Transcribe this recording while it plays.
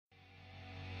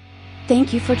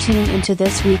Thank you for tuning into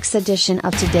this week's edition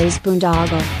of today's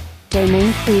Boondoggle.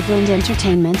 Domain Cleveland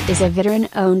Entertainment is a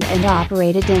veteran-owned and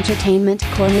operated entertainment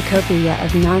cornucopia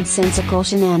of nonsensical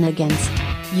shenanigans.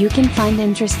 You can find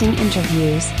interesting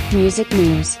interviews, music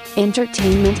news,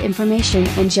 entertainment information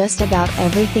and just about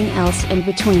everything else in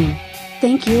between.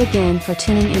 Thank you again for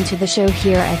tuning into the show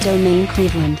here at Domain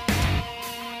Cleveland.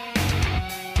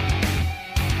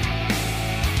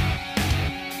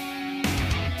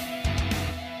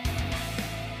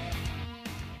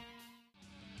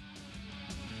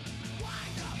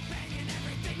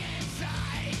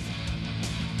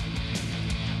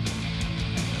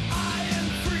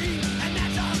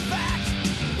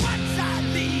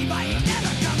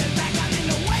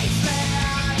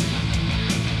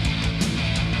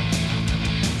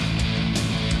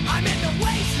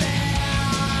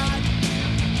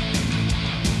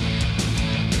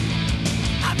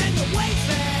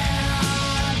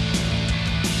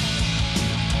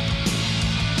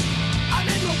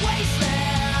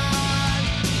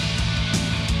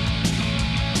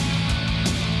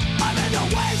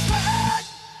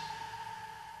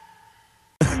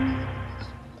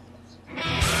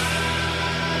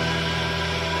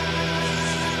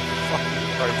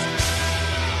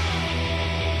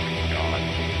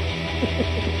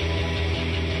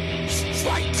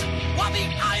 Strike while the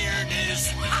iron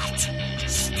is hot.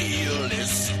 Steel is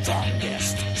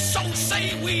strongest, so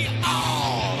say we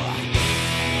all.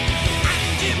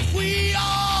 And if we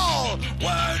all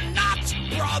were not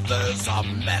brothers of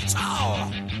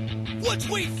metal, would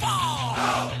we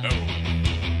fall? No.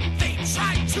 They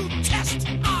tried to test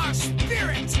our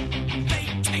spirit.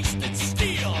 They tasted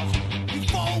steel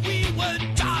before we were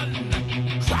done,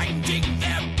 grinding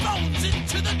their bones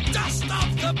into the dust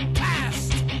of the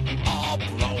past, all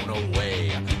blown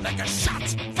away like a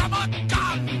shot from a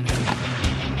gun.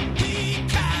 We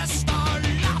cast our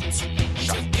lot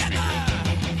together,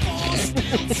 for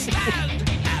still stand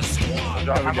as one.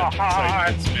 I'm a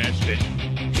hard Smashed it.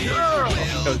 Will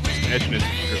Smashing his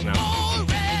fingers now.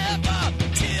 forever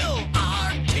till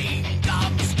our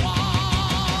kingdom's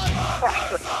won.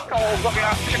 Oh, look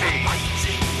out to me.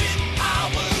 Fighting with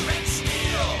power and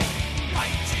steel,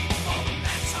 fighting for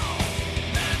metal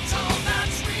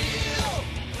that's real.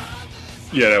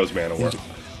 Yeah, that was Manowar.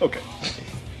 Okay.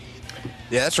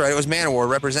 Yeah, that's right. It was Manowar.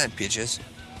 Represent, Peaches.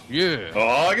 Yeah.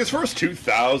 August 1st,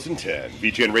 2010.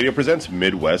 VGN Radio presents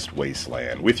Midwest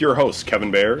Wasteland with your hosts,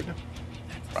 Kevin Baird.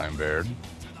 Brian Baird.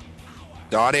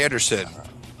 Don Anderson.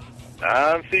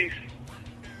 Cease.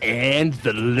 And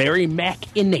the Larry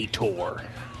Mackinator.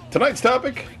 Tonight's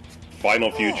topic,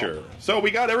 Final Future. So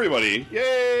we got everybody,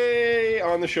 yay,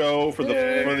 on the show for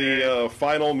the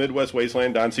final Midwest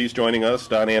Wasteland. Don Cease joining us,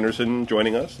 Don Anderson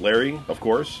joining us, Larry, of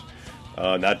course,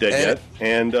 not dead yet,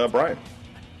 and Brian.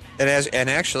 And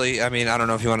actually, I mean, I don't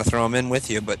know if you want to throw him in with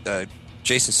you, but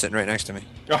Jason's sitting right next to me.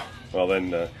 Oh, well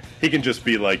then he can just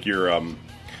be like your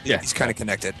Yeah, he's kind of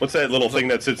connected. what's that little thing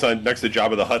that sits on next to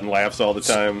Jabba the Hutt and laughs all the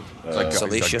time?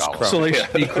 Salacious Crumb.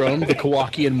 Salacious D. Crumb, the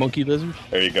Kowakian monkey lizard.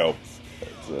 There you go.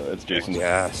 That's Jason's.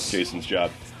 Yes. Jason's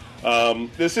job.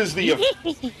 This is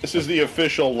the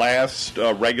official last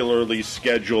regularly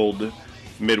scheduled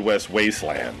Midwest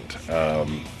Wasteland.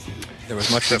 There was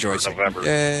much rejoicing. November.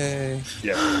 Yay.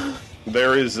 Yeah,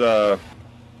 there is. I'm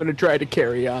going to try to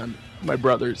carry on, my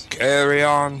brothers. Carry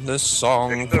on this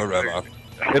song forever.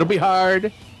 It'll be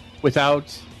hard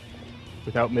without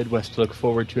Midwest to look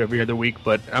forward to every other week,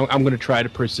 but I'm going to try to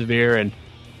persevere, and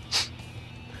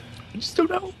I just don't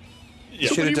know. You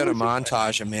should have done a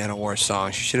montage of Manowar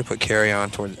songs. You should have put Carry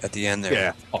On at the end there.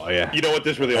 Yeah. Oh, yeah. You know what?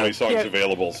 This were the only songs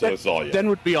available, so that's all. Then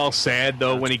we'd be all sad,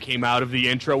 though, when he came out of the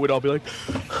intro. We'd all be like,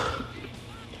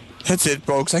 That's it,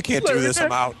 folks. I can't do this.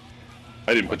 I'm out.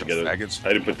 I didn't put together. I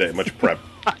didn't put that much prep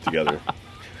together.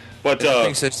 But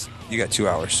You got 2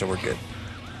 hours, so we're good.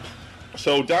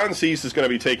 So Don Cease is going to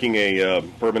be taking a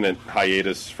permanent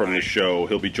hiatus from the show.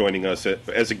 He'll be joining us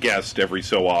as a guest every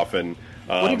so often.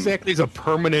 what exactly is a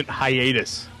permanent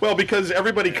hiatus? Well, because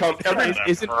everybody comes.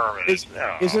 Isn't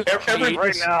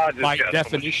right now, by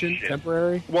definition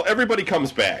temporary? Well, everybody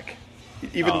comes back,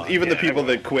 even the people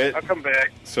that quit. I'll come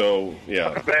back. So yeah,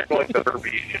 I'll come back like the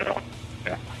herpes, you know.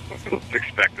 Yeah. It's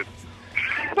expected.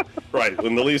 right.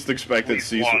 When the least expected,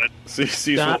 Cease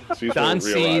will Don realize.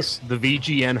 Cease, the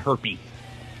VGN herpy.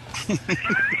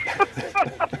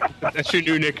 That's your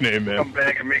new nickname, man. Come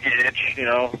back and make it itch, you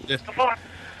know. Come on.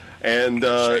 And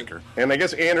I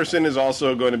guess Anderson is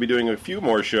also going to be doing a few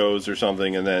more shows or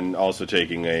something, and then also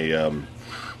taking a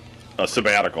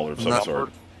sabbatical of some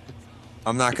sort.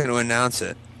 I'm not going to announce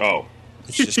it. Oh,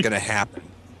 It's just going to happen.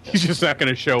 He's just not going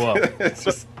to show up.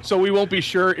 So we won't be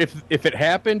sure if it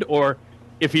happened or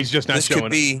if he's just not this showing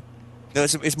could be. No,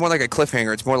 it's more like a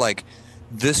cliffhanger. It's more like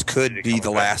this could be the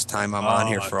last time I'm on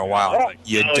here for a while.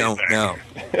 You don't know.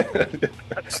 You know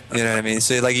what I mean?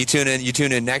 So like you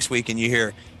tune in next week and you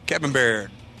hear Kevin Baird,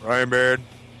 Ryan Baird,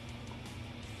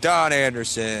 Don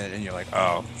Anderson, and you're like,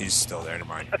 oh, he's still there. Never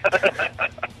mind.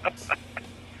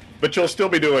 But you'll still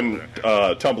be doing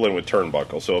Tumbling with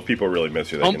Turnbuckle, so if people really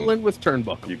miss you, Tumbling with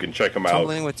Turnbuckle. You can check them out.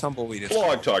 Tumbling with Tumbleweed.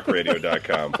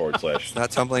 blogtalkradio.com/. Not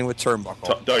Tumbling with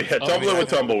Turnbuckle. Tumbling with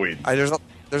Tumbleweed.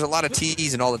 There's a lot of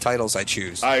T's in all the titles I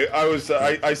choose.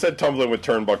 I said Tumbling with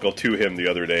Turnbuckle to him the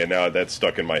other day, and now that's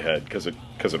stuck in my head because it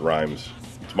rhymes.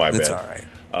 It's my bad. It's all right.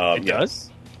 It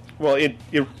does? Well, it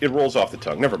rolls off the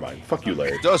tongue. Never mind. Fuck you,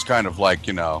 Larry. It does kind of like,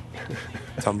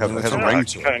 Tumbling with has a Turnbuckle. ring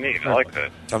to it. Kind of neat. I like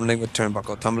that. Tumbling with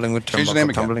Turnbuckle. Tumbling with Change the name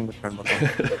Turnbuckle. again. Tumbling with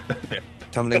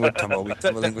Turnbuckle. Tumbling with Tumbleweed.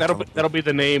 Tumbling with Tumbleweed. That'll be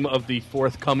the name of the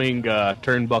forthcoming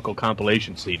Turnbuckle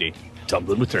compilation CD.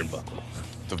 Tumbling with Turnbuckle.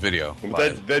 The video.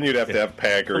 Then you'd have to have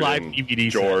Packard Live and DVD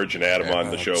George and Adam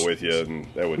on the no, show with you, and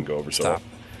that wouldn't go over so well. Stop.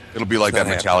 It'll be like that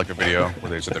It's Metallica not video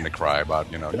where they sit there and they cry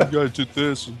about, you guys did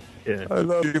this. Yeah. I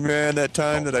love you, man. That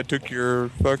time that I took your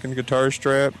fucking guitar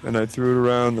strap and I threw it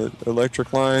around the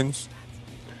electric lines.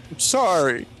 I'm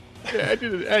sorry. Yeah, I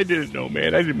didn't know,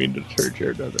 man. I didn't mean to hurt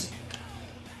your doesn't.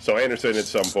 So Anderson at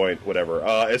some point, whatever.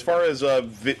 As far as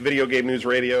Video Game News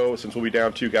Radio, since we'll be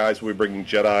down 2 guys, we'll be bringing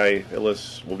Jedi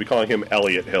Hillis. We'll be calling him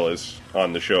Elliot Hillis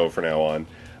on the show from now on.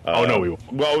 No, we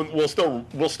won't. Well, we'll still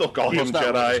call him not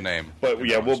Jedi. his name. But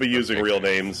yeah, we'll be using real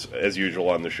names as usual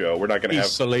on the show. We're not going to have.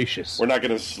 He's salacious. We're not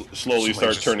going to slowly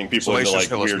start turning people into like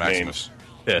Hillis weird Maximus.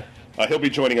 names. Yeah. He'll be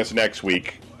joining us next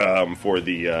week for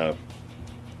the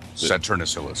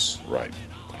Saturnus Hillis. right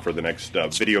for the next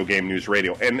Video Game News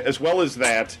Radio, and as well as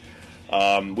that.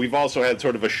 We've also had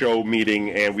sort of a show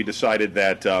meeting, and we decided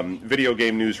that Video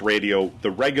Game News Radio,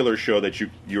 the regular show that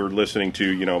you're listening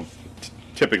to,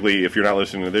 typically if you're not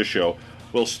listening to this show,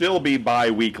 will still be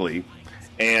bi-weekly.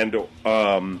 And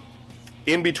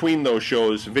in between those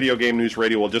shows, Video Game News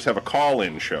Radio will just have a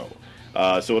call-in show.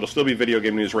 So it'll still be Video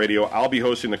Game News Radio. I'll be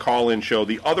hosting the call-in show.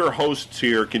 The other hosts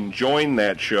here can join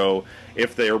that show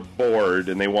if they're bored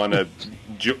and they want to,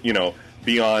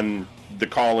 be on the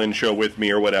call-in show with me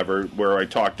or whatever, where I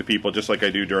talk to people just like I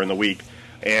do during the week,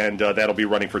 and that'll be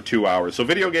running for 2 hours. So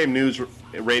Video Game News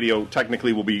Radio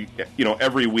technically will be,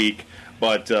 every week,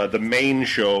 but the main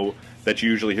show that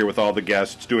you usually hear with all the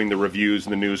guests doing the reviews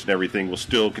and the news and everything will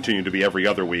still continue to be every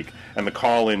other week, and the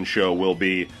call-in show will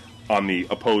be on the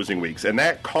opposing weeks. And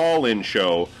that call-in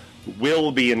show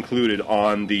will be included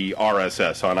on the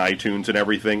RSS, on iTunes and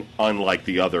everything, unlike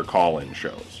the other call-in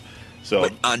shows. So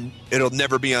it'll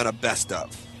never be on a best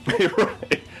of.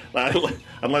 Right.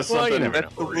 Unless something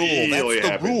that's the rule. really That's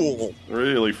the happens. rule.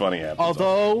 Really funny happens.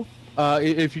 Although,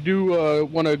 if you do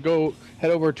want to go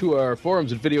head over to our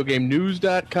forums at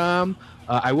videogamenews.com,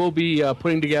 I will be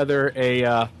putting together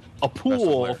a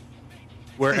pool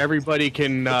where everybody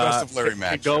can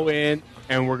go in,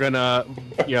 and we're gonna,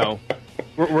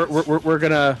 we're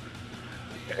gonna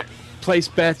place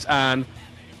bets on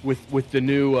with the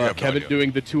new Kevin doing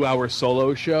the 2-hour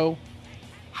solo show.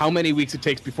 How many weeks it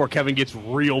takes before Kevin gets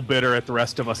real bitter at the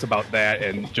rest of us about that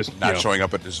and just not showing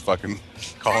up at this fucking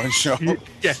call-in show.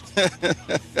 Yeah.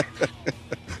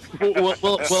 We'll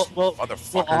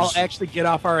all actually get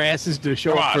off our asses to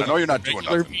show up for I know you're not doing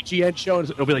regular nothing. VGN show.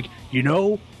 And it'll be like,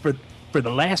 for the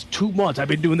last 2 months, I've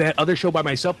been doing that other show by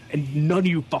myself, and none of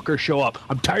you fuckers show up.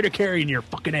 I'm tired of carrying your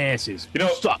fucking asses. You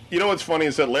suck. You know what's funny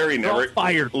is that Larry You're never all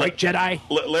fired, right, Jedi?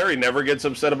 Larry never gets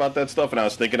upset about that stuff, and I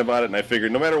was thinking about it, and I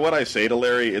figured no matter what I say to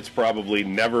Larry, it's probably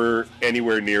never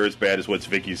anywhere near as bad as what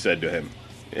Vicky said to him.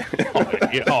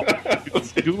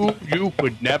 You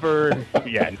would never.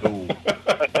 Yeah, no.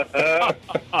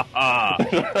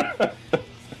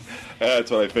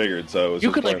 That's what I figured. So it was You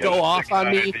just could funny. go off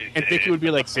on me, and Vicky would be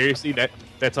like, "Seriously,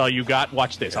 that's all you got?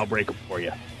 Watch this. I'll break them for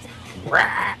you."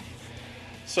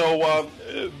 So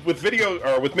with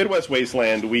Midwest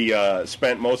Wasteland, we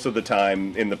spent most of the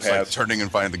time in the It's like past turning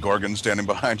and finding the Gorgon standing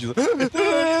behind you.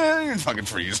 You're fucking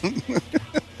freezing.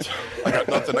 I got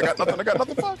nothing.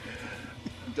 Fuck.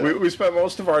 We spent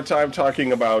most of our time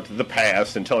talking about the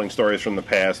past and telling stories from the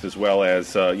past, as well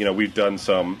as, we've done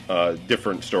some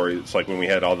different stories, like when we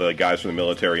had all the guys from the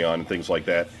military on and things like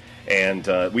that.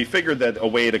 And we figured that a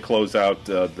way to close out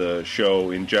the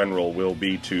show in general will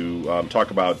be to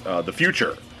talk about the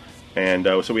future. And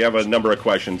so we have a number of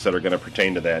questions that are going to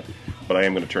pertain to that. But I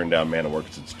am going to turn down Man of War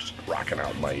because it's just rocking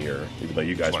out in my ear, even though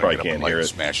you guys probably can't hear it.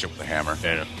 Smash it with a hammer.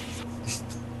 Yeah.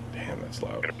 Damn, that's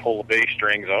It's loud. Gonna pull the bass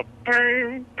strings up.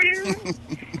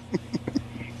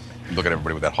 Look at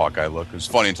everybody with that Hawkeye look. It's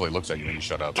funny until he looks at you and you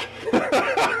shut up.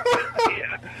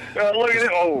 Yeah. Look at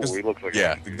it. Oh, he looks like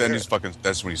then he's fucking.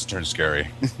 That's when he turns scary.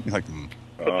 Like, he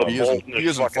Bolton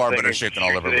isn't fucking far thing better and shape than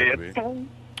I'll ever shoot be. it.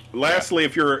 Lastly,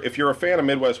 if you're a fan of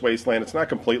Midwest Wasteland, it's not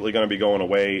completely going to be going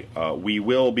away. We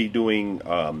will be doing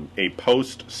a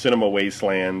post Cinema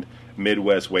Wasteland,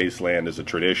 Midwest Wasteland as a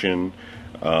tradition.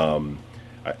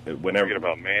 Whenever Forget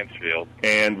about Mansfield.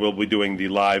 And we'll be doing the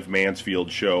live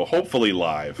Mansfield show, hopefully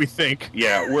live. We think.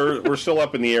 Yeah, we're still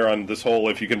up in the air on this whole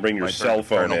if you can bring your cell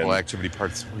phone in. Paranormal Activity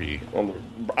Part 3. Well,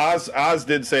 Oz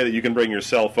did say that you can bring your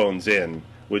cell phones in,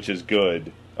 which is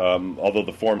good. Although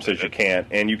the form says you can't,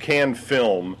 and you can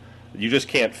film. You just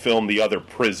can't film the other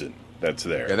prison that's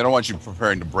there. Yeah, they don't want you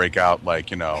preparing to break out, like,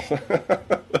 you know.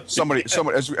 somebody.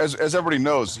 As everybody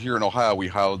knows, here in Ohio, we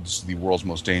house the world's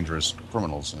most dangerous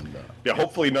criminals, and yeah,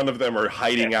 hopefully none of them are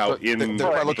hiding out in. They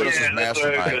probably look at us as that's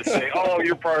what I was masterminds. gonna say. Oh,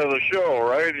 you're part of the show,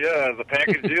 right? Yeah, the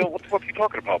package deal. What the fuck are you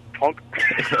talking about, punk?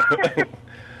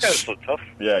 That's so tough.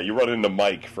 Yeah, you run into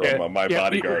Mike from My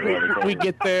Bodyguard. We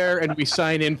get there and we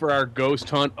sign in for our ghost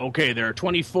hunt. Okay, there are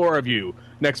 24 of you.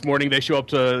 Next morning they show up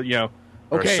to,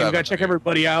 okay, we got to check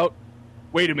everybody out.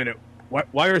 Wait a minute.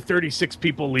 Why are 36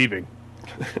 people leaving?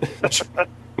 I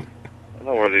don't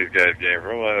know where these guys came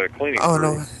from. Cleaning Oh,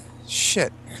 crew. no.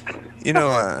 Shit.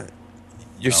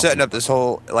 You're setting up this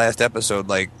whole last episode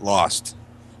like Lost.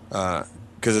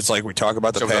 Because it's like we talk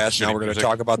about the So past, now we're going to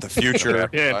talk about the future.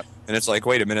 Yeah. And it's like,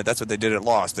 wait a minute, that's what they did at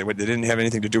Lost. They didn't have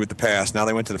anything to do with the past. Now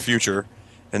they went to the future.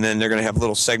 And then they're going to have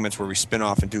little segments where we spin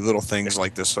off and do little things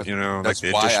like this, That's like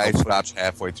the why I additional stopped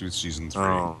halfway through season 3.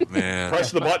 Oh, man.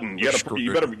 Press the button.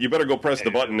 You better go press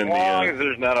the button in As long as the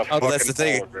there's not a Well, that's the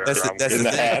thing. fucking That's the- polar bear, that's in the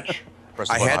the thing. hatch. Press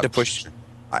the I button, had to I'll- push.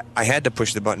 I had to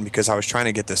push the button because I was trying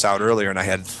to get this out earlier, and I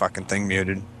had the fucking thing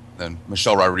muted. Then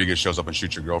Michelle Rodriguez shows up and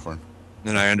shoots your girlfriend.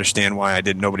 And I understand why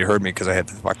nobody heard me because I had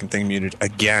the fucking thing muted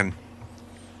again.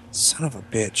 Son of a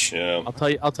bitch. Yeah.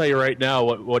 I'll tell you right now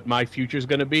what my future's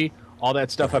going to be. All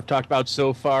that stuff I've talked about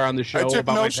so far on the show I didn't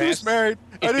about know my she was past, married.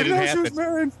 I it didn't know didn't she was happen.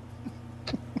 married.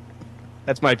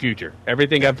 That's my future.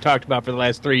 Everything I've talked about for the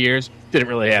last 3 years didn't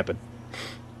really happen.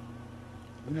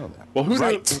 You know that. Well, who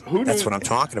Right. knew? That's what I'm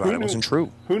talking about. who It knew- wasn't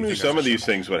true. Who knew some of these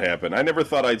things would happen? I never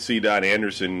thought I'd see Don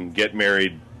Anderson get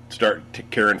married, start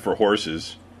caring for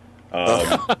horses.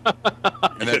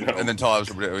 And then tell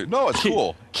us, no, it's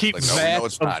cool. keep like, no, vats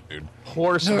it's of- not, dude.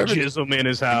 Horse jism in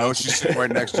his You know, house. she's sitting right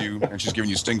next to you, and she's giving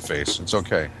you stink face. It's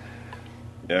okay.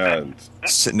 Yeah.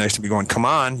 Sitting next to me going, come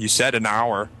on, you said an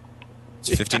hour. It's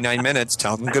 59 minutes.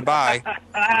 Tell them goodbye.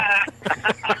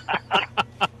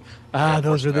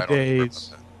 Those are the I don't remember days.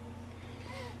 that.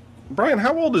 Brian,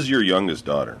 how old is your youngest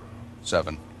daughter?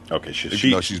 7. Okay,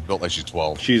 Even though she's built like she's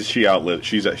 12.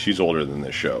 she's older than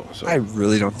this show, so I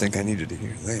really don't think I needed to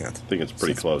hear that. I think it's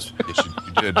pretty close. Yes,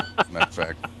 you did, as a matter of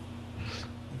fact.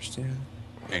 Understand?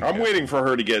 And I'm waiting for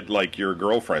her to get like your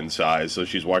girlfriend's size, so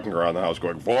she's walking around the house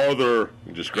going, "Father,"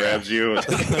 and just grabs you.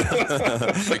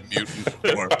 like mutant.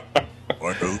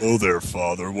 Why, hello there,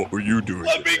 Father. What were you doing?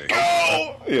 Let me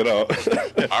go. You know.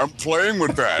 I'm playing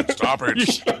with that. Stop it.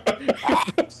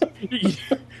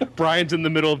 Brian's in the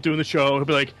middle of doing the show. He'll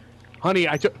be like, "Honey,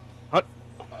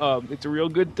 it's a real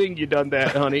good thing you done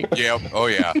that, honey." Yeah. Oh,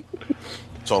 yeah.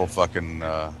 Total fucking.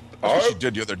 That's what she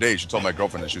did the other day. She told my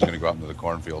girlfriend that she was going to go out into the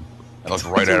cornfield. I looked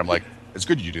right at her. I'm like, "It's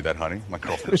good you do that, honey." My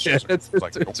girlfriend. Yeah, It's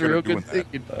like, it's a "We're real doing good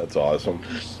thing. that." That's awesome.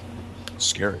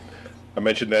 Scary. I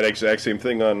mentioned that exact same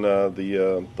thing on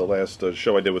the last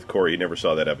show I did with Corey. He never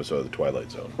saw that episode of The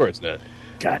Twilight Zone. Of course not.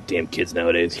 Goddamn kids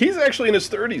nowadays. He's actually in his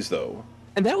 30s, though.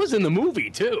 And that was in the movie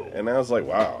too. And I was like,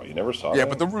 wow, you never saw Yeah,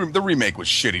 that? but the remake was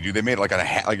shitty, dude. They made it like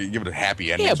give it a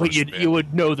happy ending. Yeah, sort but of spin. you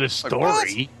would know the what?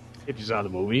 story if you saw the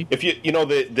movie. If the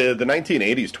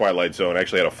 1980s Twilight Zone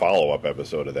actually had a follow-up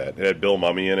episode of that. It had Bill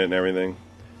Mummy in it and everything.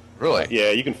 Really? Yeah,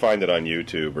 you can find it on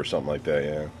YouTube or something like that,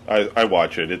 yeah. I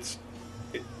watch it.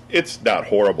 It's not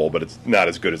horrible, but it's not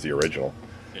as good as the original.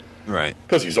 Right.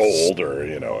 Because he's older,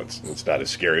 it's not as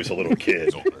scary as a little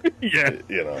kid. Yeah.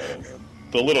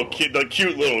 The little kid, the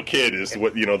cute little kid is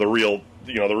what, the real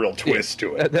twist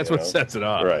to it. That's what sets it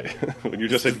off. Right. When you're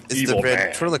just an It's evil the man.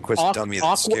 ventriloquist dummy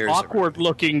that scares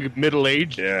awkward-looking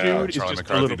middle-aged Yeah, dude is Charlie just a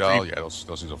McCarthy little doll. creepy. Yeah, those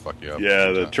things will fuck you up.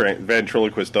 Yeah, the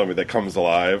ventriloquist dummy that comes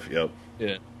alive. Yep.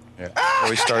 Yeah.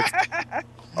 everybody.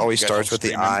 Always starts with the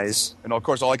screaming. eyes. And of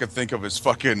course, all I can think of is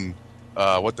fucking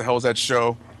what the hell is that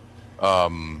show?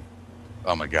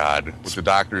 Oh my god, with the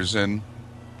doctors in.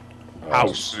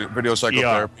 House. Video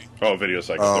psychotherapy. Oh, video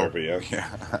psychotherapy, yeah.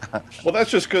 Well, that's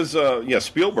just because,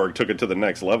 Spielberg took it to the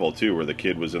next level, too, where the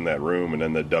kid was in that room, and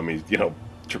then the dummy,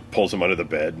 pulls him under the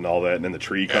bed and all that, and then the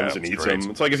tree comes and eats him.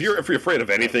 It's like, if you're afraid of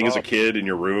anything as a kid in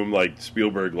your room, like,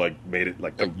 Spielberg, like, made it,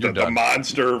 like, the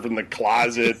monster from the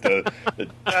closet,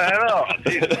 I know.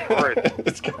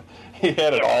 Jesus Christ. He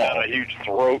had it all. Got a huge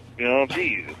throat,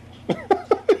 Jesus.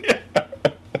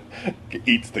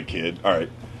 Eats the kid. All right.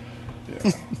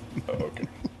 Yeah. Okay.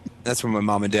 That's when my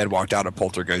mom and dad walked out of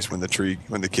Poltergeist when the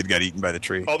kid got eaten by the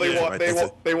tree. Oh,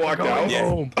 they walked out.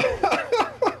 Yeah.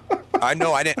 I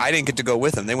know. I didn't get to go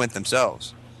with them. They went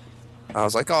themselves. I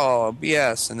was like, oh,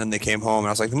 BS. And then they came home, and I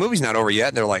was like, the movie's not over yet.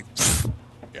 And they're like,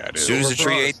 Yeah, it as is. soon as the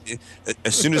tree ate,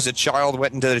 as soon as the child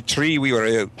went into the tree, we were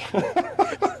out.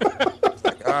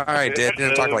 Like, all right, Dad.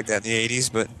 Didn't talk like that in the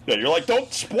 80s, but Yeah, you're like,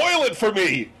 don't spoil it for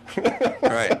me.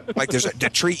 right. Like, the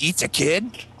tree eats a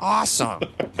kid. Awesome.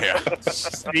 Yeah.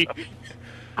 See,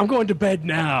 I'm going to bed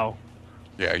now.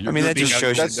 Yeah, I mean, that just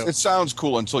shows you. it sounds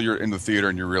cool until you're in the theater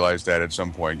and you realize that at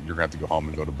some point you're going to have to go home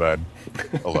and go to bed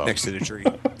alone. Next to the tree.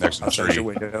 Next to the Outside your tree.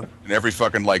 window. And every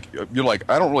fucking, you're like,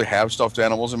 I don't really have stuffed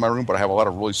animals in my room, but I have a lot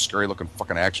of really scary looking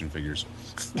fucking action figures.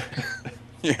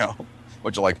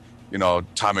 Which are like,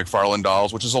 Tom McFarlane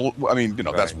dolls, which is,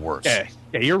 that's worse. Yeah,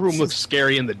 your room looks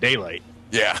scary in the daylight.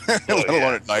 Yeah. Let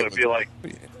alone at So night. it'd be like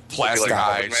Plastic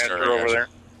eyes. Master over there.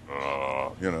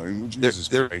 Jesus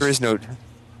Christ.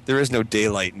 There is no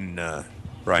daylight in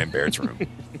Brian Baird's room,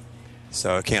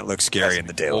 so it can't look scary in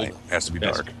the daylight. It has to be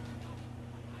dark.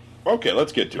 Okay,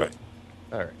 let's get to it.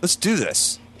 All right. Let's do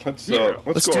this. Let's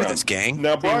Let's go do around. this, gang.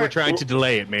 Now, See, Brian, we're trying to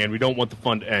delay it, man. We don't want the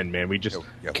fun to end, man. We just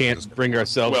can't bring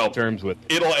ourselves to terms with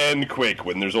it. It'll end quick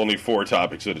when there's only 4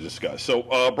 topics to discuss.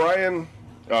 So, Brian,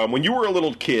 when you were a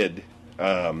little kid,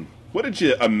 what did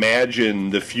you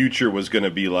imagine the future was going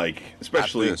to be like,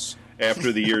 especially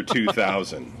after the year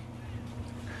 2000?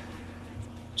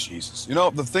 Jesus.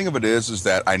 The thing of it is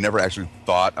that I never actually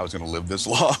thought I was going to live this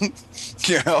long.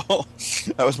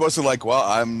 I was mostly like, well,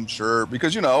 I'm sure,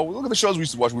 because, look at the shows we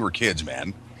used to watch when we were kids,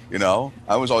 man.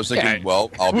 I was always thinking, well,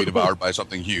 I'll be devoured by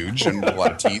something huge and a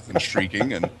lot of teeth and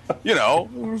shrieking and,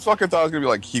 fucking thought I was going to be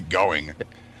like, keep going.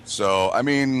 So, I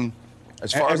mean,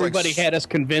 as far Everybody had us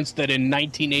convinced that in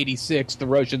 1986 the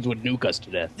Russians would nuke us to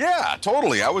death. Yeah,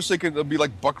 totally. I was thinking it'd be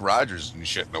like Buck Rogers and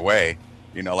shit in a way.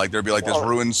 There'd be like this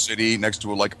ruined city next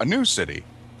to a new city,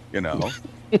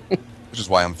 which is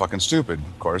why I'm fucking stupid,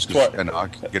 of course, because I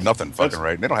get nothing fucking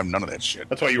right. And they don't have none of that shit.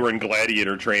 That's why you were in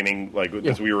gladiator training,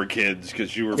 as we were kids,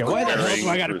 because you were. Why the hell do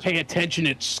I got to pay attention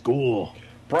at school?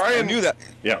 Brian knew that.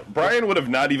 Yeah, Brian would have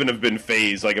not even have been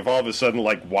phased. Like if all of a sudden,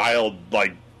 wild,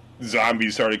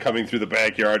 zombies started coming through the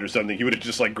backyard or something, he would have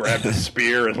just grabbed a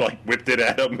spear and whipped it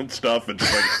at them and stuff, and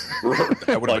just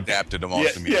I would have adapted them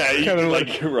almost immediately. Yeah,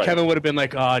 Kevin would have been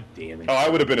like, "Oh, damn it!" Oh, I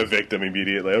would have been a victim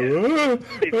immediately. I'm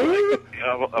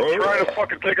trying to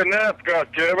fucking take a nap, God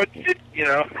damn it!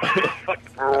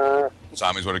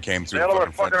 Zombies would have came through the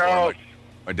fucking front door.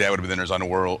 My dad would have been in his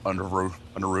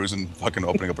underoos and fucking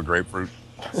opening up a grapefruit.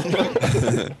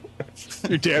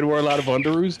 Your dad wore a lot of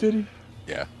underoos, did he?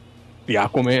 Yeah. The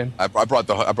Aquaman. I brought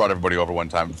everybody over one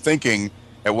time, thinking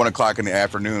at 1 o'clock in the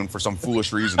afternoon for some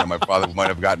foolish reason that my father might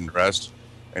have gotten dressed,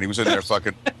 and he was sitting there in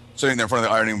front of the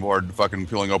ironing board, fucking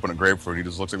peeling open a grapefruit. He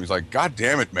just looks at me, he's like, "God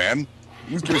damn it, man!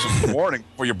 You give me some warning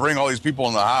before you bring all these people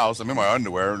in the house. I'm in my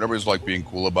underwear." And everybody's being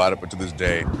cool about it, but to this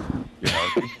day,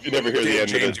 you never hear the end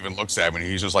of it. James even looks at me, and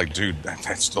he's just like, "Dude,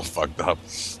 that's still fucked up."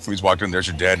 He's walked in, there's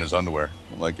your dad in his underwear.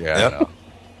 I'm like, "Yeah, I know."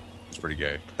 It's pretty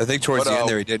gay. I think towards the end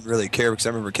there, he didn't really care because I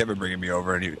remember Kevin bringing me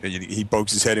over and he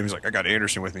pokes his head and he's like, "I got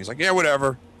Anderson with me." He's like, "Yeah,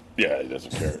 whatever." Yeah, he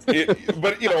doesn't care.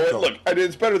 But look,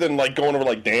 it's better than going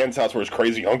over Dan's house where his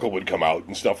crazy uncle would come out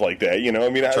and stuff like that.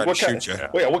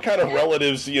 What kind of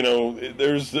relatives?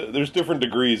 There's different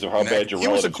degrees of how bad your relatives. He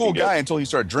was a cool can guy get. until he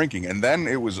started drinking, and then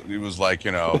it was like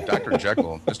Dr.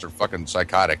 Jekyll and Mr. fucking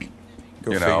Psychotic.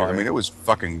 Go figure, I mean, it was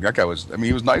fucking that guy was. I mean,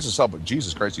 he was nice as hell, but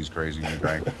Jesus Christ, he's crazy when he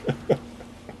drank.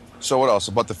 So what else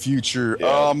about the future?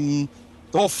 Yeah.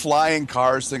 The whole flying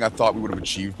cars thing, I thought we would have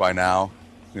achieved by now.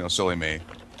 Silly me.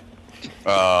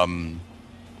 Goddamn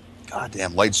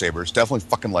lightsabers, definitely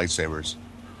fucking lightsabers.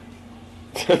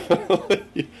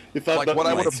 You thought What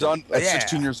I would have done at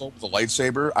 16 years old with a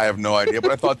lightsaber, I have no idea,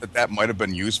 but I thought that might have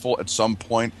been useful at some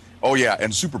point. Oh yeah,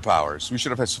 and superpowers. We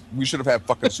should have had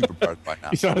fucking superpowers by now.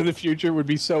 You thought in the future would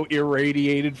be so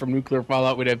irradiated from nuclear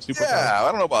fallout we'd have superpowers? Yeah,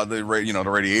 I don't know about the the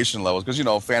radiation levels because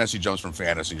fantasy jumps from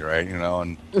fantasy, right?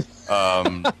 And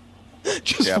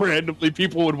just randomly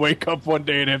people would wake up one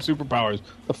day and have superpowers.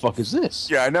 The fuck is this?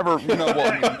 Yeah, I never.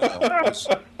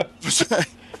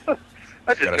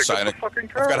 I just Got a picked up psionic- the fucking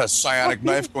I've car. got a psionic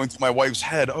knife going through my wife's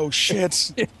head. Oh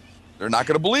shit! They're not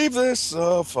gonna believe this.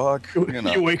 Oh fuck! You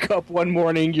know. You wake up one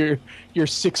morning, you're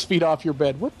 6 feet off your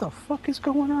bed. What the fuck is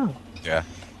going on? Yeah.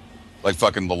 Like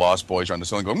fucking the Lost Boys trying to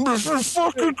sell and go, Jesus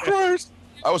fucking Christ!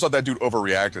 I always thought that dude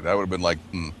overreacted. I would have been like,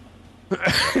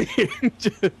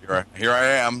 Here I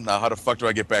am. Now how the fuck do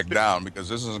I get back down? Because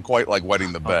this isn't quite like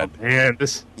wetting the bed. Oh, man,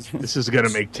 this is gonna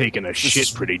make taking a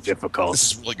shit pretty difficult.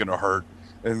 This is really gonna hurt.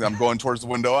 And I'm going towards the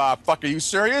window. Ah, fuck, are you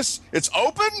serious? It's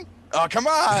open? Oh, come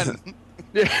on.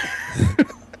 This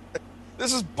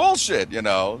is bullshit, you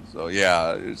know? So,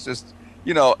 yeah, it's just,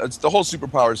 you know, it's the whole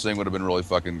superpowers thing would have been really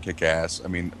fucking kick-ass. I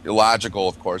mean, illogical,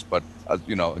 of course, but,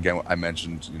 you know, again, I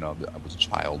mentioned, you know, that I was a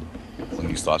child when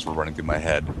these thoughts were running through my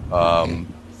head. God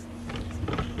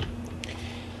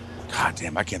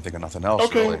damn, I can't think of nothing else,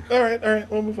 Okay, really. all right,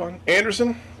 we'll move on.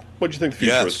 Anderson, what'd you think the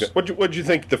future was? What'd you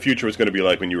think the future was going to be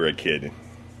like when you were a kid?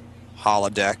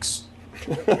 Holodecks.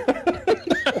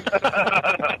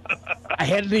 I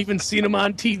hadn't even seen him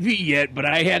on TV yet, but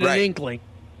I had an inkling.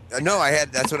 No, I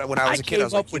had. That's what when I was a kid. I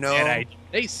was like, you know,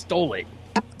 they stole it.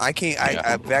 I can't.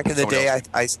 I back in the day,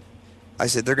 I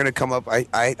said they're going to come up.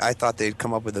 I thought they'd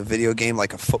come up with a video game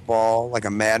like a football, like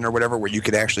a Madden or whatever, where you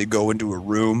could actually go into a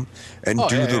room and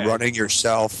do the running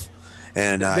yourself.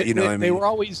 And you know, what I mean, they were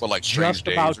always like just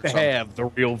about to have the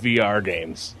real VR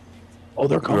games. Oh,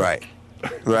 they're coming.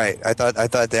 Right. I thought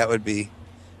that would be,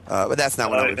 but that's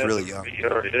not when I was really young.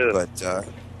 But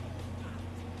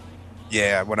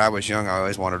yeah, when I was young, I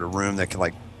always wanted a room that could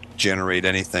like generate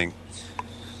anything.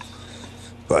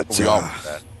 But We all want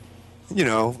that. you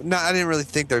know, no, I didn't really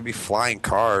think there'd be flying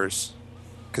cars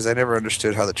because I never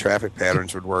understood how the traffic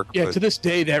patterns would work. Yeah, but, to this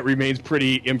day, that remains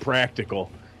pretty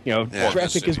impractical. You know,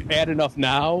 traffic is bad enough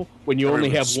now when you only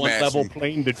have one level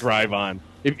plane to drive on.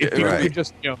 If people could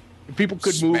just, you know, if people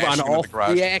could move on all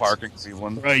three axes.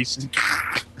 Christ.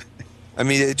 I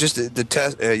mean, it just the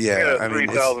test. Yeah, I mean,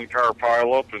 3,000 car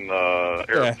pileup in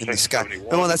in the sky.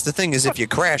 Well, that's the thing is, if you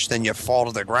crash, then you fall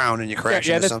to the ground and you crash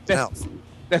into something else.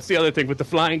 That's the other thing with the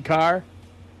flying car.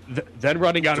 Then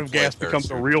running out of gas becomes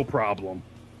a real problem.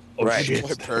 Oh, right.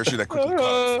 Shit. Parachute that quickly caught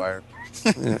on fire.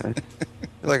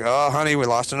 You're like, oh, honey, we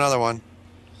lost another one.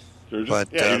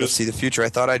 But let's see the future. I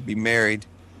thought I'd be married.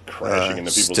 Crashing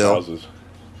into people's houses.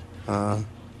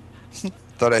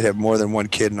 Thought I'd have more than one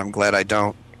kid, and I'm glad I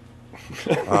don't.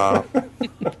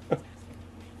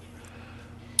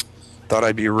 Thought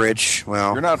I'd be rich.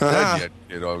 Well, you're not dead yet.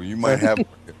 You know, you might have.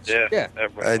 Yeah.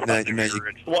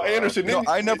 Well, Anderson,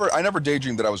 I never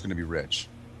daydreamed that I was going to be rich.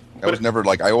 I was never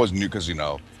like I always knew because you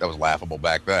know that was laughable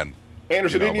back then.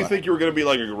 Anderson, didn't you think you were going to be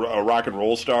like a rock and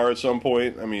roll star at some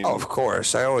point? I mean, of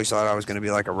course. I always thought I was going to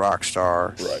be like a rock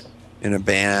star, right? In a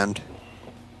band,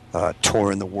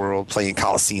 touring the world, playing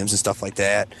coliseums and stuff like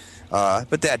that.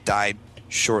 But that died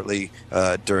shortly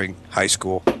during high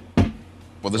school.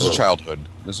 Well, this is childhood.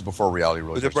 This is before reality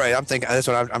really. Right. I'm thinking. That's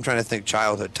what I'm trying to think.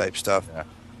 Childhood type stuff. Yeah.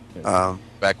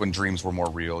 Back when dreams were more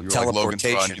real. You were like Logan's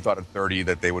Run. You thought at 30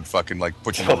 that they would fucking like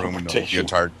put you in a room and the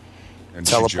entire.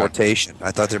 Teleportation.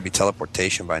 I thought there'd be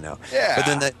teleportation by now. Yeah.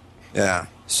 But then yeah.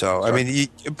 So I mean,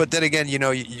 but then again, you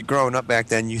know, you growing up back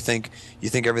then, you think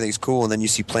everything's cool, and then you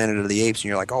see Planet of the Apes, and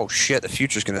you're like, oh shit, the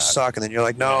future's gonna suck, and then you're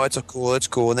like, no, it's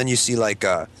cool, and then you see like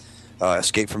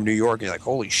Escape from New York, and you're like,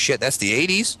 holy shit, that's the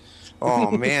 '80s.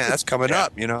 Oh man, that's coming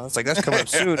up. You know, it's like that's coming up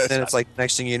soon, and then it's like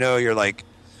next thing you know, you're like.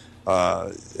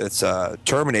 It's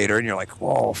Terminator, and you're like,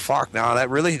 "Whoa, fuck! Now that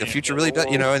really, the future really does,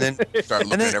 you know." And then start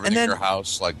looking at everything in your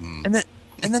house, like, and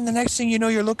then the next thing you know,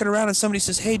 you're looking around, and somebody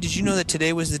says, "Hey, did you know that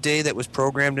today was the day that was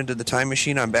programmed into the time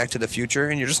machine on Back to the Future?"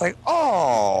 And you're just like,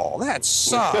 "Oh, that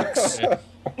sucks.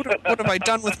 What have I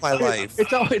done with my life?"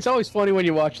 It's always funny when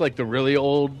you watch like the really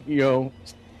old, you know,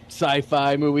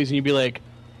 sci-fi movies, and you'd be like,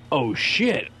 "Oh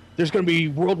shit, there's going to be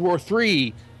World War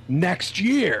III next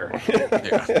year."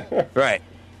 Yeah. Right.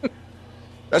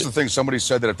 That's the thing. Somebody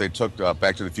said that if they took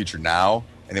Back to the Future now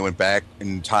and they went back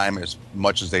in time as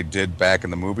much as they did back in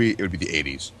the movie, it would be the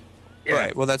 80s. Yeah.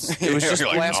 Right. Well, it was just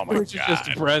like, last oh Which is just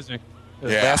depressing.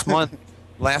 Yeah.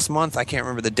 Last month, I can't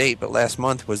remember the date, but last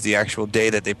month was the actual day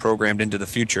that they programmed into the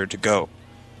future to go.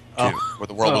 Where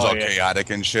the world was all chaotic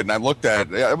and shit. And I looked at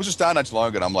it. It was just down not too long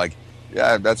ago, and I'm like,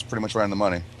 yeah, that's pretty much right on the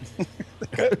money.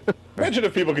 Imagine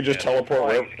if people could just teleport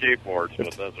wherever. Skateboards,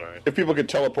 but that's all right. If people could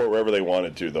teleport wherever they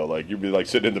wanted to, though, like you'd be like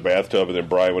sitting in the bathtub, and then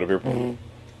Brian would appear. Like,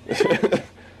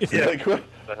 what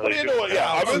are you doing?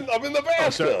 Yeah, I'm in the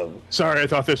bathtub. Sorry, I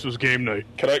thought this was game night.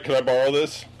 Can I borrow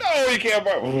this? No, you can't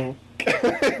borrow.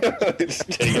 Just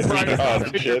take it Brian on, goes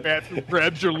in your shit. bathroom,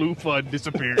 grabs your loofah, and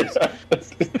disappears.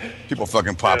 People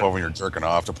fucking pop over when you're jerking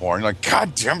off to porn. You're like,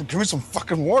 God damn it, give me some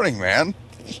fucking warning, man.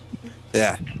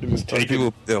 Yeah. Just take it.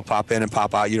 People, they'll pop in and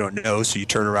pop out. You don't know, so you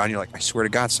turn around. You're like, I swear to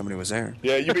God, somebody was there.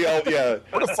 Yeah, you'd be all Where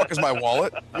the fuck is my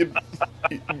wallet?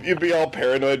 you'd be all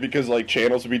paranoid because like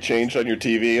channels would be changed on your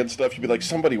TV and stuff. You'd be like,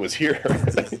 somebody was here.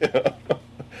 You know?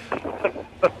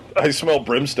 I smell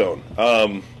brimstone.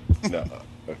 No,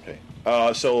 okay.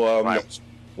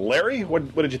 Larry,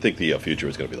 what did you think the future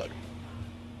was going to be like?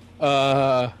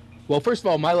 Well, first of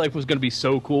all, my life was going to be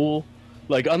so cool.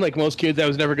 Like, unlike most kids, I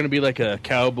was never going to be like a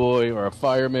cowboy or a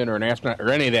fireman or an astronaut or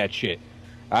any of that shit.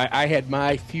 I had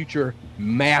my future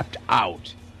mapped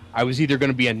out. I was either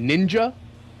going to be a ninja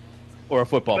or a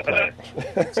football player.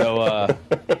 So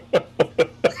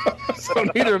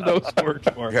neither of those worked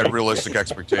for me. You had realistic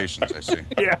expectations, I see.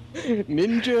 Yeah,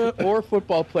 ninja or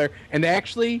football player. And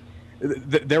actually,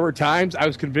 there were times I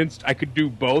was convinced I could do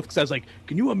both because I was like,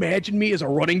 can you imagine me as a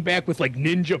running back with like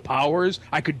ninja powers?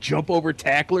 I could jump over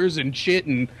tacklers and shit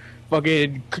and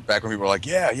fucking. Back when people were like,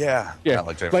 yeah. Yeah, Not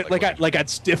like that. I'd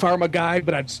stiff arm a guy,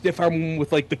 but I'd stiff arm him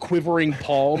with like the quivering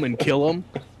palm and kill him.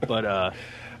 But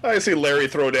I see Larry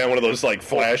throw down one of those like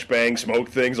flashbang smoke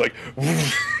things, like,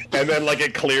 and then like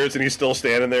it clears and he's still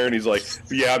standing there and he's like,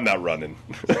 "Yeah, I'm not running."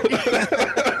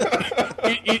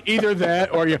 Either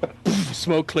that or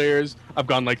smoke clears. I've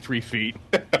gone like 3 feet.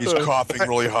 He's coughing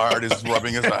really hard. He's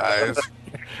rubbing his eyes.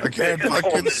 I can't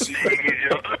fucking see.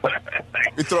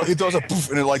 He throws a poof,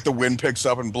 and it, like the wind picks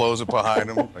up and blows it behind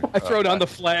him. Like, I throw down the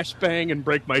flashbang and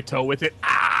break my toe with it.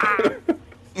 Ah!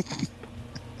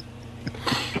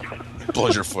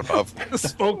 blows your foot off. The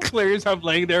smoke clears. I'm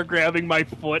laying there grabbing my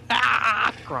foot,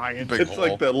 crying. Big It's hole.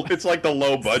 like the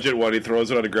low budget one. He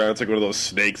throws it on the ground. It's like one of those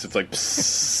snakes. It's like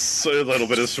psst, a little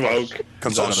bit of smoke.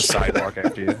 Comes out on the sidewalk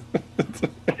after you.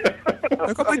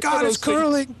 Like, oh my God, it's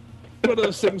curling. One of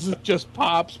those things that just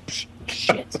pops. Psh,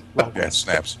 shit. Yeah, it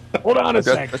snaps. Hold on a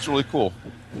sec. That's really cool.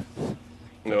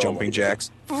 No, Jumping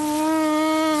jacks.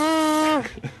 Yeah,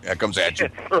 it comes at you.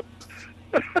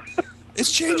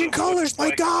 It's changing colors.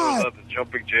 My God. The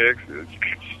jumping jacks.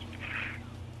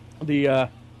 The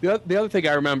other thing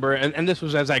I remember, and this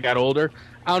was as I got older.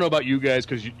 I don't know about you guys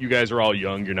because you guys are all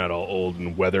young. You're not all old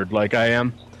and weathered like I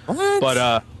am. What?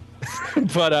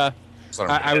 But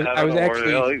I was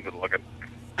actually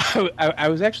I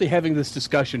was actually having this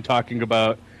discussion talking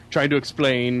about trying to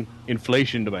explain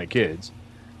inflation to my kids,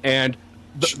 and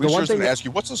the one thing to ask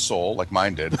you, what's a soul? Like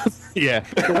mine did. yeah,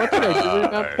 the one thing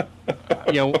I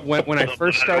do remember, when I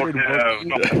first started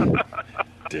working,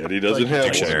 Daddy doesn't have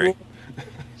dictionary.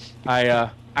 one. I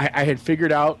had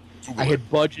figured out, I had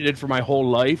budgeted for my whole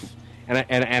life, and I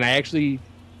actually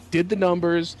did the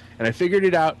numbers, and I figured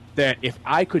it out that if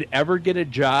I could ever get a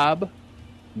job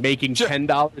making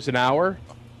 $10 an hour,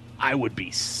 I would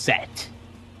be set.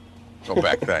 So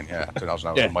back then, yeah, 10,000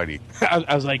 hours was mighty.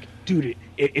 I was like, dude,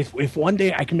 if one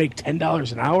day I can make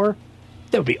 $10 an hour,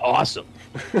 that would be awesome.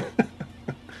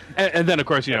 and then, of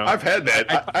course, I've had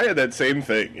that. I had that same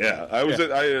thing. Yeah, I had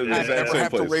the I exact never same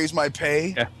have to place. raise my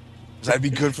pay. Yeah. Because that'd be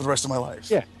good for the rest of my life.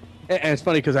 Yeah, and it's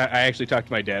funny because I actually talked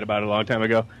to my dad about it a long time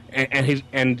ago, and he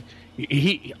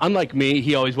unlike me,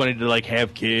 he always wanted to like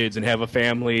have kids and have a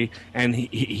family, and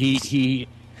he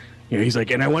he's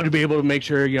like, and I wanted to be able to make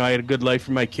sure I had a good life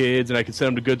for my kids and I could send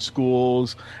them to good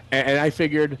schools, and I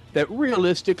figured that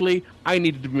realistically I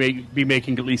needed to be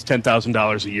making at least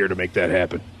 $10,000 a year to make that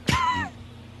happen. I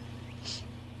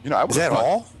was Is that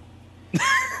all?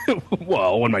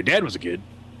 Well, when my dad was a kid.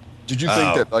 Did you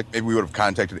think that like maybe we would have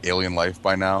contacted alien life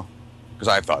by now? Because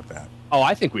I thought that. Oh,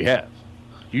 I think we have.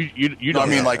 You No, don't I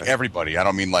mean have like that. everybody. I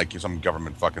don't mean like some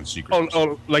government fucking secret.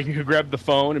 Oh, like you could grab the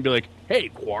phone and be like, "Hey,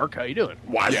 Quark, how you doing?"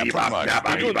 Yeah, pretty much.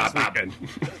 How you doing this weekend?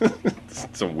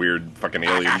 Some weird fucking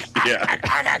alien. Yeah.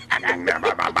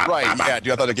 Right, yeah,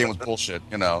 dude, I thought the game was bullshit,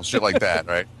 shit like that,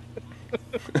 right?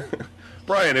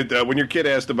 Brian, when your kid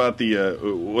asked about the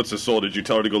what's the soul, did you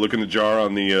tell her to go look in the jar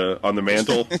on the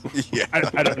mantle? Yeah.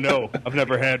 I don't know. I've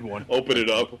never had one. Open it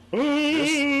up.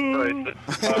 I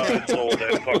sold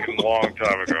that fucking long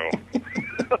time ago.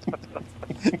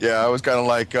 Yeah, I was kind of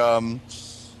like,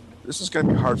 this is going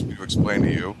to be hard for me to explain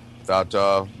to you without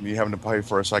me having to pay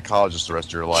for a psychologist the rest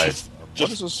of your life.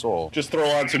 What is a soul? Just throw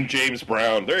on some James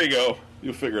Brown. There you go.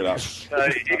 You'll figure it out.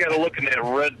 You got to look in that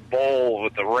red bowl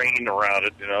with the rain around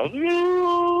it, Yeah,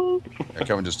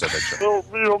 Kevin just said that shit.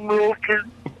 Help me, I'm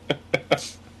milking.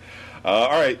 All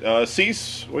right,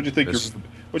 Cease, what'd you think?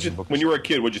 When you were a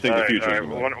kid, what'd you think the future was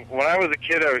going to be? When I was a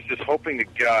kid, I was just hoping to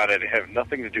God I'd have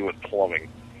nothing to do with plumbing.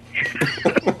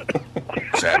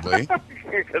 Sadly.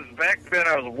 because back then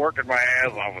I was working my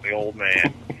ass off with the old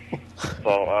man.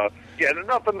 So, yeah,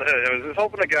 nothing. I was just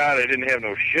hoping to God I didn't have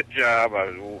no shit job.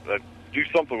 I'd do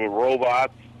something with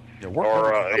robots,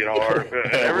 or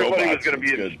everybody was going to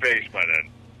be in space by then.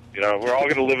 You know, we're all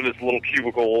going to live in this little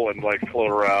cubicle and like float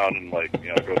around and like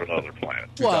go to another planet.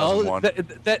 Well,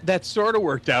 that sort of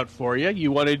worked out for you.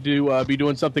 You wanted to be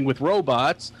doing something with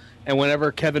robots, and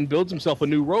whenever Kevin builds himself a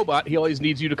new robot, he always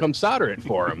needs you to come solder it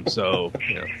for him. So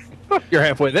you're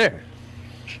halfway there.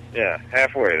 Yeah,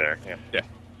 halfway there. Yeah.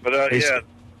 But hey,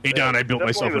 hey Don, I built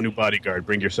myself a new bodyguard.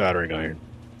 Bring your soldering iron.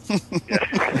 And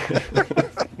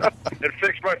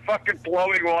fix my fucking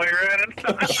plumbing while you're at it.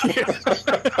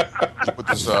 Put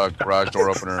this garage door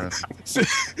opener in.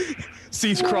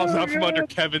 Cease crawls out from under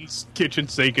Kevin's kitchen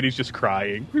sink and he's just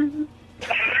crying.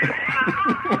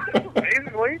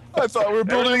 Basically. I thought we were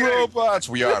building robots.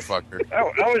 We are, fucker. I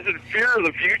was in fear of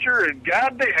the future, and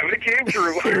goddamn, it came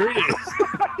true.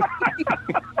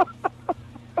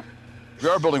 We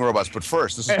are building robots, but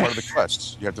first, this is part of the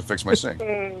quest. You have to fix my sink.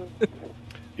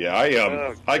 Yeah,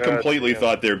 I completely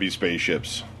thought there'd be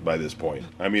spaceships by this point.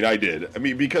 I mean, I did. I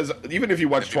mean, because even if you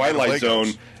watch Twilight Zone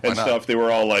and stuff, they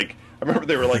were all like, I remember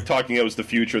they were like talking it was the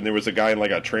future, and there was a guy in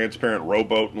like a transparent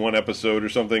rowboat in one episode or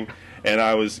something, and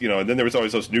I was, and then there was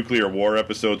always those nuclear war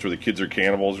episodes where the kids are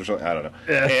cannibals or something. I don't know.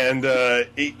 Yeah.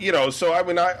 And so I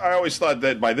mean, I always thought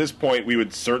that by this point we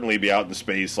would certainly be out in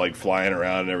space, like flying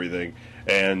around and everything,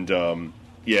 and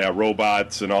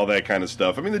robots and all that kind of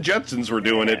stuff. I mean, the Jetsons were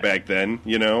doing it back then,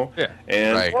 Yeah.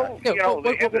 And right. Well,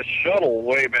 they had the shuttle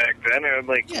way back then, and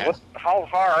like, how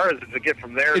hard is it to get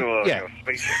from there to a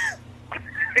spaceship?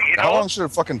 How long should it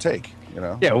fucking take?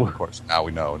 Yeah, of course. Now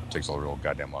we know it takes a real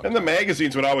goddamn long. And the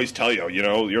magazines would always tell you,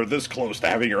 you're this close to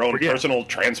having your own personal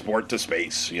transport to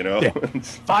space.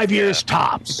 5 years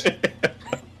tops.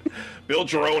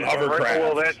 Build your own hovercraft.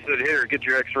 Well, that's it. Here, get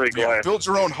your X-ray glasses. Build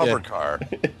your own hover car.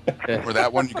 For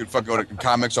that one, you could fucking go to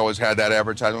comics. Always had that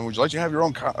advertisement. Would you like to have your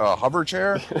own hover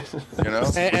chair?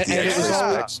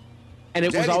 And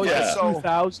it was always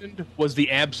 2000 was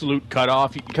the absolute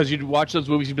cutoff because you'd watch those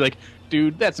movies, you'd be like,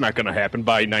 dude, that's not going to happen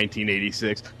by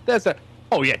 1986. That's not.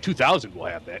 Oh yeah, 2000 will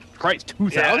have that. Christ,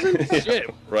 2000? Yeah.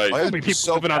 Shit. Right. How many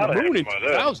people living on the moon in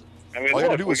 2000? I mean, all you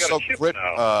had to do was sell Grit.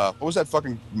 What was that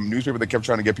fucking newspaper they kept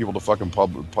trying to get people to fucking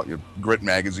Grit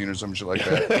magazine or some shit like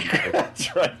that?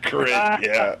 That's right, Grit.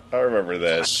 Yeah, I remember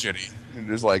that. Shitty.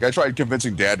 It's like I tried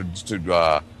convincing Dad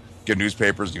to get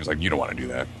newspapers, and he was like, "You don't want to do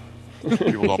that.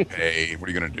 People don't pay. What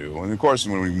are you going to do?" And of course,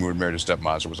 when we were married to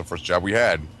Stepmonster, was the first job we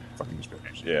had. Fucking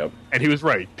newspapers. Yeah, and he was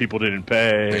right. People didn't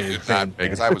pay. They did not pay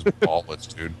because I was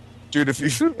ballless, dude. Dude,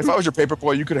 if I was your paper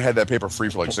boy, you could have had that paper free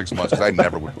for like 6 months because I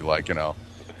never would be like,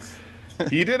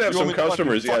 He did have some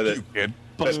customers, that kid.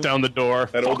 Bust down the door.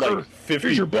 That owed like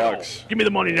 $50. Give me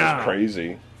the money now.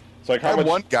 Crazy. It's like I had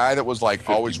one guy that was like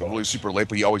always really super late,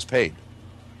 but he always paid.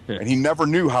 Yeah. And he never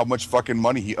knew how much fucking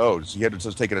money he owed. So he had to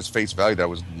just take it as face value that I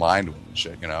was lying to him and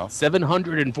shit,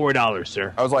 $704,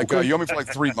 sir. I was like, you owe me for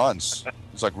like 3 months.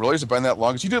 It's like, really? Has it been that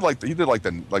long? Because he did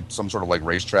like some sort of like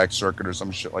racetrack circuit or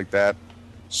some shit like that.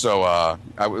 So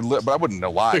but I wouldn't know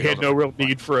why. He had no real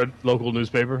need for a local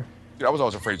newspaper. I was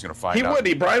always afraid he's going to find out.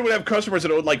 Brian would have customers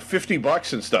that owed like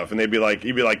 $50 and stuff, and he'd be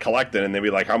like collecting, and they'd be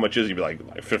like, "How much is it?" He'd be like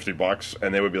 $50,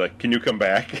 and they would be like, "Can you come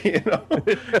back?"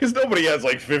 Because nobody has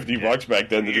like $50 back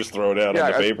then to just throw down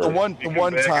on the paper. The one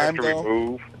time,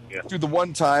 though, dude, the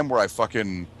one time where I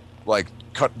fucking like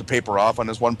cut the paper off on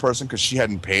this one person because she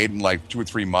hadn't paid in like 2 or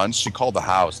 3 months. She called the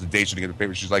house the day she didn't get the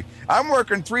paper. She's like, "I'm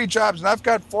working 3 jobs, and I've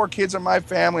got 4 kids in my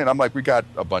family," and I'm like, "We got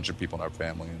a bunch of people in our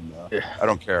family, and I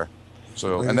don't care."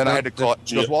 So, and then I had to collect.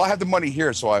 She goes, "Well, I have the money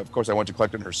here,w so of course I went to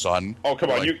collect it in her son." Oh, come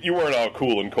on, you weren't all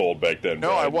cool and cold back then. No,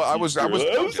 Brian. I was. I'm sorry.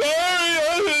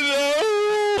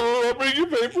 I'll bring your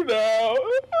paper now.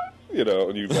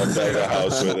 And you run down the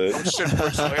house with it. Shit,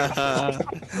 weeks later,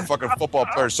 the fucking football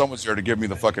player, someone's there to give me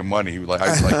the fucking money. He was like, I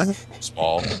was like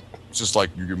small. It's just like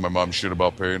you give my mom shit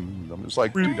about paying. I'm just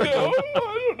like, dude, I don't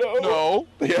know. No.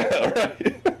 Yeah,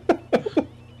 right.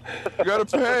 You gotta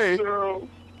pay.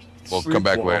 We'll come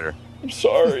back later. I'm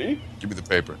sorry. Give me the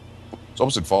paper. It's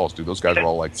almost in Falls, dude. Those guys are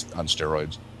all like on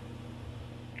steroids.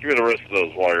 Give me the rest of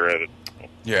those while you're at it.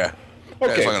 Yeah.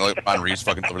 Okay. Yeah, fucking Ron Reese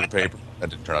fucking delivered the paper. That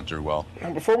didn't turn out too well.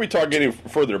 Before we talk any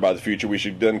further about the future, we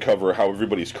should then cover how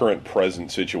everybody's current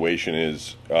present situation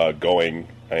is going,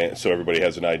 so everybody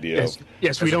has an idea.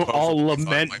 Yes, we don't all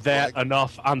lament that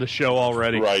enough on the show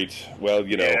already. Right. Well,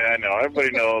 Yeah, I know. Everybody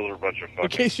knows we're a bunch of fucking... In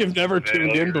case you've never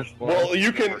tuned in before. Well,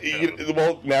 you can...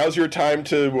 now's your time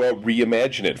to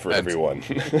reimagine it for everyone.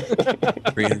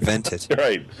 Reinvent it.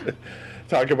 Right.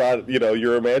 talk about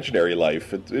your imaginary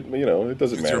life. It doesn't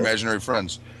It's matter. your imaginary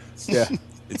friends. Yeah.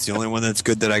 It's the only one that's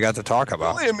good that I got to talk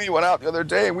about. Billy and me went out the other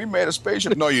day and we made a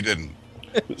spaceship. No, you didn't.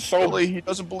 So Billy, he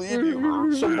doesn't believe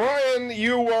you. So Brian,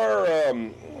 you are,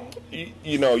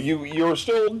 you're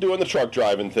still doing the truck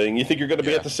driving thing. You think you're going to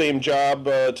be at the same job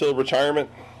till retirement?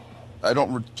 I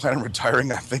don't plan on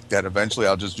retiring. I think that eventually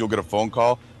you'll get a phone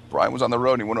call. Brian was on the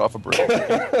road and he went off a break.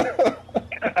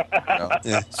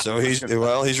 Yeah, so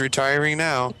he's retiring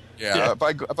now. Yeah,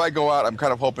 if I go out, I'm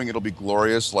kind of hoping it'll be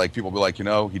glorious. Like people will be like,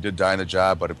 he did die in the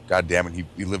job, but God damn it,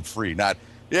 he lived free. Not,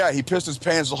 he pissed his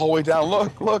pants the whole way down.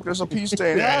 Look, there's a pee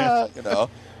stain. I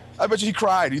bet you he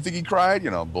cried. Do you think he cried?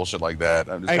 Bullshit like that.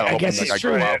 I'm just kind of hoping guess it's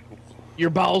true. Your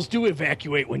bowels do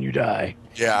evacuate when you die.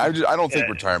 Yeah, I don't think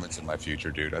retirement's in my future,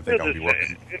 dude. I think I'll be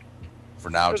working for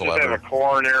now Just until have ever. a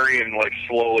coronary and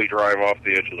slowly drive off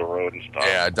the edge of the road and stuff.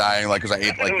 Yeah, dying because I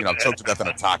ate choked to death on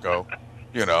a taco.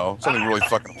 Something really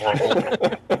fucking horrible.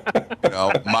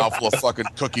 Mouthful of fucking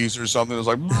cookies or something. It's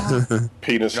like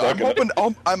penis. I'm hoping.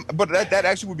 But that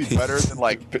actually would be better than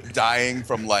dying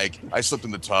from I slipped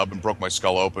in the tub and broke my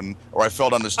skull open, or I fell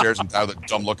down the stairs and died with a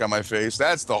dumb look on my face.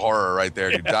 That's the horror right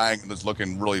there. You're dying and it's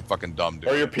looking really fucking dumb, dude.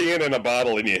 Or you're peeing in a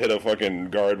bottle and you hit a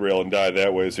fucking guardrail and die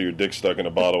that way, so your dick's stuck in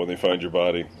a bottle when they find your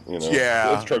body. Yeah,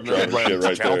 that's truck driver shit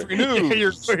right Channel there. 3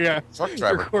 News. Truck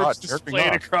driver. Your corpse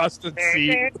displayed across the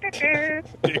seat.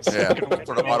 Yeah,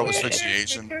 sort of auto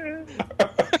asphyxiation.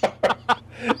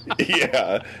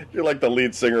 Yeah, you're like the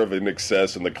lead singer of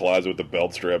Excess in the closet with the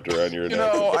belt strapped around your neck.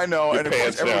 I know. Your And of course,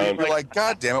 pants everybody down. would be like,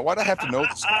 God damn it, why do I have to know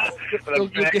this?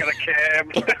 The back of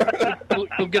the cab.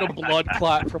 You'll get a blood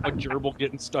clot from a gerbil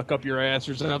getting stuck up your ass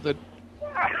or something.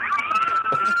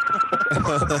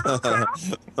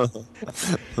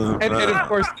 and of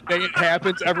course, the day it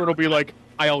happens, everyone will be like,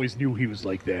 I always knew he was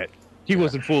like that. He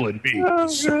wasn't fooling me.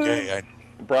 He's so gay.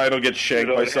 Brian will get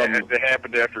shanked by some. It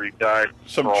happened after he died.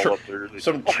 Some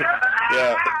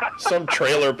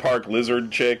trailer park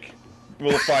lizard chick.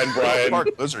 We'll find Brian. Park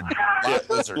lizard.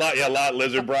 Lot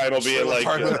lizard. Brian will be in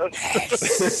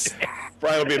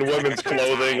Brian will be in women's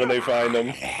clothing when they find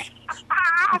him.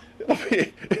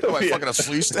 Am I fucking a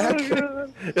flea stack?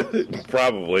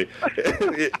 Probably.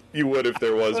 You would if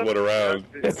there was one around.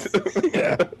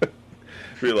 Yeah.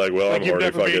 Be like, well, I'm You've already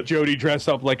never fucking. made Jody dress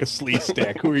up like a sleaze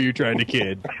stack. Who are you trying to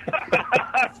kid?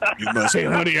 You must. Hey,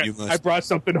 honey, You I must. brought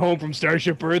something home from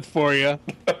Starship Earth for you.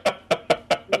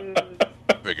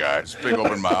 Big eyes, big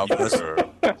open mouth.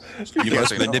 You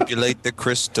must manipulate the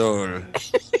crystal.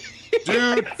 Dude,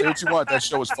 say what you want. That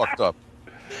show was fucked up.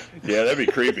 Yeah, that'd be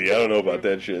creepy. I don't know about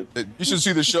that shit. You should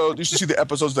see the show. You should see the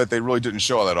episodes that they really didn't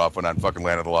show all that often on fucking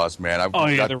Land of the Lost, man.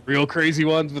 The real crazy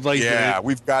ones with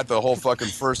we've got the whole fucking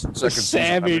first and the second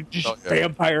savage season.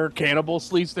 vampire cannibal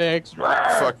sleaze stacks.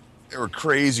 Fuck, they were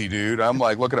crazy, dude. I'm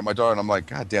like looking at my daughter and I'm like,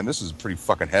 God damn, this is pretty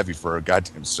fucking heavy for a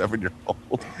goddamn 7-year-old.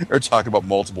 They're talking about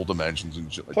multiple dimensions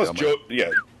and shit like Plus,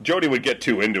 that. Jody would get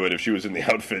too into it if she was in the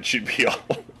outfit. She'd be all,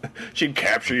 she'd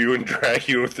capture you and drag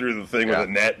you through the thing with a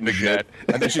net and big shit. net.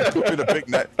 And then she put me in a big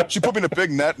net. She put me in a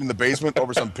big net in the basement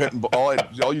over some pit, and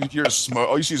all you hear is smoke.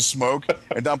 All you see is smoke,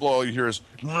 and down below all you hear is,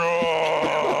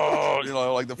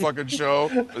 like the fucking show.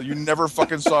 You never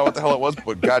fucking saw what the hell it was,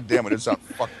 but goddamn it sounded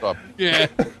fucked up. Yeah.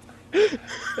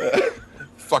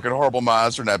 Fucking horrible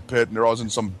monster in that pit, and they're always in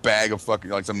some bag of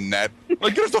fucking some net.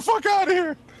 Like, get us the fuck out of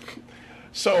here!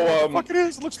 So, Fuck it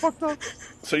is. It looks fucked up.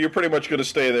 so you're pretty much going to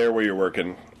stay there where you're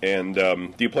working, and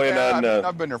do you plan on?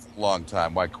 I've been there for a long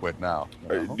time. Why quit now?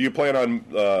 Do you plan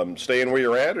on staying where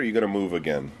you're at, or are you going to move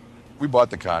again? We bought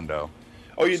the condo.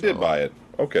 Oh, you did buy it.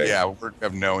 Okay. Yeah, we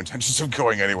have no intentions of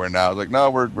going anywhere now. I was like, no,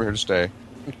 we're here to stay.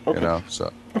 Okay.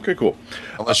 So Okay, cool.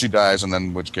 unless she dies, and then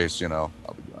in which case, I'll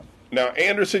be gone. Now,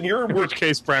 Anderson, In which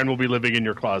case, Brian will be living in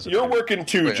your closet. you're working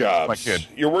two yeah, jobs. my kid.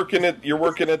 You're working at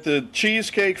the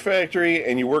Cheesecake Factory,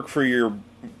 and you work for your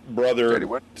brother. Daddy,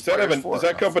 what Does that for?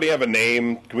 company have a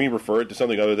name? Can we refer it to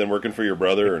something other than working for your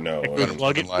brother, or no? Good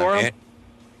plug it for him.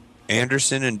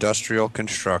 Anderson Industrial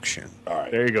Construction. All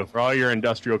right. There you go. For all your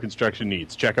industrial construction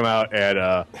needs, check them out at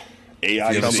If you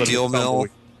have a AIC. steel mill,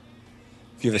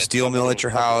 if you have a steel mill at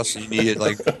your house and you need it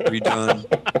redone,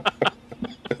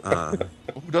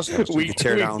 Who doesn't have we can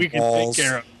tear down we can walls. take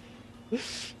care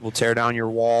of. We'll tear down your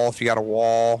wall if you got a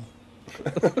wall.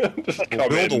 We'll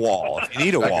build a wall if you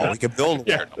need a wall. We can build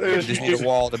a wall. Yeah. We just need a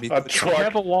wall to be. A If you truck.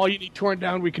 have a wall you need torn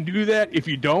down, we can do that. If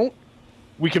you don't,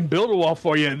 we can build a wall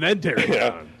for you and then tear it Yeah.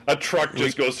 down. A truck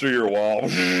just goes through your wall.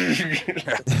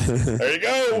 There you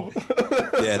go.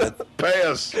 Yeah,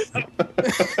 Pass.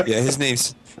 yeah. His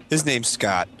name's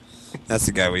Scott. That's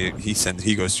the guy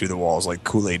he goes through the walls like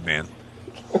Kool-Aid Man.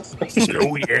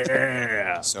 Oh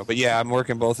yeah. So, but yeah, I'm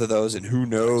working both of those, and who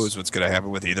knows what's going to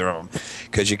happen with either of them?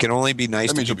 Because you can only be nice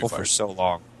That to means you'll be people for fired. so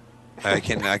long. I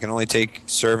can only take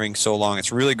serving so long.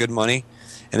 It's really good money,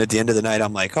 and at the end of the night,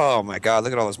 I'm like, oh my god,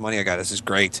 look at all this money I got. This is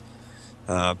great.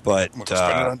 But I'm gonna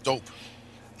spend it on dope.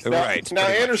 right Now,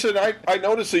 pretty much. Anderson, I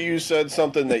noticed that you said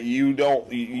something that you don't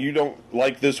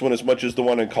like this one as much as the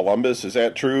one in Columbus. Is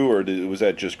that true, or was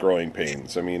that just growing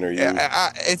pains? I mean, are you?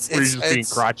 It's Or you're just being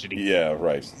it's crotchety. Yeah,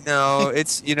 right. no,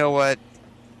 it's you know what.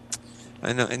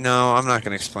 I know. No, I'm not going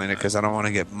to explain it because I don't want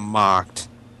to get mocked.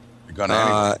 You're gonna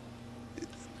anyway.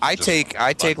 I Just take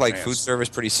like like fans. food service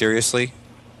pretty seriously.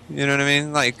 You know what I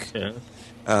mean? Like, Yeah.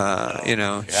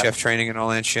 chef training and all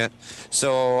that shit.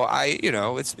 So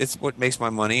it's what makes my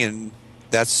money, and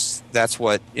that's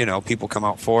what people come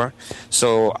out for.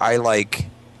 So I'm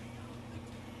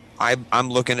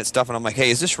looking at stuff and I'm like,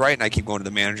 hey, is this right? And I keep going to the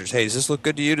managers, hey, does this look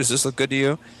good to you? Does this look good to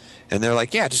you? And they're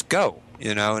like, yeah, just go.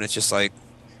 And it's just like.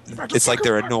 It's like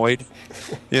they're annoyed.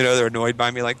 They're annoyed by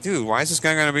me. Like, dude, why is this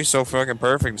guy going to be so fucking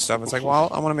perfect and stuff? It's like, well,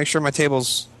 I want to make sure my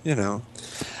table's, I took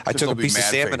they'll a be piece of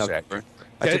mad salmon face up actor. there.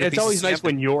 I took a It's piece of always nice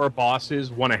salmon- when your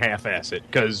bosses want to half-ass it,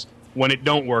 because when it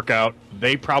don't work out,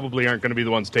 they probably aren't going to be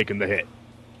the ones taking the hit.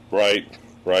 Right.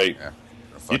 Yeah.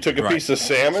 You took a Right. piece of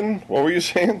salmon. What were you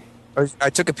saying? I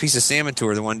took a piece of salmon to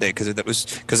her the one day because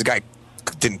the guy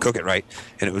didn't cook it right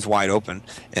and it was wide open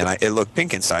and it looked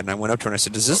pink inside, and I went up to her and I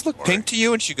said, does this look pink to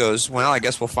you? And she goes, well, I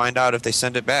guess we'll find out if they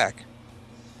send it back.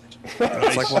 I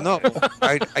was like, well, no.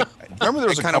 Remember there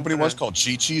was a kinda company wanna- once called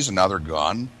Chi-Chi's, and now they're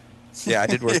gone? Yeah, I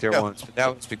did work there Yeah. once, but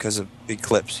that was because of the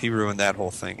Eclipse. He ruined that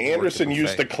whole thing. He worked Anderson at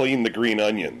used to buffet. clean the green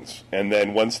onions, and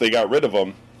then once they got rid of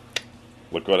them,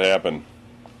 look what happened.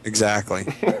 Exactly.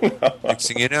 Next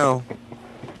thing you know,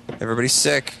 everybody's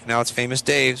sick. Now it's Famous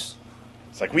Dave's.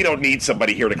 It's like, we don't need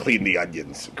somebody here to clean the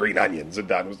green onions. And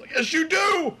Don was like, yes, you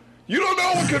do. You don't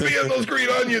know what could be in those green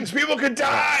onions. People could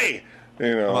die.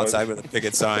 I'm outside with a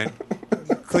picket sign.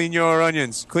 Clean your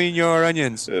onions. Clean your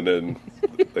onions. And then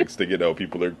next thing you know,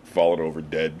 people are falling over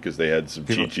dead because they had some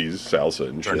Chi-Chi's salsa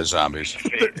and Turn to shit. zombies.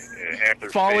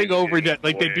 Falling over dead,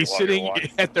 like they'd be sitting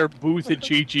at their booth at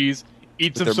Chi-Chi's,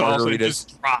 eat some With their salsa, and margaritas.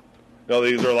 just drop. No,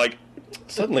 these are like,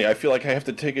 suddenly I feel like I have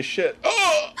to take a shit. Oh!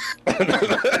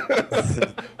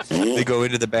 They go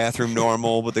into the bathroom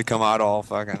normal, but they come out all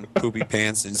fucking poopy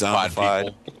pants and Odd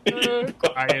zombified. people.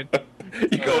 Crying.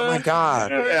 You go, Oh my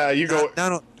god! yeah, you go.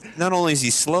 Not only is he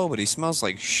slow, but he smells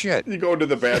like shit. You go into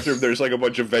the bathroom. There's like a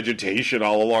bunch of vegetation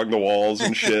all along the walls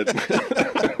and shit.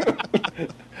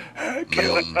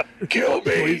 Kill me,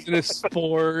 Poisonous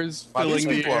spores Wow, these filling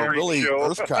the people are air. really Joe.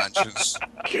 earth conscious.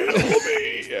 kill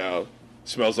me. Yeah,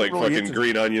 smells like Really fucking into-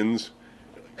 green onions.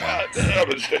 God damn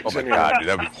it! sticks Oh my in your- god, dude,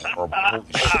 that'd be horrible. Holy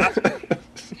shit.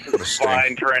 What a stink.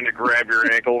 Fine, trying to grab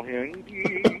your ankle.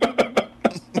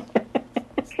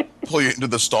 Pull you into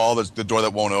the stall, that's the door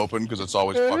that won't open because it's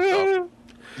always fucked up.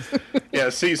 Yeah,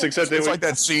 see, except they It's would, like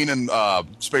that scene in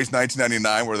Space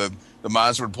 1999 where the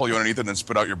monster would pull you underneath and then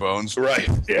spit out your bones. right.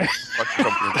 Yeah. You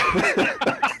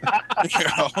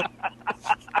know?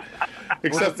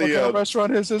 Except What kind of the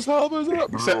restaurant is this? Help us up.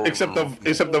 except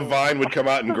the vine would come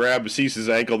out and grab Cease's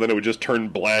ankle, then it would just turn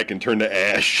black and turn to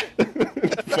ash,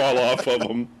 fall off of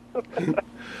him.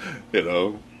 This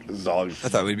is all I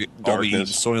thought we'd be all be eating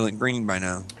darkness. Soylent Green by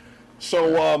now.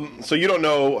 So you don't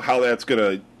know how that's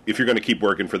if you're gonna keep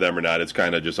working for them or not. It's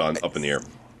kind of just up in the air.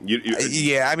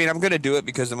 Yeah, I mean, I'm going to do it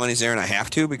because the money's there and I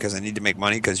have to because I need to make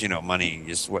money because, money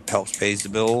is what helps pays the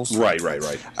bills. Right.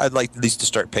 I'd like at least to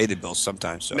start pay the bills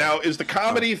sometimes. So. Now, is the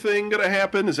comedy thing gonna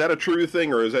happen? Is that a true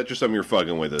thing, or is that just something you're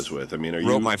fucking with us with? I mean, are you?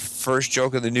 Wrote my first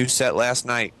joke of the new set last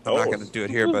night. I'm not Oh. going to do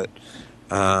it here, but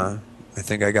I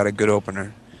think I got a good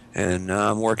opener, and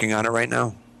I'm working on it right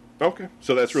now. Okay,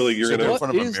 so that's really you're So gonna. in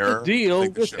front of a What is mirror, the deal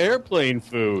take the with shit off. airplane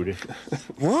food?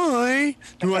 Why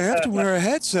do I have to wear a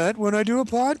headset when I do a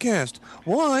podcast?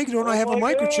 Why don't I have a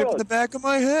microchip in the back of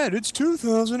my head? It's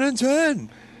 2010.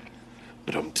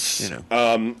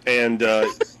 And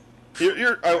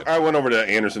I went over to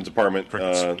Anderson's apartment,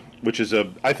 which is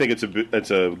I think it's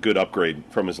a good upgrade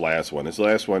from his last one. His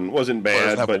last one wasn't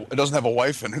bad, but it doesn't have a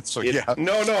wife in it, so yeah.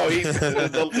 no,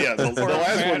 the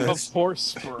last one. Of horse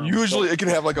sperm. Usually it can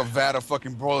have like a vat of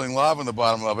fucking boiling lava in the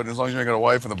bottom of it. As long as you ain't got a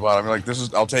wife in the bottom, you're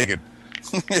like, I'll take it.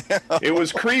 It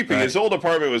was creepy. His old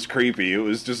apartment was creepy. It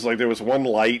was just like there was one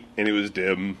light and it was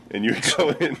dim, and you would go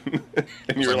in and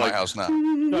you It's were like like, my house now.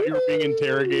 Thought you were being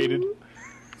interrogated.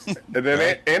 and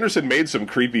then Anderson made some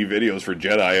creepy videos for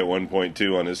Jedi at one point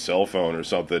too on his cell phone or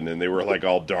something, and they were like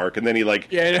all dark. And then he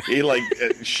Yeah.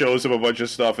 shows him a bunch of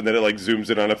stuff, and then it like zooms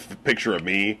in on a picture of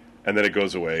me, and then it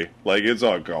goes away. Like, it's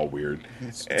all weird.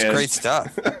 It's great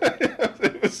stuff.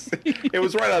 it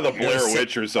was right out of the Blair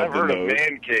Witch or something. I've heard though. of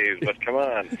man caves, but come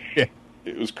on. Yeah.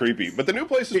 It was creepy. But the new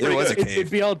place is There pretty was good. a cave.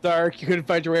 It'd be all dark. You couldn't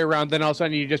find your way around. Then all of a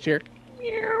sudden you just hear,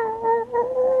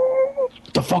 What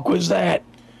the fuck was that?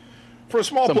 For a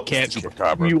small some place,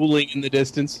 cat mewling in the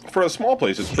distance. for a small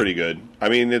place, it's pretty good. I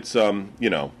mean, it's you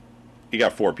know, you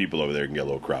got 4 people over there, it can get a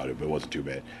little crowded, but it wasn't too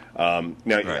bad. Now,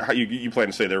 Right. how you plan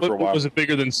to stay there for a while? Was it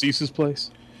bigger than Cease's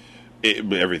place?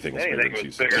 Everything was bigger Anything than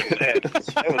was Caesar's. bigger than that.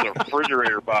 That was a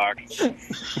refrigerator box.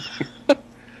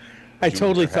 I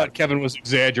totally thought Kevin was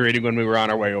exaggerating when we were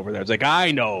on our way over there. It's like, I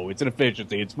know, it's an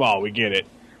efficiency, it's small, we get it.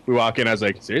 We walk in, I was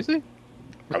like, seriously?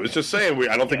 I was just saying,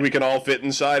 I don't think we can all fit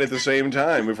inside at the same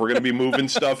time if we're going to be moving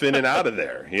stuff in and out of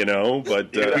there, you know.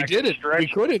 But We did it. We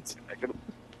couldn't. I could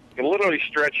literally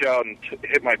stretch out and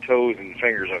hit my toes and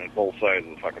fingers on both sides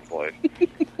of the fucking place.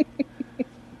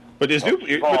 but his new,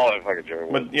 Small if I could joke.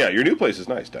 but yeah, your new place is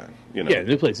nice, Don. You know, Yeah,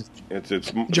 the place is it's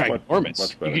ginormous.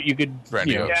 much better. You could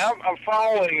you know, Yeah, I'm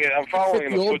following it. I'm following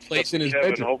the the old footsteps place in of his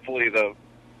Kevin. bedroom.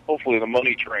 Hopefully the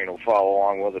money train will follow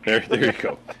along with it. There you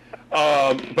go.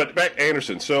 But back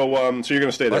Anderson. So you're going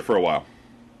to stay there for a while.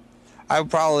 I would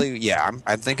probably, I'm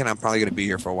thinking I'm probably going to be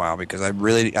here for a while because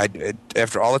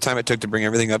after all the time it took to bring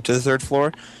everything up to the 3rd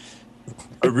floor,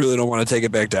 I really don't want to take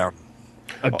it back down.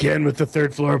 Again with the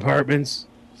 3rd floor apartments.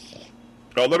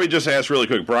 Oh, let me just ask really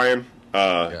quick, Brian.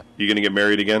 You going to get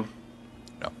married again?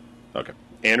 No. Okay.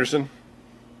 Anderson?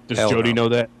 does Hell Jody no. know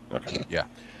that? Okay. Yeah.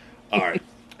 All right.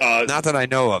 Not that I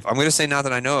know of. I'm going to say not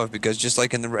that I know of because just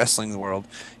like in the wrestling world,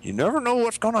 you never know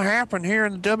what's going to happen here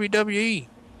in the WWE.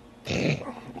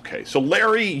 Okay. So,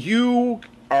 Larry, you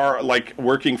are like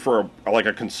working for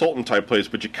a consultant type place,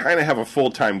 but you kind of have a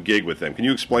full-time gig with them. Can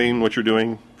you explain what you're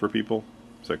doing for people?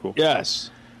 Is that cool? Yes.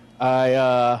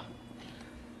 I've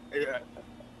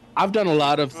done a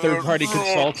lot of third-party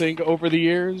consulting over the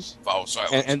years, Follow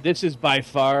silence. and this is by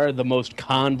far the most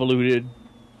convoluted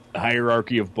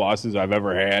hierarchy of bosses I've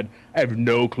ever had. I have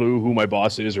no clue who my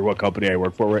boss is or what company I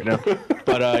work for right now.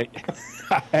 But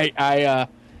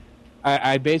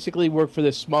I basically work for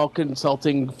this small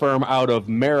consulting firm out of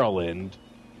Maryland,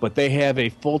 but they have a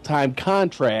full-time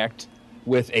contract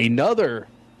with another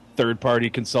third-party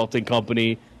consulting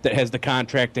company that has the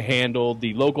contract to handle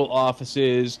the local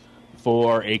offices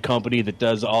for a company that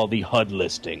does all the HUD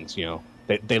listings. You know,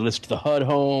 they list the HUD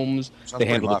homes, they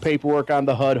handle the paperwork on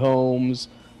the HUD homes,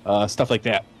 stuff like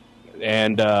that.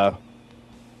 And I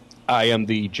am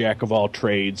the jack of all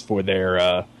trades for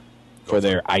their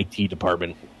IT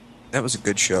department. That was a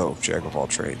good show, Jack of all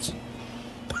trades.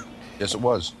 Yes, it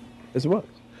was. Yes, it was.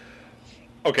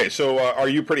 Okay. So, are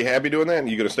you pretty happy doing that?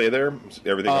 You going to stay there?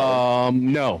 Everything?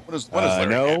 No. What is Larry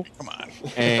no. happy? Come on.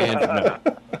 And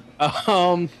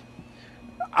no.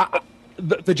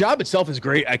 The job itself is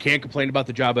great. I can't complain about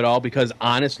the job at all because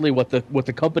honestly, what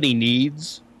the company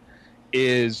needs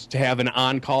is to have an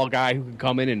on-call guy who can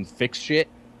come in and fix shit.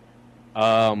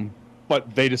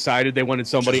 But they decided they wanted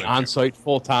somebody on site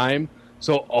full time,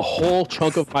 so a whole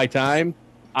chunk of my time,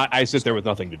 I sit there with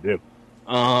nothing to do.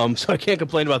 So I can't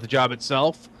complain about the job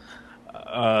itself.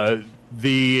 But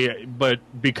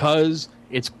because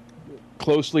it's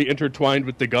closely intertwined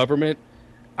with the government,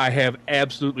 I have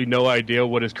absolutely no idea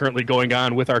what is currently going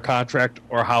on with our contract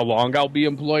or how long I'll be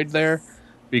employed there.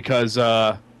 Because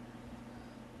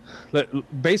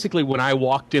basically, when I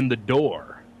walked in the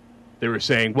door, they were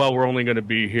saying, well, we're only going to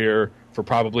be here for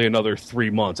probably another 3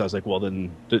 months. I was like, well,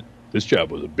 then this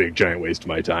job was a big, giant waste of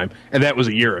my time. And that was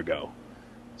a year ago.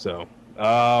 So,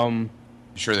 You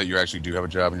sure that you actually do have a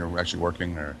job and you're actually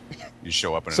working, or you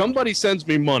show up and somebody sends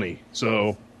me money,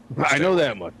 so I know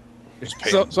that much. just pay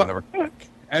So- them so- whatever.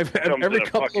 Every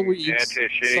couple of weeks,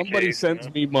 somebody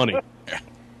sends me money.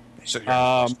 So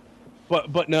you're-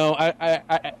 But no,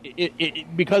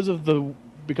 because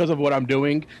of what I'm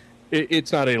doing,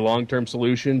 it's not a long-term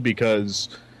solution because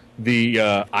the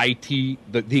IT,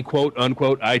 the quote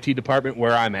unquote IT department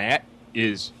where I'm at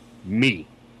is me,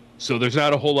 so there's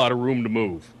not a whole lot of room to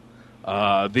move.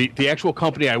 The actual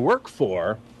company I work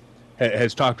for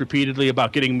has talked repeatedly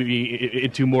about getting me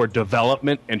into more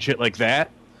development and shit like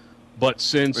that. But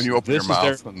since when you open your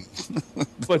mouth,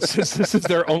 but since this is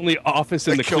their only office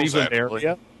in It the kills Cleveland that, really.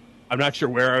 area, I'm not sure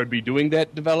where I would be doing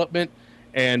that development,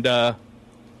 and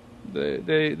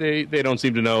they don't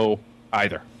seem to know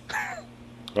either.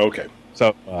 Okay.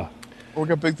 So we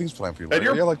got big things planned for you. And Larry.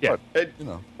 you're- Yeah, like yeah. what? You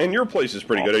know, And your place is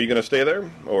pretty good. Are you going to stay there,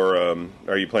 or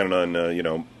are you planning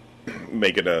on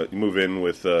making a move in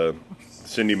with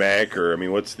Cindy Mack, or I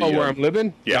mean, what's the? where I'm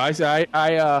living? yeah.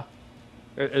 I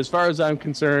as far as I'm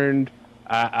concerned,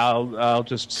 I'll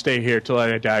just stay here till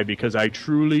I die because I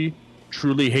truly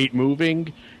hate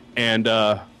moving, and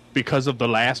because of the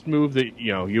last move that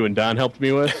you and Don helped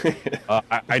me with,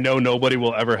 I know nobody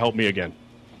will ever help me again.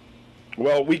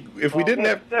 Well, if we didn't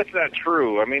have... That's not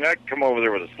true. I mean, I'd come over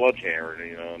there with a sledgehammer,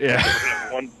 Yeah.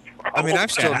 I mean,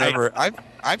 I've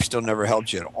still never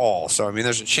helped you at all. So I mean,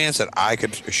 there's a chance that I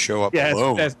could show up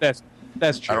alone.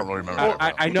 That's true. I don't really remember.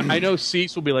 I know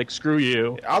Cease will be like, screw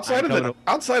you. Outside of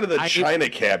the china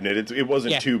cabinet, it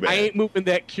wasn't too bad. I ain't moving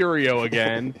that curio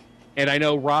again. And I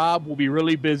know Rob will be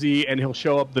really busy, and he'll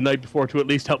show up the night before to at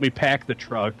least help me pack the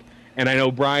truck. And I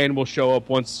know Brian will show up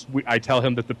once I tell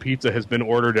him that the pizza has been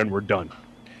ordered and we're done.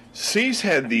 C's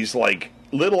had these like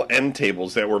little end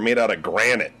tables that were made out of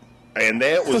granite, and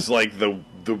that was like the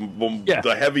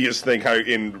heaviest thing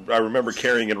I remember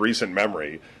carrying in recent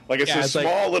memory. Like it's a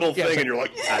small little thing, and you're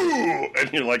like, ooh,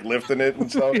 and you're like lifting it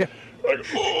and stuff. Yeah. Like,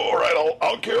 oh, all right,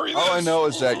 I'll carry this. All I know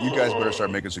is that you guys better start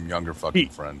making some younger fucking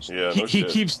friends. Yeah, he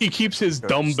keeps his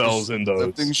dumbbells in those.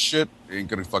 Lifting shit ain't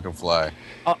gonna fucking fly.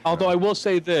 Although I will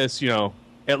say this,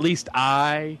 at least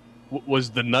I was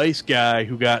the nice guy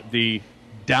who got the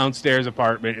downstairs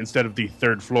apartment instead of the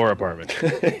third floor apartment.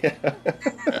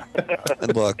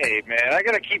 And look, hey man, I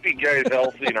gotta keep you guys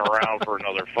healthy and around for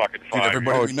another fucking 5 Dude,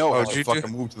 everybody years. we know has to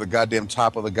fucking move to the goddamn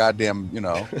top of the goddamn,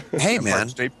 hey man,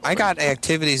 I got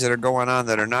activities that are going on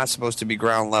that are not supposed to be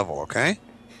ground level. Okay,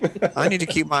 I need to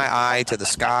keep my eye to the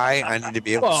sky. I need to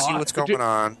be able to see what's going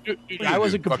on. Dude, I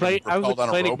wasn't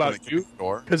complaining about you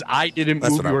because I didn't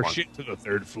move your shit to the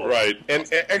third floor. Right,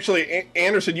 and actually,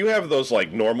 Anderson, you have those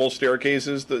like normal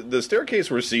staircases. The staircase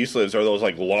where Cease lives are those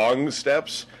like long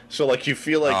steps. So like you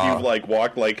feel like you've like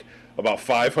walked like about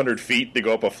 500 feet to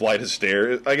go up a flight of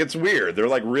stairs. Like it's weird. They're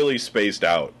like really spaced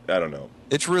out. I don't know.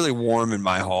 It's really warm in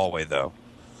my hallway though.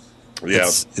 Yeah,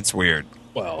 it's weird.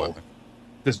 Well.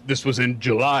 This was in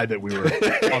July that we were.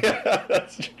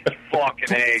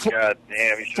 Fucking A,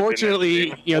 goddamn.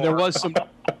 Fortunately, there was some.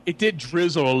 It did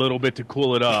drizzle a little bit to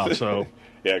cool it off. So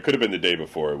yeah, it could have been the day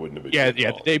before. It wouldn't have been. Yeah.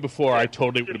 The day before, I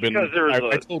totally would have been. I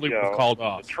totally would have called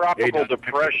off. Tropical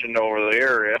depression over the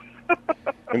area.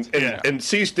 And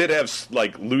Cease did have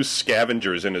like loose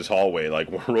scavengers in his hallway, like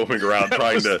roaming around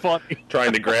trying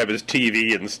to grab his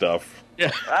TV and stuff.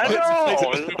 Yeah, I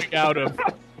know. Moving out of.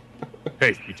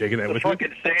 Hey, you taking that with you?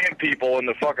 Fucking sand people in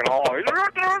the fucking hall. Leave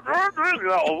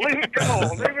it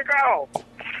go. Leave it go.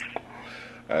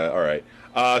 All right.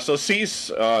 So Cease,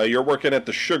 you're working at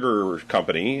the sugar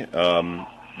company.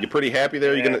 You pretty happy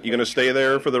there? You gonna stay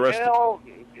there for the rest?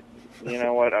 You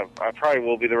know what? I probably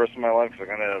will be the rest of my life because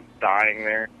I'm gonna end up dying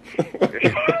there.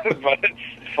 But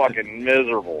it's fucking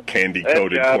miserable. Candy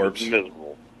coated corpse.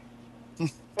 Miserable.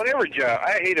 But every job,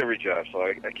 I hate every job, so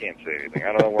I can't say anything.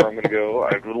 I don't know where I'm going to go.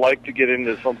 I would like to get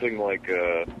into something like more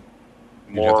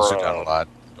you have to sit down a lot.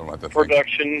 Don't like that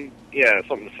production. thing. Yeah,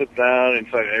 something to sit down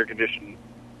inside an air-conditioned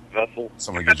vessel.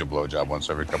 Someone gives you a blowjob once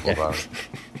every couple of hours.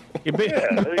 Yeah,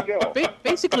 there you go.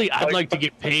 Basically, I'd like to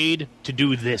get paid to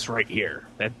do this right here.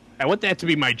 I want that to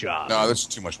be my job. No, this is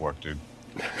too much work, dude.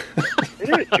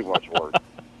 It is too much work.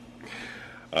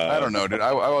 I don't know, dude. I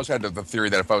always had the theory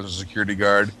that if I was a security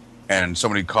guard and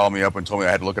somebody called me up and told me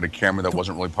I had to look at a camera that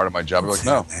wasn't really part of my job, I'd be like,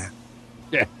 no.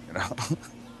 Yeah.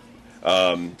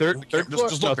 Third floor?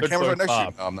 Just look, the camera's right next to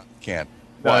you. No, I'm not, can't.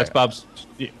 No, that's Bob's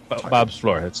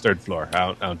floor. That's third floor.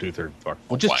 I don't do third floor.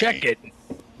 Well, just check it.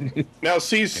 Now,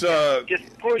 Cease, the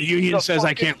union says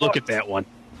I can't look at that one.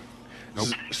 Nope.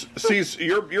 Cease,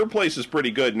 your place is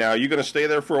pretty good now. Are you going to stay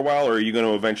there for a while, or are you going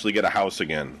to eventually get a house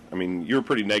again? I mean, you're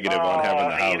pretty negative on having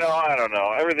the house. I don't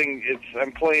know. Everything,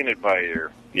 I'm playing it by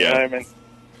ear. Yeah. You know what I mean?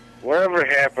 Whatever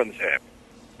happens, happens.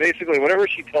 Basically, whatever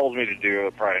she tells me to do,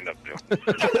 I'll probably end up doing.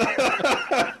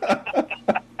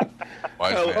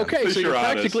 Okay, so you're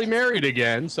practically married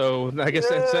again, so I guess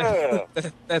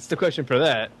that's the question for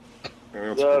that.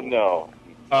 No.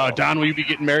 Don, will you be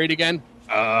getting married again?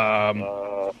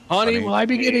 Honey, will I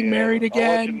be getting married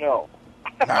again? No.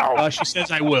 She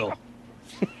says I will.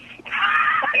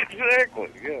 Exactly.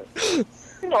 Yeah.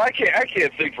 I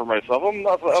can't think for myself. I'm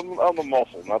the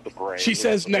muscle, not the brain. She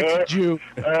says next June.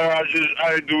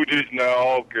 I do this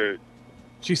now. Okay.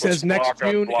 She says next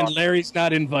June, and Larry's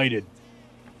not invited.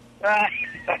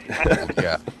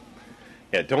 Yeah.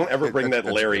 Yeah. Don't ever bring that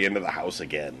Larry into the house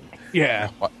again. Yeah.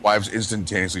 Wives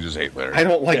instantaneously just hate Larry. I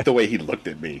don't like the way he looked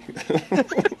at me.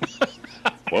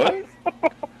 What?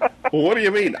 Well, what do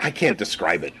you mean? I can't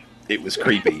describe it. It was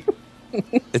creepy.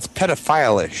 It's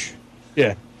pedophile-ish.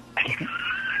 Yeah.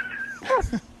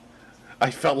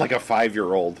 I felt like a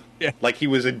 5-year-old. Yeah. Like he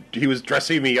was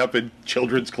dressing me up in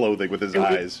children's clothing with his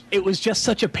eyes. It was just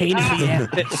such a pain in the ass.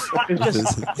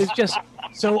 It's just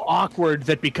so awkward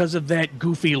that because of that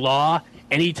goofy law,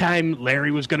 anytime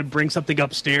Larry was going to bring something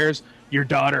upstairs, your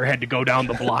daughter had to go down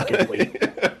the block and wait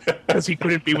because he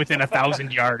couldn't be within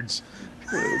 1,000 yards.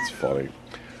 It's funny.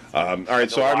 All right,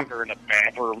 so I'm in the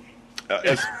bathroom.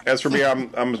 as for me,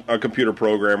 I'm a computer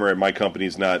programmer, and my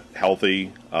company's not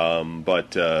healthy.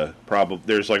 But probably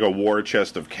there's like a war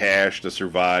chest of cash to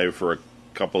survive for a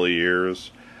couple of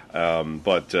years.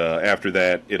 But after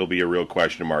that, it'll be a real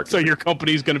question mark. So your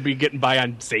company's going to be getting by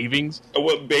on savings?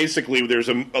 Well, basically, there's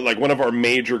one of our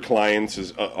major clients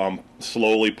is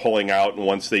slowly pulling out, and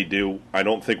once they do, I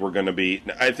don't think we're going to be.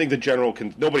 I think the general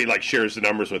nobody shares the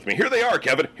numbers with me. Here they are,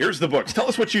 Kevin. Here's the books. Tell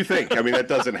us what you think. I mean, that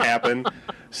doesn't happen.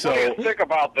 So Think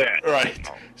about that. right.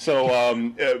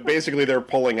 So basically, they're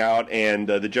pulling out, and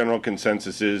the general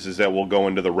consensus is that we'll go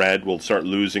into the red. We'll start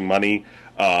losing money.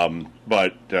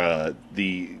 But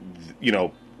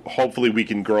hopefully we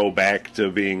can grow back to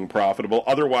being profitable.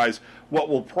 Otherwise, what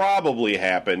will probably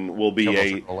happen will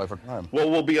be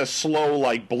will be a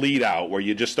slow bleed out where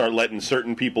you just start letting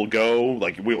certain people go.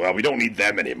 Like we don't need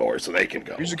them anymore, so they can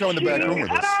go. You should come in the back room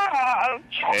with us.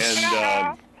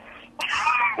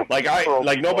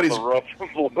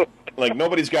 And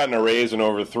nobody's gotten a raise in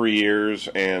over 3 years,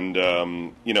 and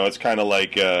it's kind of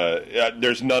like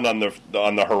there's none on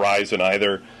the horizon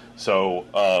either. So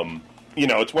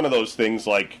it's one of those things.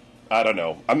 Like, I don't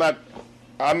know.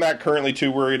 I'm not currently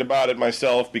too worried about it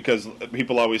myself, because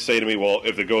people always say to me, "Well,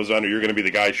 if it goes under, you're going to be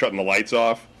the guy shutting the lights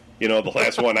off, the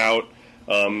last one out,"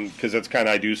 because that's kind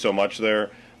of I do so much there.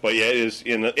 But yeah, it is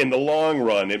in the long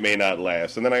run, it may not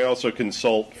last. And then I also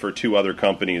consult for 2 other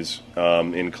companies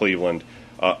in Cleveland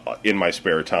in my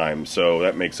spare time, so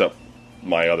that makes up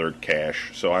my other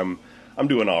cash. So I'm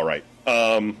doing all right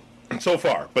so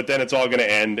far. But then it's all going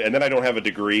to end, and then I don't have a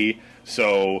degree,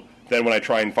 so then when I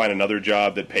try and find another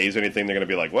job that pays anything, they're going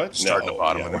to be like, "What? Start at the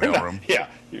bottom of the mailroom." Yeah,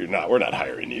 you're not. We're not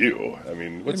hiring you. I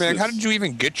mean, what's man, this? how did you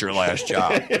even get your last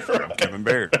job? Right. Kevin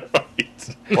Baird.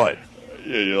 Right. What?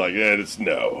 Yeah, you're like, yeah, it's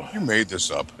no. You made this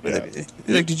up. Yeah.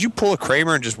 Did you pull a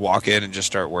Kramer and just walk in and just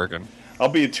start working? I'll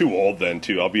be too old then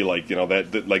too. I'll be like, that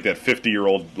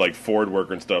 50-year-old Ford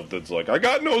worker and stuff that's like, I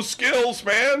got no skills,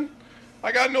 man.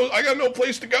 I got no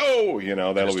place to go.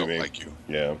 That'll be me. Like you.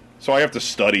 Yeah. So I have to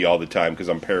study all the time because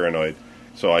I'm paranoid.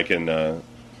 So I can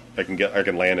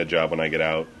land a job when I get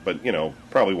out, but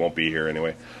probably won't be here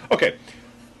anyway. Okay.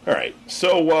 All right.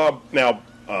 So now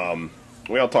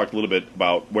we all talked a little bit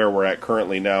about where we're at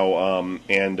currently now,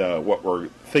 and what we're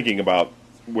thinking about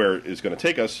where it's going to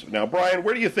take us. Now, Brian,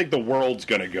 where do you think the world's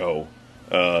going to go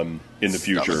in the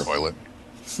future? Down the toilet.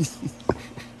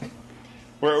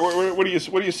 What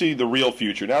do you see the real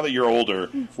future now that you're older?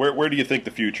 Where do you think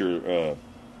the future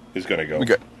is going to go?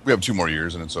 We have 2 more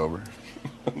years and it's over.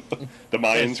 The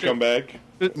Mayans come back.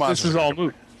 This is all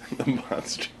moot. The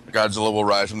monster. Godzilla will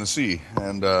rise from the sea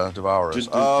and devour us.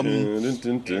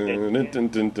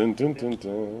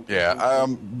 Yeah.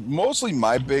 Mostly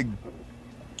my big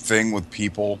thing with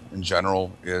people in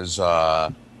general is,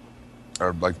 or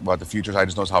about the future. I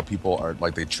just notice how people are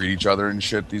they treat each other and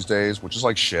shit these days, which is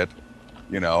like shit,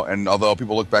 And although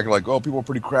people look back and like, oh, people were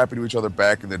pretty crappy to each other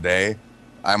back in the day,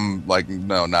 I'm like,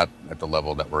 no, not at the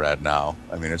level that we're at now.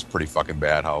 I mean, it's pretty fucking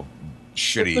bad how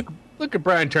shitty. Look at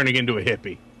Brian turning into a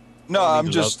hippie. No, I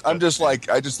just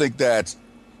think that,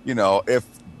 if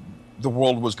the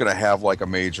world was going to have a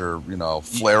major,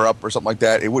 flare up or something like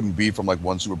that, it wouldn't be from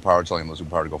one superpower telling the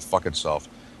superpower to go fuck itself.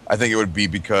 I think it would be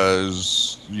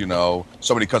because,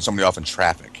 somebody cut somebody off in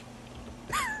traffic,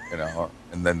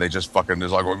 and then they just fucking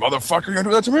is like, well, motherfucker, you're going to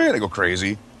do that to me? And they go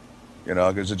crazy,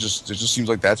 because it just seems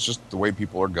like that's just the way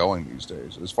people are going these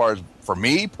days. As far as for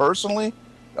me personally,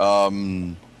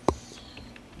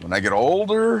 when I get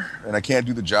older and I can't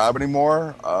do the job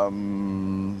anymore,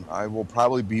 I will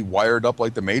probably be wired up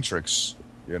like the Matrix,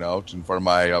 in front of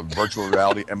my virtual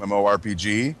reality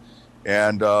MMORPG.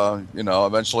 And,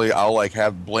 eventually I'll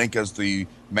have blink as the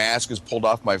mask is pulled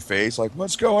off my face, like,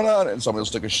 what's going on? And somebody will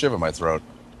stick a shiv in my throat,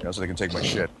 so they can take my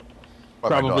shit.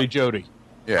 Probably Jody.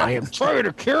 Yeah. I am tired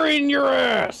of carrying your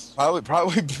ass.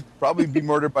 Probably be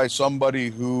murdered by somebody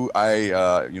who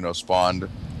I, spawned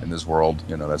in this world.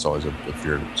 That's always a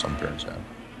fear that some parents have.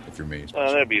 If you're me,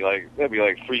 that'd be like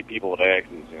 3 people with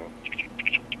axes.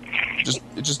 It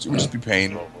would just be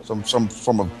pain, some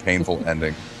form of painful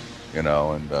ending, and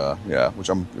which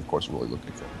I'm of course really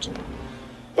looking forward to.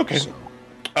 Okay, so,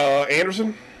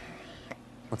 Anderson,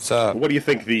 what's up? What do you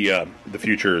think the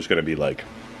future is going to be like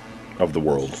of the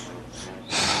world?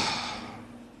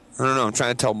 I don't know. I'm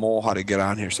trying to tell Mole how to get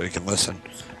on here so he can listen.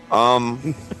 Oh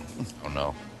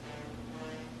no.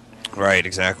 Right,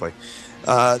 exactly.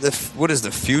 What does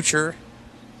the future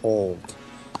hold?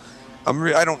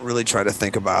 I don't really try to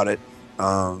think about it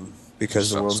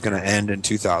because the world's going to end in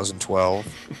 2012.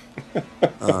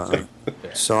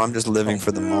 So I'm just living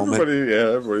for the moment.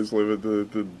 Everybody's living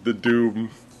the doom.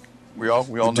 We all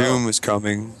know. Doom is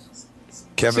coming.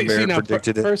 Kevin Baird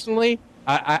predicted it. Personally,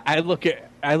 I look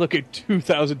at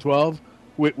 2012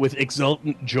 with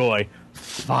exultant joy.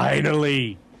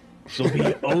 Finally, she'll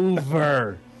be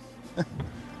over.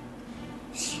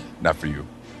 Not for you.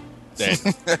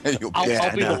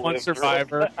 I'll be the one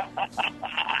survivor,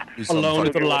 alone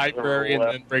at the library, and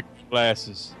then break my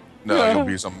glasses. No, you'll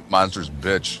be some monster's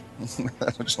bitch.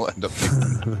 That's what you'll end up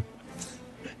being.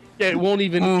 Yeah, it won't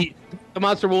even eat. The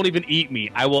monster won't even eat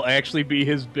me. I will actually be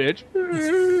his bitch.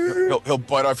 He'll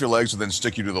bite off your legs and then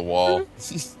stick you to the wall,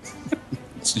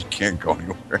 so you can't go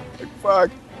anywhere. Like,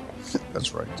 fuck.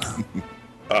 That's right.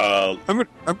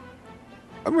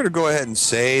 I'm going to go ahead and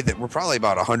say that we're probably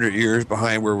about 100 years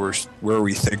behind where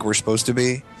we think we're supposed to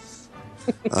be.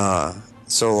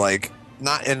 So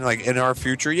not in our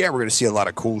future. Yeah, we're going to see a lot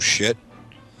of cool shit.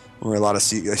 I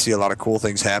see a lot of cool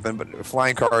things happen, but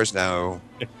flying cars, no.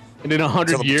 And in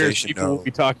 100 years, people will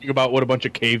be talking about what a bunch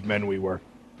of cavemen we were.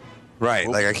 Right.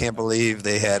 Like, I can't believe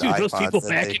they had Dude, iPods. those people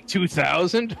back in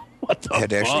 2000? What the fuck? Had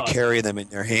to actually carry them in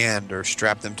their hand or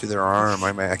strap them to their arm.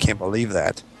 I can't believe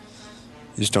that.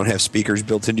 You just don't have speakers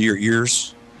built into your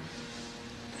ears.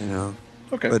 You know.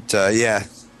 Okay. But, yeah.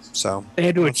 So. They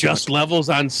had to adjust levels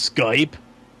on Skype?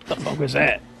 What the fuck was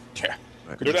that? Yeah.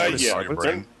 They're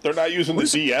not using the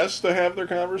DS to have their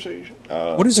conversation.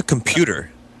 What is a computer?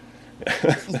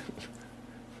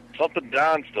 Something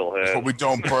Don still has. But we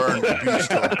don't burn. We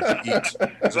still eat.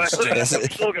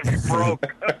 It's still gonna be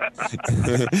broke.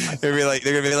 They're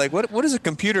gonna be like, what is a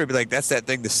computer? I'd be like, that's that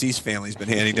thing the Cease family's been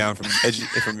handing down from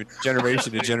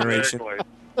generation to generation.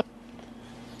 Exactly.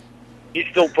 He's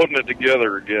still putting it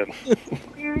together again.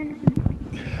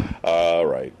 All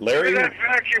right, Larry. Look at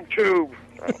that vacuum tube.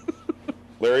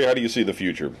 Larry, how do you see the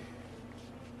future?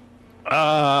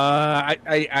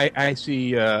 I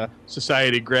see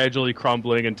society gradually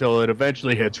crumbling until it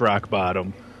eventually hits rock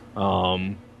bottom.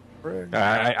 I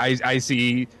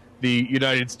see the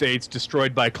United States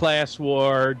destroyed by class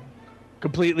war,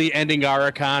 completely ending our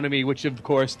economy, which of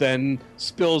course then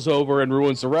spills over and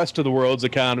ruins the rest of the world's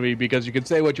economy, because you can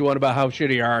say what you want about how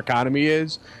shitty our economy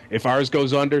is. If ours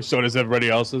goes under, so does everybody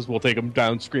else's. We'll take them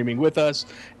down screaming with us.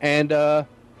 And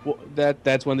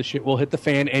that's when the shit will hit the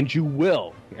fan, and you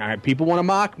will. People want to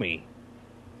mock me.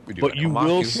 But you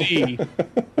will see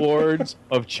hordes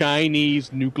of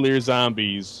Chinese nuclear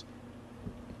zombies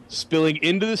spilling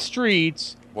into the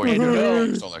streets. Boy, you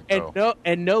know,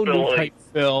 and no new type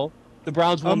fill. The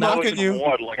Browns will not get you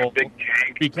like a big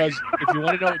tank. Because if you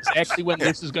want to know exactly when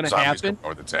this is going to happen,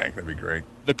 or the tank, that'd be great.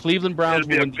 The Cleveland Browns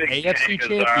will win the AFC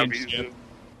Championship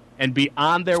and be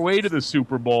on their way to the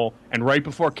Super Bowl. And right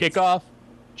before kickoff,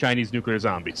 Chinese nuclear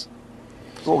zombies.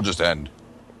 We'll just end.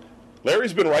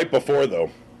 Larry's been right before, though.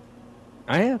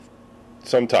 I have.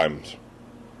 Sometimes.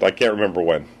 I can't remember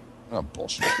when. Oh,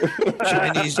 bullshit.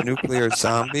 Chinese nuclear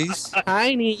zombies?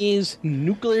 Chinese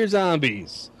nuclear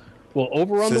zombies will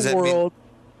overrun the world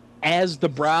as the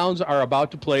Browns are about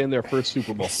to play in their first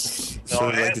Super Bowl. So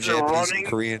like the Japanese and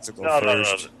Koreans will go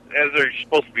first. No. As they're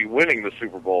supposed to be winning the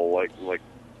Super Bowl, like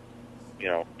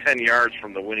 10 yards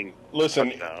from the winning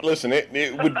touchdown. Listen,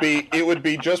 it would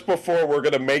be just before we're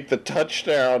going to make the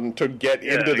touchdown to get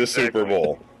into the Super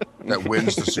Bowl. That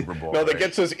wins the Super Bowl. No, that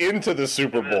gets us into the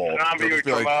Super Bowl.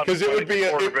 Because it would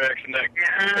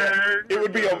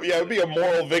be a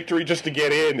moral victory just to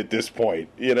get in at this point,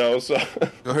 So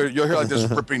you'll hear like this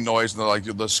ripping noise, and like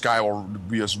the sky will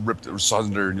be just ripped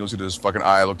asunder, and you'll see this fucking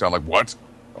eye look down, like what?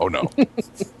 Oh no,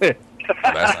 that's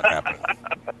not happening.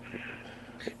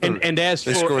 And as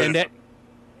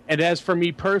for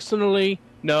me personally,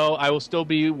 no, I will still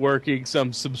be working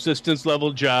some subsistence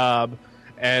level job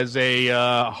as a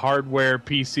hardware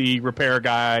PC repair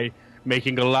guy,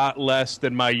 making a lot less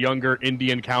than my younger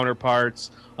Indian counterparts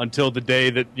until the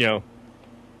day that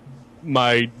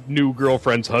my new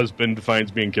girlfriend's husband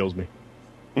finds me and kills me.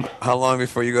 How long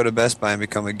before you go to Best Buy and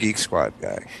become a Geek Squad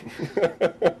guy?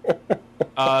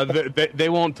 They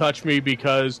won't touch me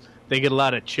because they get a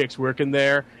lot of chicks working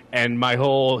there, and my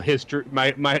whole history,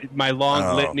 my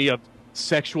long litany of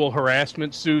sexual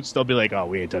harassment suits, they'll be like, "Oh,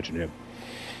 we ain't touching him."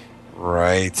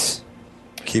 Right,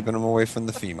 keeping them away from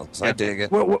the females. I dig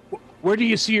it. Where do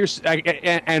you see your?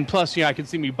 And plus, I can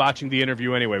see me botching the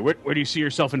interview anyway. Where do you see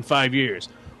yourself in 5 years?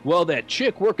 Well, that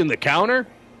chick working the counter,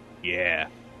 yeah.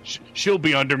 She'll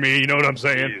be under me. You know what I'm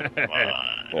saying?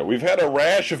 Yeah, we've had a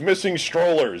rash of missing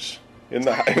strollers in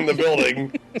the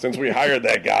building since we hired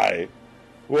that guy.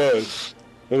 What?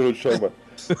 I don't know what you're talking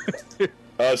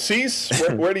about. Cease,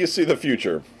 where do you see the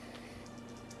future?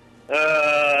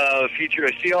 The future,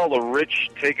 I see all the rich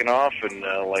taking off and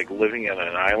like living on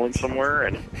an island somewhere,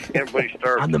 and everybody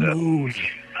starts on the moon.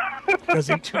 Because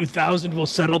in 2000 we'll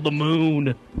settle the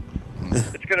moon.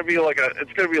 It's gonna be like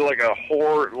a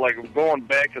horror, like going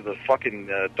back to the fucking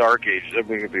dark ages.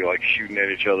 Everybody's gonna be like shooting at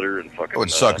each other and fucking. It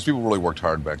would suck because people really worked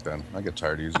hard back then. I get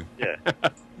tired easy. Yeah.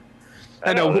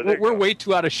 I know we're way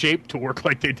too out of shape to work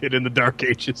like they did in the dark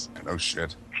ages. No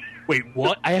shit. Wait,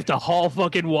 what? I have to haul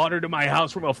fucking water to my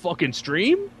house from a fucking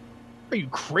stream? Are you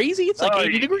crazy? It's like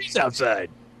 80 degrees outside.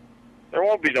 There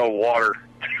won't be no water.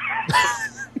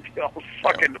 All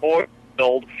fucking oil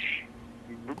filled.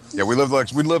 Yeah, we live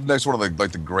next to one of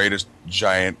the greatest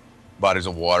giant bodies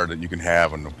of water that you can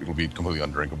have, and it'll be completely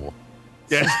undrinkable.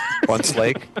 Yeah, Once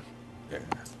Lake. Yeah.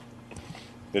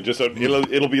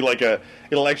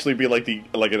 It'll actually be like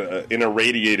an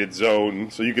irradiated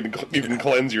zone, so you can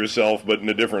cleanse yourself, but in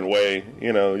a different way.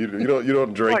 You know, you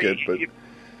don't drink it, but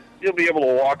you'll be able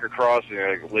to walk across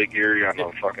Lake Erie on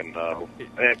a fucking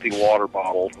empty water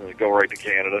bottle and go right to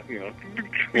Canada. You know,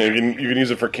 yeah, you can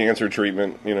use it for cancer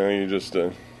treatment. You know, you just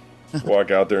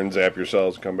walk out there and zap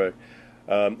yourselves, come back.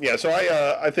 So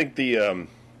I think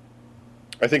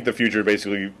the future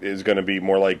basically is going to be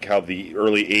more like how the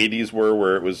early '80s were,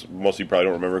 where it was mostly, you probably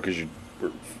don't remember because you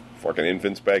were fucking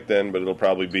infants back then, but it'll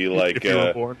probably be like if you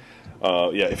were born.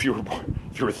 If you were born,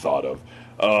 if you were thought of.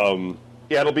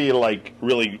 It'll be like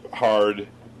really hard.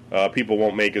 People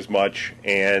won't make as much,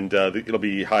 and it'll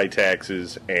be high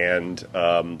taxes and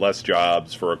less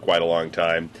jobs for quite a long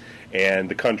time. And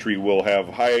the country will have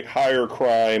higher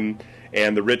crime,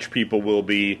 and the rich people will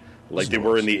be like they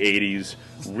were in the '80s,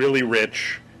 really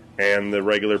rich, and the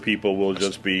regular people will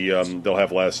just be they'll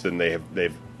have less than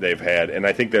they've had. And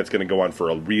I think that's going to go on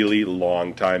for a really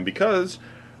long time because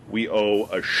we owe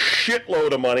a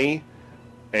shitload of money.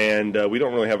 And we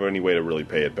don't really have any way to really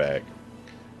pay it back.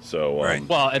 So, Right.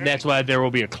 Well, and that's why there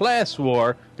will be a class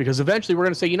war, because eventually we're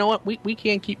going to say, you know what, we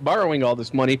can't keep borrowing all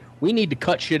this money. We need to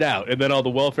cut shit out. And then all the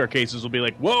welfare cases will be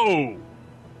like, whoa,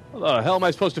 how the hell am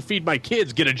I supposed to feed my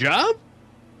kids? Get a job?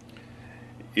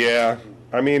 yeah,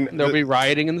 I mean... There'll be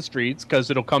rioting in the streets, because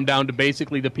it'll come down to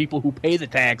basically the people who pay the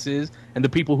taxes and the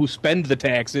people who spend the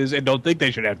taxes and don't think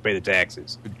they should have to pay the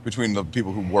taxes. Between the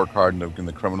people who work hard and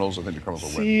the criminals, I think the criminals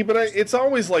will win. See, but it's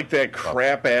always like that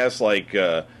crap-ass, like,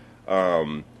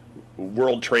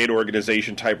 World Trade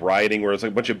Organization type rioting where it's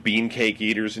like a bunch of beancake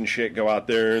eaters and shit go out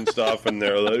there and stuff, and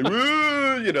they're like,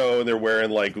 you know, and they're wearing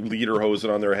like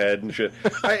lederhosen on their head and shit.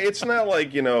 It's not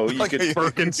like, you know, you Like, could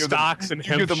Birkenstocks and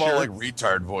you give them all hemp like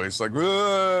retard voice, like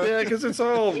yeah, because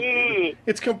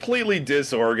it's completely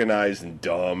disorganized and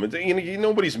dumb.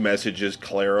 Nobody's message is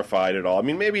clarified at all. I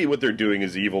mean, maybe what they're doing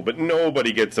is evil, but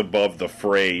nobody gets above the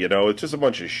fray. You know, it's just a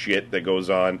bunch of shit that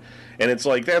goes on, and it's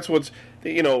like that's what's.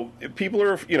 You know, people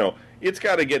are, you know, it's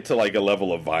got to get to like a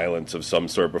level of violence of some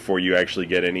sort before you actually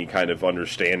get any kind of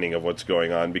understanding of what's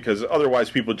going on, because otherwise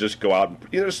people just go out and,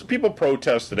 you know, people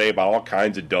protest today about all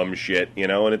kinds of dumb shit, you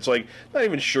know, and it's like, not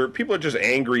even sure, people are just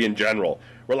angry in general.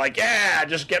 We're like, yeah,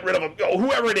 just get rid of them, oh,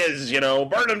 whoever it is, you know,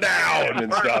 burn them down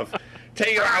and stuff.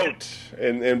 Take her out,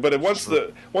 but once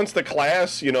the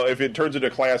class, you know, if it turns into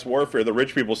class warfare, the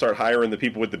rich people start hiring the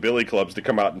people with the billy clubs to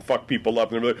come out and fuck people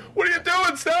up, and they're like, "What are you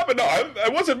doing? Stop it! No,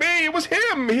 it wasn't me. It was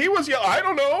him. He was, I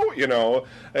don't know, you know."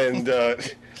 And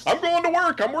I'm going to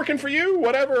work. I'm working for you.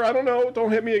 Whatever. I don't know.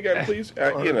 Don't hit me again, please.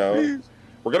 You know.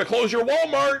 We're going to close your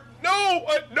Walmart. No,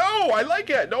 I like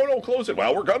it. No, close it.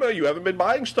 Well, we're going to. You haven't been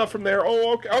buying stuff from there.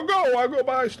 Oh, okay. I'll go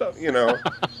buy stuff, you know.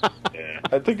 Yeah.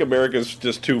 I think America's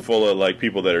just too full of, like,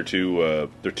 people that are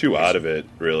they're too out of it,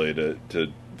 really,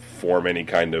 to form any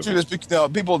kind of...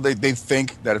 people, they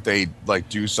think that if they, like,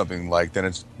 do something like, then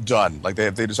it's done. Like,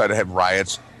 if they decide to have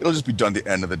riots, it'll just be done at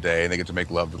the end of the day, and they get to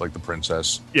make love to, like, the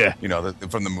princess. Yeah. You know,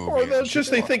 from the movie. Or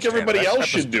they think everybody else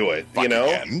should do it, you know?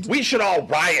 End. We should all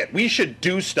riot. We should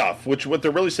do stuff, which what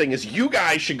they're really saying is you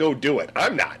guys should go do it.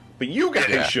 I'm not, but you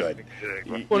guys should.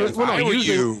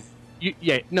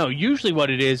 Usually what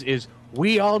it is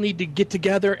we all need to get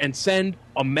together and send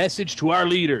a message to our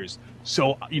leaders.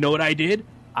 So, you know what I did?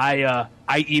 I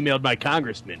emailed my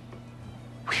congressman.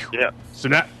 Whew. Yeah. So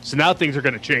now things are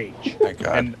going to change. Thank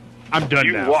God. And I'm done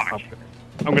You now. watch.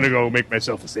 I'm going to go make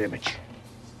myself a sandwich.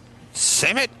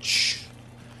 Sandwich.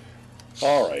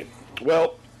 All right.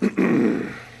 Well,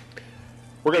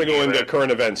 We're going to go into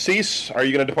current events. Cease, are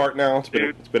you going to depart now?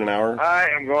 It's been an hour. I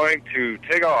am going to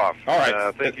take off. All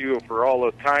right. Thank you for all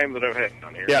the time that I've had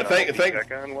on here. Yeah, thank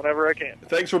back on whenever I can.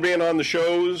 Thanks for being on the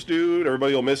shows, dude.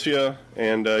 Everybody will miss you,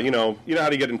 and you know how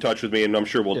to get in touch with me, and I'm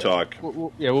sure we'll talk.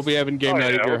 We'll be having game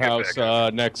night at your house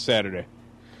next Saturday.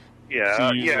 Yeah,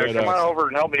 come on over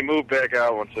and help me move back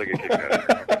out once I get kicked out.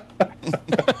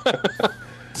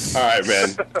 All right,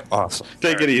 man. Awesome.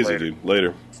 Take it easy, dude.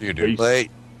 Later. See you, dude. Late.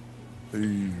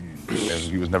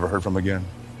 He was never heard from again.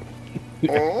 He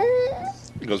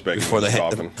goes back Before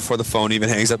the phone even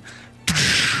hangs up.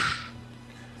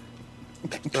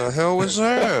 The hell was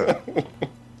that?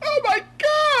 Oh my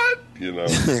God! You know.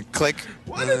 Click.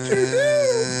 What did you do?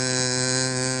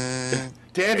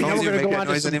 Daddy, Now we're going to go on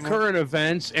to some current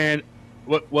events, and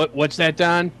what's that,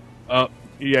 Don?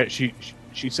 Yeah, she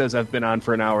says I've been on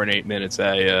for an hour and 8 minutes.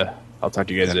 I'll talk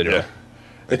to you guys later.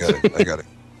 I got it.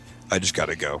 I just got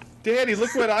to go. Daddy,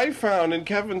 look what I found in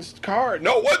Kevin's car.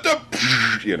 No, what the?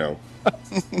 You know.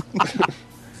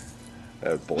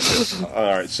 That's bullshit.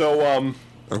 All right, so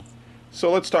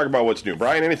let's talk about what's new.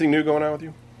 Brian, anything new going on with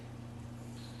you?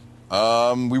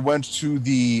 We went to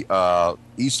the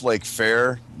East Lake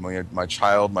Fair. My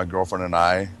child, my girlfriend, and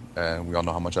I, and we all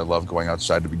know how much I love going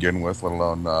outside to begin with, let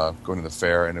alone going to the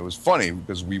fair. And it was funny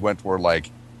because we went where, like,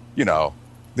 you know,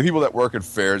 the people that work at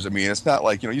fairs, I mean, it's not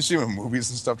like, you know, you see them in movies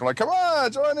and stuff. They're like, come on,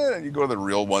 join in. And you go to the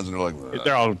real ones and they're like, ugh.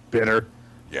 They're all bitter.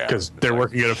 Yeah. Because they're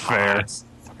working at a fair.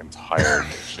 Fucking tired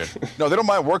and shit. No, they don't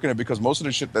mind working it because most of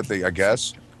the shit that they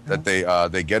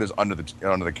get is under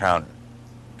the counter.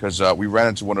 Because we ran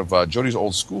into one of Jody's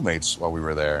old schoolmates while we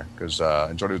were there. Because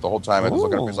and Jody, the whole time, I was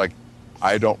looking at him, he's like,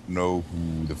 I don't know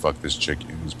who the fuck this chick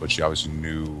is, but she obviously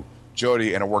knew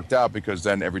Jody, and it worked out because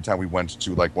then every time we went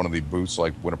to like one of the booths,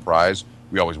 like win a prize,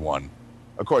 we always won.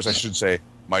 Of course, I should say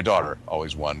my daughter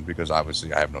always won because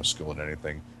obviously I have no skill in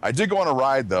anything. I did go on a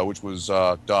ride though, which was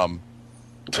dumb.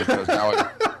 Because now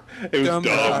it was dumb.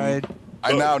 Ride.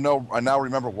 I now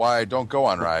remember why I don't go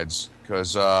on rides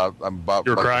because I'm about.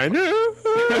 You're crying.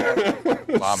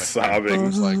 Vomit. Sobbing. It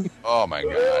was like, oh my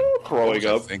god, throwing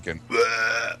up. Thinking.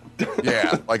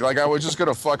 Yeah, like I was just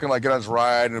gonna fucking like get on this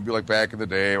ride and it'd be like back in the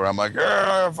day where I'm like,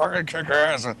 fucking kick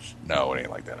ass. No, it ain't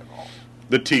like that at all.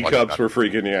 The teacups were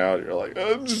freaking you out. You're like,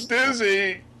 I'm just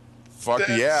dizzy. Fuck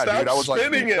yeah, dude. I was like,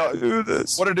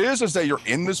 what it is that you're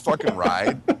in this fucking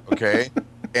ride, okay,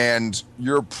 and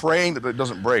you're praying that it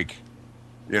doesn't break.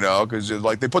 You know, because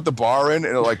like they put the bar in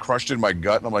and it like crushed in my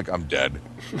gut, and I'm like, I'm dead.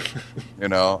 You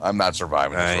know, I'm not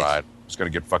surviving this ride. I'm just gonna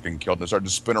get fucking killed. And it started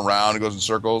to spin around. It goes in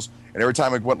circles, and every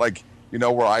time it went like, you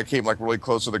know, where I came like really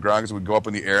close to the ground because it would go up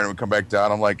in the air and it would come back down.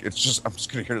 I'm like, I'm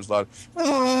just gonna hear this loud.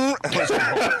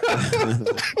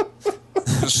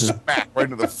 Just smack right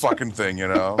into the fucking thing, you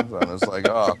know. And it's like,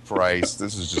 oh Christ,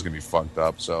 this is just gonna be fucked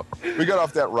up. So we got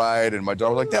off that ride, and my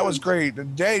daughter was like, "That was great.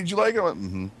 Daddy, did you like it?" I went,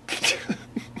 mm-hmm.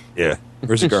 Yeah.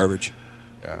 Where's the garbage?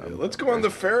 Yeah, let's go on the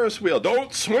Ferris wheel.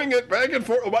 Don't swing it back and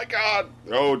forth. Oh my God!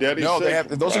 Oh, Daddy's no, sick.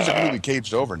 Those things are completely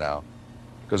caged over now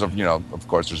because of of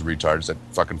course, there's retards that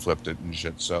fucking flipped it and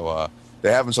shit. So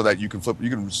they have them so that you can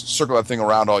circle that thing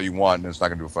around all you want, and it's not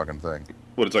gonna do a fucking thing.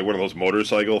 What, it's like one of those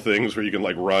motorcycle things where you can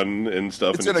like run and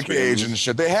stuff. It's in a cage and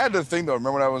shit. They had the thing though.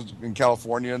 Remember when I was in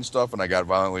California and stuff, and I got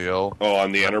violently ill? Oh,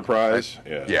 on the Enterprise.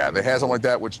 Yeah, they had something like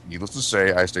that. Which, needless to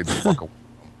say, I stayed the fuck away.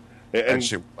 And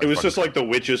it was just like the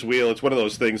witch's wheel. It's one of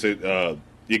those things that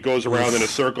it goes around in a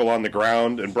circle on the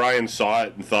ground. And Brian saw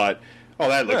it and thought, "Oh,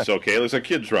 that looks okay. It looks like a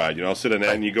kid's ride. You know, I'll sit in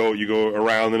that and you go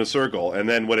around in a circle. And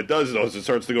then what it does is it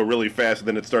starts to go really fast, and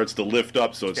then it starts to lift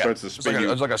up, so it starts to spin.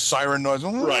 It's like a siren noise,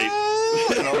 right?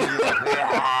 You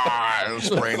know,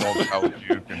 spraying all the out.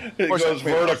 It goes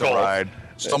vertical. Ride.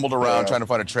 Stumbled around trying to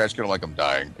find a trash can, like I'm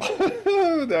dying.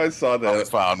 I saw that. I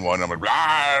found one. I'm like,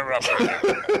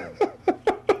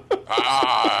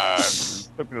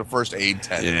 took me to the first aid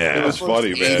tent. Yeah, it was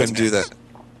funny, man. You couldn't do that.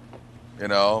 You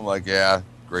know, I'm like, yeah,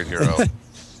 great hero.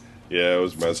 Yeah, it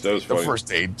was messed. That was funny. The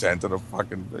first aid tent to the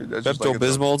fucking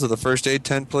Pepto-Bismol to the first aid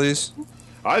tent, please.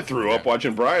 I threw up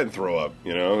watching Brian throw up.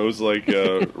 You know, it was like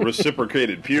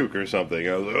reciprocated puke or something.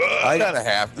 I was like, I kind of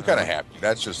have. You kind of have to.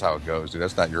 That's just how it goes, dude.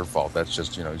 That's not your fault. That's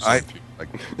just I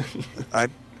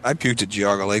puked at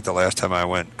Geauga Lake the last time I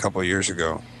went a couple of years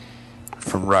ago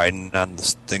from riding on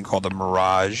this thing called the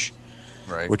Mirage,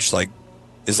 right? Which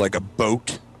is like a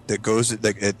boat that goes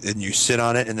and you sit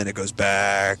on it and then it goes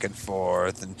back and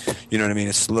forth and you know what I mean.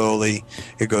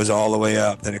 It goes all the way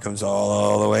up, then it comes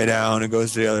all the way down and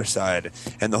goes to the other side,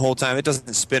 and the whole time it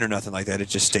doesn't spin or nothing like that. It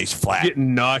just stays flat.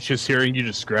 Getting nauseous hearing you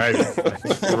describe it.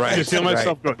 Right. I just feel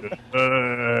myself going.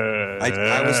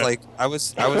 I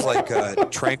was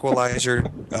like Tranquilizer,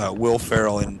 Will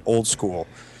Ferrell in Old School.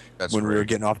 That's when we were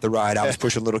getting off the ride, I was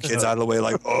pushing little kids out of the way,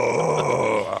 like,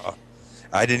 oh.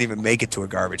 I didn't even make it to a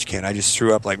garbage can. I just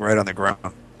threw up like right on the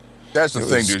ground. That's the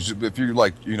thing, dude. If you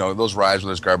like, those rides with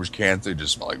those garbage cans, they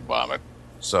just smell like vomit.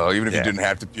 So even if you didn't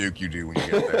have to puke, you do when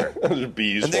you get there. There's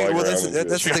bees flying around. That's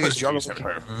the thing is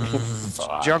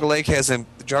Jungle Lake has them.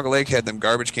 Jungle Lake had them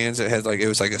garbage cans that had it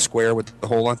was like a square with the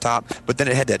hole on top, but then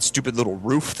it had that stupid little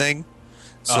roof thing.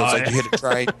 So it's like you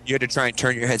had to try and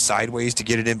turn your head sideways to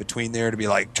get it in between there to be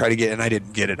like try to get. And I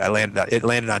didn't get it. It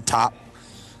landed on top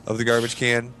of the garbage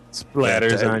can.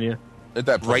 Splatters on you. At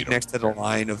that right next to the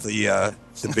line of the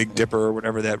Big Dipper or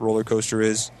whatever that roller coaster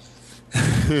is.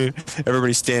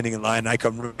 Everybody's standing in line, and I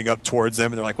come running up towards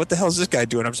them, and they're like, "What the hell is this guy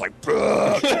doing?" I'm just like,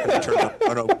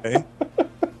 turn away.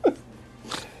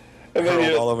 And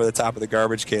then all over the top of the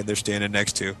garbage can they're standing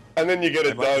next to. And then you get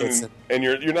it done, and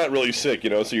you're not really sick,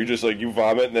 so you're just like you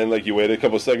vomit, and then like you wait a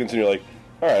couple of seconds, and you're like,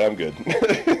 "All right, I'm good."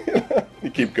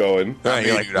 You keep going.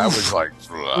 I was like,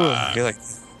 you're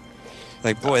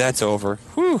like, boy, that's over.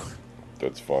 Whew.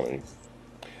 That's funny.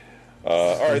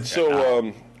 All right,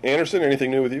 so Anderson,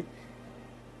 anything new with you?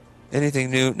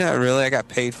 Anything new? Not really. I got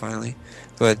paid finally,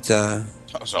 but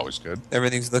that's always good.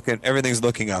 Everything's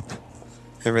looking up.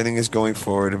 Everything is going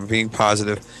forward. I'm being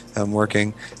positive. I'm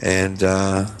working, and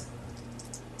yeah.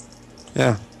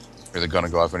 Are they gonna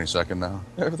go off any second now?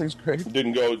 Everything's great.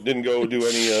 Didn't go do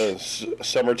any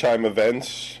summertime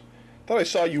events. I thought I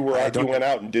saw you were out. You went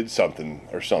out and did something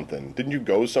or something. Didn't you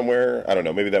go somewhere? I don't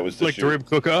know. Maybe that was this year. The rib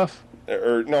cook-off.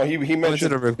 Or no, he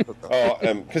mentioned a rib cook-off.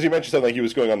 Because he mentioned something like he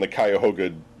was going on the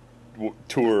Cuyahoga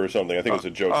tour or something. I think it was a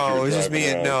joke. Oh, it was just me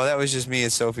and that was just me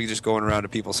and Sophie just going around to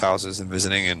people's houses and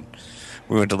visiting. And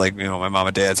we went to my mom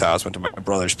and dad's house. Went to my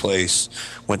brother's place.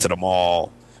 Went to the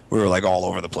mall. We were like all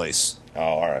over the place. Oh,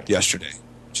 all right. Yesterday,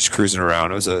 just cruising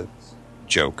around. It was a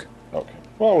joke. Okay.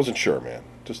 Well, I wasn't sure, man.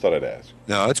 Just thought I'd ask.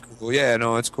 No, it's cool. Yeah,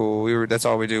 no, it's cool. That's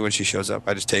all we do when she shows up.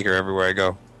 I just take her everywhere I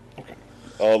go. Okay.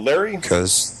 Larry?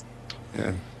 Because,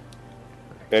 yeah.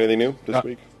 Anything new this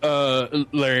week?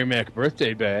 Larry Mack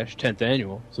birthday bash, 10th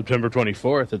annual, September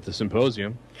 24th at the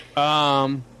Symposium.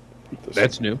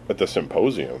 That's new. At the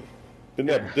Symposium?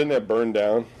 Didn't that burn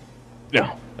down?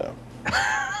 No.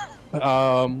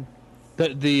 No.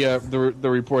 The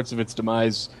reports of its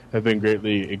demise have been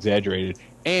greatly exaggerated.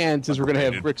 And since we're going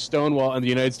to have Brick Stonewall in the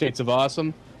United States of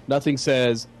Awesome, nothing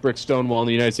says Brick Stonewall in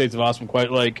the United States of Awesome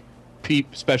quite like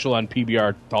special on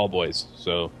PBR Tall Boys.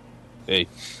 So, hey.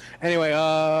 Anyway,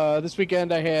 this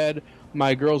weekend I had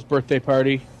my girl's birthday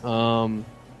party.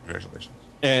 Congratulations.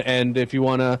 And if you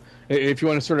wanna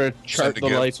sort of chart the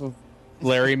life of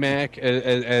Larry Mack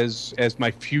as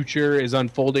my future is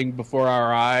unfolding before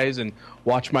our eyes and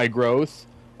watch my growth,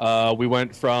 we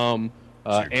went from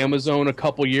Amazon a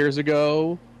couple years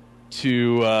ago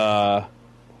to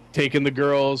taking the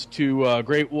girls to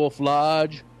Great Wolf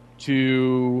Lodge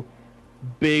to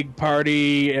big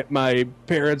party at my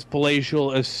parents'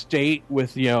 palatial estate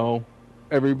with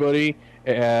everybody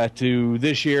to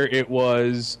this year it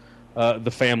was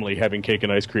the family having cake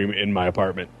and ice cream in my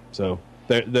apartment. So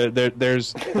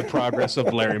there's the progress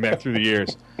of Larry Mack through the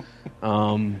years.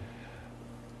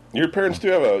 Your parents do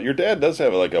have your dad does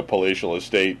have a palatial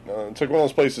estate. It's like one of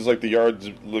those places like the yard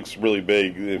looks really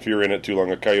big. If you're in it too long,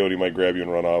 a coyote might grab you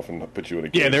and run off and put you in a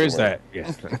cage. Yeah, there is somewhere. that.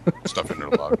 Yeah. Stuff into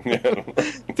the log.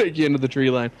 Yeah. Take you into the tree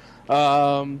line.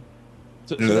 So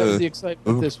that was the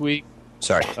excitement this week.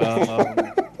 Sorry. Sorry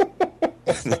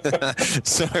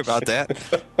about that.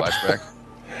 Flashback.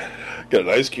 Got an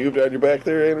ice cube down your back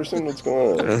there, Anderson? What's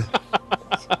going on?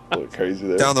 It's a little crazy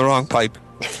there. Down the wrong pipe.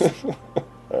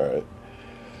 All right.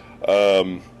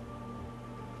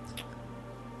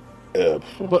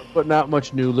 But not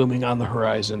much new looming on the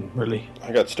horizon, really.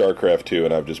 I got StarCraft 2,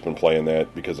 and I've just been playing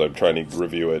that because I'm trying to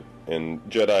review it. And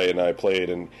Jedi and I played,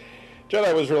 and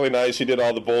Jedi was really nice. He did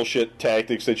all the bullshit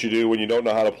tactics that you do when you don't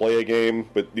know how to play a game.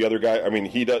 But the other guy,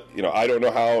 he does. I don't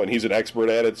know how, and he's an expert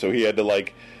at it, so he had to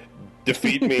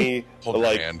defeat me. Hold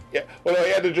your hand. Yeah. Well,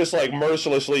 he had to just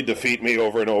mercilessly defeat me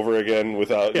over and over again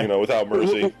without without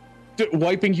mercy.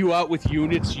 Wiping you out with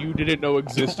units you didn't know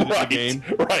existed in the game.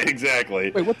 Right,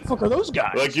 exactly. Wait, what the fuck are those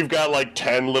guys? You've got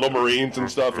 10 little Marines and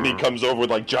stuff, and he comes over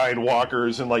with giant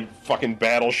walkers and fucking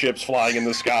battleships flying in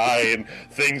the sky and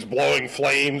things blowing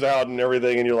flames out and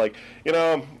everything. And you're like,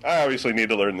 I obviously need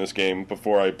to learn this game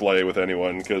before I play with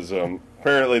anyone because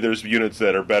apparently there's units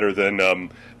that are better than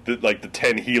the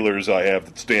 10 healers I have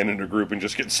that stand in a group and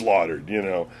just get slaughtered.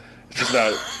 It's just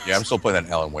not. Yeah, I'm still playing that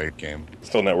Alan Wake game.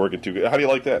 Still not working too good. How do you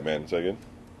like that, man? Is that good?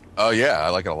 Oh yeah, I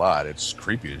like it a lot. It's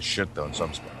creepy as shit though in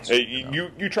some spots. Hey,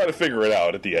 you try to figure it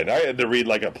out at the end. I had to read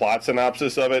like a plot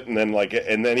synopsis of it, and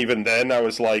then even then I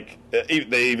was like, they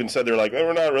even said they're like,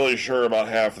 we're not really sure about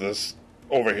half of this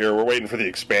over here. We're waiting for the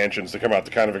expansions to come out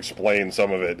to kind of explain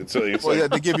some of it. It's well, like, yeah,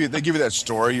 they give you that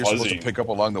story you're supposed fuzzy. to pick up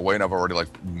along the way, and I've already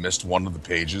like missed one of the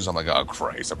pages. I'm like, oh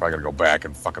Christ, I'm probably gonna go back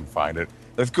and fucking find it.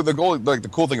 The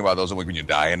cool thing about those is like when you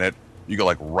die in it, you go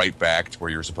like right back to where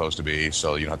you're supposed to be,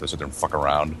 so you don't have to sit there and fuck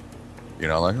around. You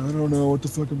know, like, I don't know what the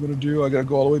fuck I'm going to do. I got to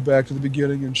go all the way back to the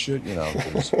beginning and shit, you know.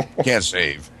 Can't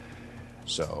save.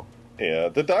 So. Yeah,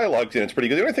 the dialogue in it's pretty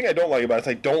good. The only thing I don't like about it is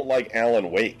I don't like Alan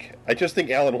Wake. I just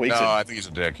think Alan Wake's I think he's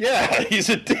a dick. Yeah, he's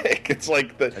a dick. It's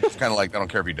like it's kind of like, I don't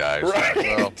care if he dies. Right.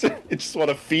 Well, you just want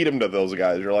to feed him to those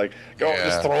guys. You're like,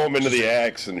 just throw him into the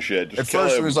axe and shit. Just at kill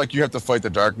first him. it was like you have to fight the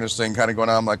darkness thing kind of going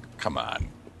on. I'm like, come on.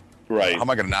 Right. How am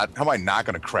I not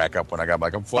going to crack up when I got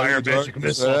like, I'm fighting Fire the magic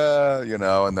darkness, missile. you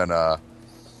know, and then,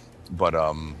 but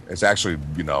it's actually,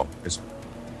 you know, it's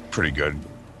pretty good.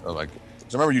 Like,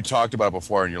 'cause I remember you talked about it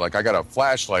before, and you're like, I got a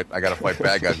flashlight, I got to fight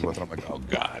bad guys with it. I'm like, oh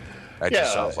god, that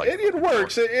just sounds like it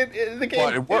works. The game,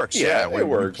 well, it works. it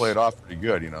works. We play it off pretty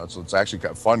good, you know. So it's actually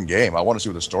a fun game. I want to see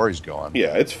where the story's going.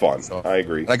 Yeah, it's fun. So, I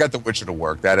agree. and I got The Witcher to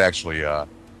work. That actually, you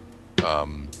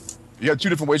got two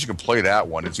different ways you can play that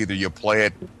one. It's either you play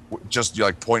it just you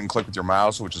like point and click with your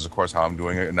mouse, which is of course how I'm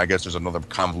doing it, and I guess there's another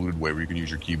convoluted way where you can use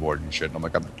your keyboard and shit. And I'm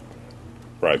like,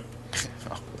 Right.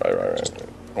 Right.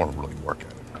 I want to really work at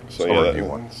it. So yeah,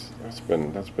 that's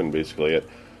been basically it.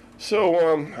 So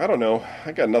I don't know.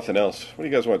 I got nothing else. What do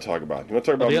you guys want to talk about? You want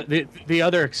to talk about The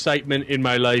other excitement in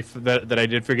my life that I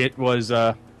did forget was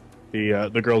the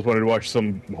girls wanted to watch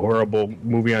some horrible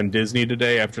movie on Disney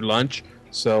today after lunch.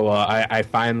 So I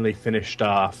finally finished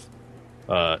off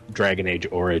Dragon Age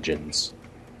Origins.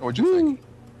 What'd you think?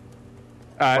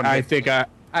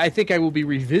 I think I will be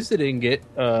revisiting it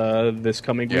this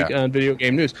coming week on Video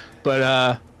Game News.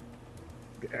 But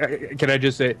can I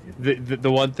just say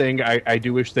the one thing I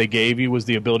do wish they gave you was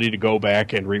the ability to go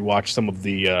back and rewatch some of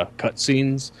the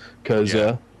cutscenes because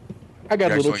I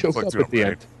got a little choked up at the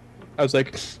end. I was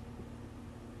like,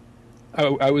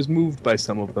 I was moved by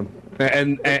some of them,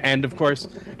 and of course,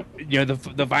 you know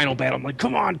the final battle. I'm like,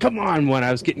 come on! When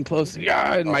I was getting close,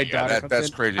 and my daughter. That's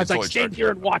crazy. I was like, stand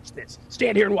here and watch this.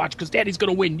 Stand here and watch because Daddy's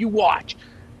gonna win. You watch.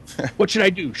 What should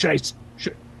I do?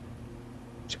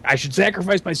 I should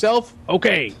sacrifice myself?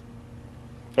 Okay.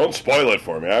 Don't spoil it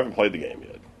for me. I haven't played the game yet.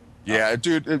 Yeah,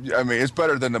 dude. I mean, it's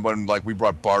better than the one like we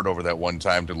brought Bart over that one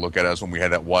time to look at us when we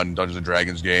had that one Dungeons and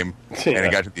Dragons game, and he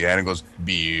got to the end and goes,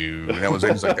 "Bew," and that was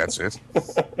it. He's like, "That's it."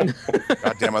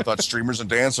 God damn! I thought streamers and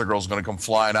dancer girls were gonna come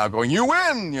flying out, going, "You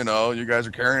win!" You know, you guys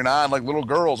are carrying on like little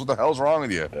girls. What the hell's wrong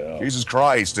with you? Yeah. Jesus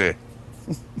Christ! That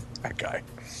guy.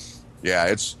 Yeah,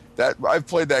 it's that. I've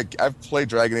played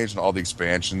Dragon Age and all the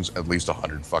expansions at least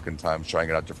 100 fucking times, trying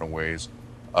it out different ways.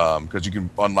 Because you can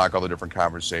unlock all the different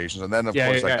conversations, and then of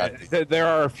course there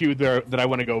are a few there that I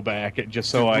want to go back at just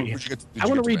so I want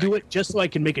to redo it just so I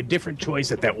can make a different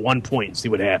choice at that one point and see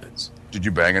what happens. Did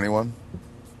you bang anyone?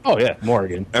 Oh yeah,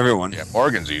 Morgan. Everyone. Yeah,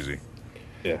 Morgan's easy.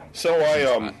 Yeah. So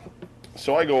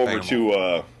I go over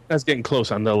to that's getting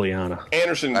close on Liliana.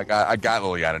 Anderson. I got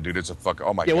Liliana, dude. It's a fuck.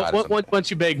 Oh my god.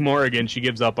 Once you beg Morgan, she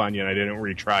gives up on you, and I didn't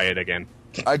retry it again.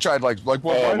 I tried like well,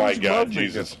 oh my god,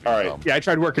 Jesus! All right, yeah, I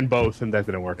tried working both, and that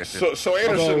didn't work. So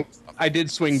Anderson, I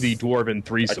did swing the dwarven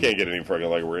threesome. I can't get any further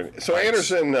like we're in. So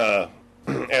Anderson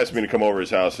asked me to come over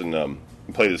his house and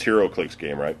play this Hero Clicks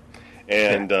game, right?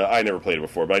 And I never played it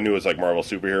before, but I knew it was like Marvel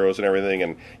superheroes and everything.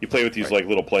 And you play with these like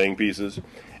little playing pieces,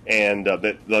 and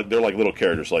they're like little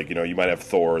characters. Like you might have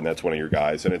Thor, and that's one of your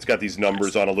guys. And it's got these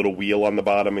numbers on a little wheel on the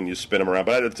bottom, and you spin them around.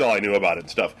 But that's all I knew about it and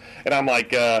stuff. And I'm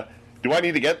like. Do I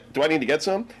need to get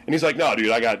some? And he's like, no,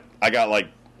 dude, I got like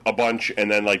a bunch,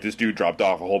 and then like this dude dropped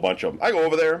off a whole bunch of them. I go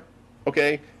over there,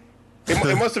 okay.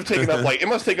 It must have taken up like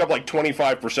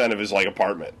 25% of his like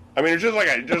apartment. I mean, it's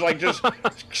just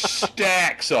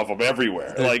stacks of them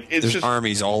everywhere. Like it's just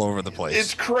armies all over the place.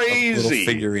 It's crazy. Little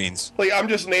figurines. Like I'm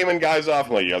just naming guys off.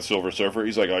 I'm like, you got Silver Surfer.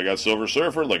 He's like, I got Silver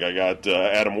Surfer. Like I got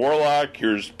Adam Warlock.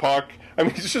 Here's Puck. I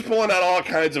mean, he's just pulling out all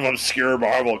kinds of obscure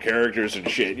Marvel characters and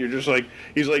shit. You're just like,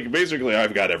 he's like, basically,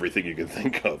 I've got everything you can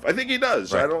think of. I think he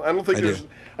does. Right. I don't think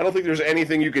there's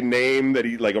anything you can name that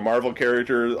he like a Marvel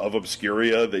character of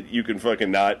Obscuria that you can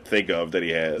fucking not think of that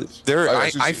he has.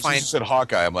 I find you said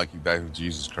Hawkeye. I'm like,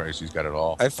 Jesus Christ, he's got it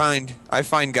all. I find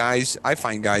guys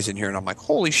in here, and I'm like,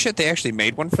 holy shit, they actually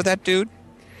made one for that dude.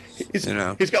 He's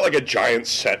got like a giant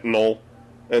Sentinel.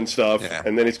 And stuff,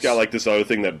 and then he's got like this other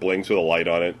thing that blinks with a light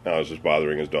on it. I was just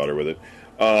bothering his daughter with it,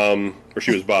 or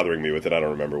she was bothering me with it. I don't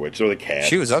remember which. So the cat.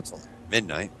 She was up till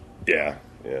midnight. Yeah.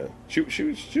 She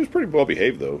was pretty well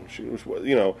behaved though. She was,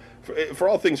 for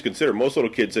all things considered, most little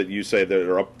kids that you say that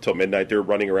are up till midnight, they're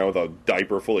running around with a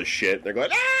diaper full of shit. They're going,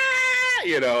 ah,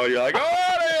 and you're like,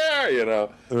 oh there,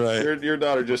 Right. Your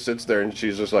daughter just sits there and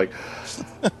she's just like,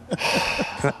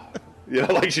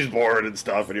 like she's bored and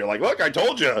stuff, and you're like, look, I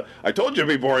told you it'd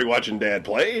be boring watching Dad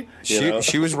play.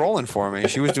 She was rolling for me.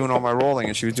 She was doing all my rolling,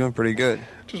 and she was doing pretty good.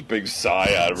 Just big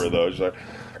sigh out of her though. She's like.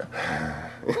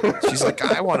 She's like,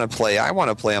 I want to play. I'm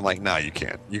like, no, you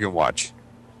can't. You can watch.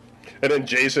 And then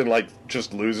Jason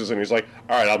just loses, and he's like,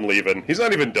 all right, I'm leaving. He's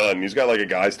not even done. He's got like a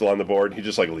guy still on the board. He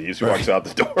just like leaves. He walks out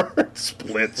the door,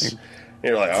 splits. And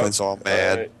you're like, Clint's all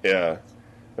mad. Yeah.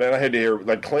 And I had to hear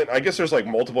like Clint. I guess there's like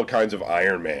multiple kinds of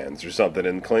Iron Mans or something.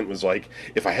 And Clint was like,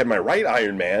 if I had my right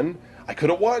Iron Man, I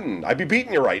could have won. I'd be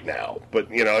beating you right now. But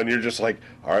and you're just like,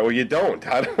 all right, well, you don't.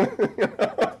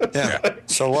 Yeah.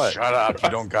 So what? Shut up! You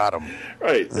don't got him.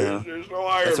 Right. Yeah. There's no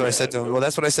Iron Man. That's what I said to him. Well,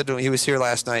 that's what I said to him. He was here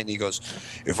last night, and he goes,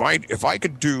 "If I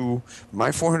could do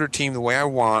my 400 team the way I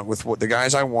want, with the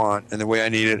guys I want, and the way I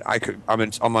need it,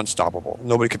 I'm unstoppable.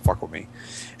 Nobody could fuck with me."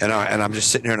 And I'm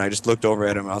just sitting here, and I just looked over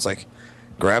at him, and I was like,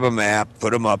 "Grab a map,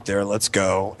 put them up there, let's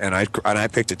go." And I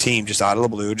picked a team just out of the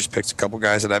blue, just picked a couple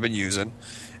guys that I've been using,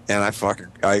 and I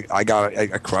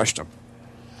crushed him.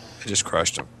 I just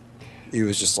crushed him. He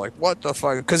was just like, "What the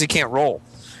fuck?" Because he can't roll.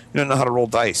 He doesn't know how to roll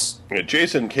dice. Yeah,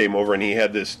 Jason came over and he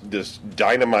had this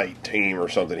dynamite team or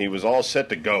something. He was all set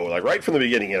to go. Like right from the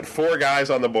beginning, he had 4 guys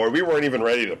on the board. We weren't even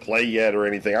ready to play yet or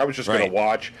anything. I was just going to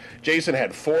watch. Jason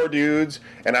had 4 dudes,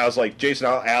 and I was like, Jason,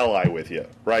 I'll ally with you,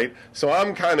 right? So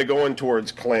I'm kind of going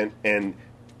towards Clint, and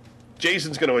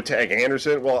Jason's going to attack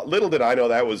Anderson. Well, little did I know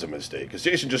that was a mistake, because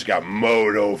Jason just got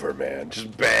mowed over, man.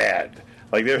 Just bad.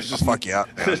 Like there's just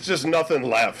there's just nothing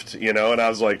left, And I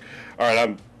was like, all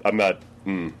right, I'm not.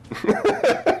 And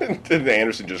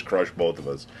Anderson just crushed both of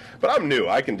us. But I'm new.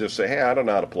 I can just say, hey, I don't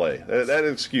know how to play. That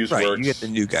excuse works. You get the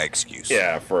new guy excuse.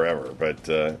 Yeah, forever. But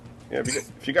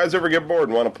if you guys ever get bored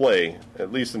and want to play,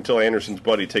 at least until Anderson's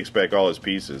buddy takes back all his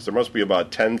pieces, there must be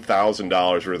about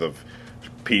 $10,000 worth of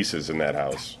pieces in that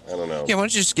house. I don't know. Yeah, why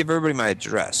don't you just give everybody my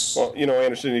address? Well,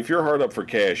 Anderson, if you're hard up for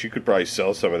cash, you could probably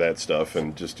sell some of that stuff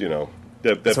and just,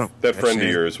 that friend of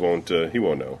yours won't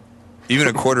know. Even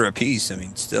a quarter a piece, I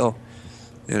mean, still.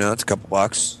 It's a couple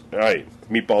bucks. All right,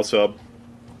 meatball sub.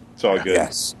 It's all good.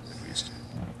 Yes.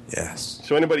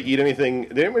 So anybody eat anything?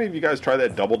 Did anybody of you guys try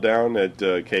that double down at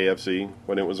KFC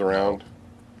when it was around?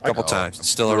 A couple times. It's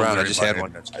still around. I just had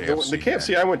one. The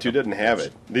KFC I went to didn't have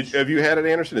it. Have you had it,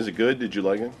 Anderson? Is it good? Did you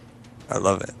like it? I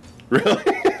love it. Really?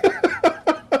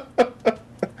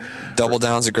 Double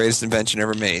down's the greatest invention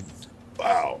ever made.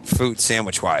 Wow. Food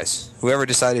sandwich-wise. Whoever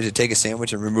decided to take a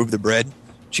sandwich and remove the bread,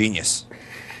 genius.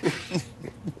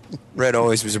 Bread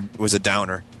always was a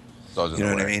downer. You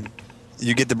know what I mean?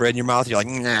 You get the bread in your mouth, you're like,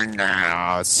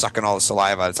 nah, it's sucking all the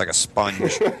saliva. It's like a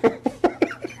sponge.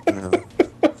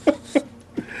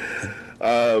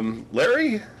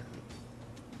 Larry?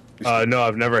 No,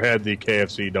 I've never had the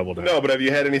KFC double down. No, but have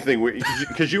you had anything?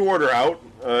 Because you order out,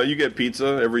 you get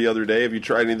pizza every other day. Have you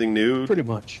tried anything new? Pretty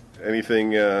much.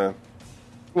 Anything?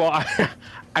 Well,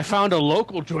 I found a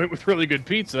local joint with really good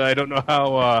pizza. I don't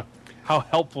know how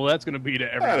helpful that's going to be to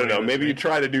everybody. I don't know. Maybe you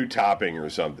tried a new topping or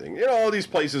something. All these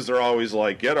places are always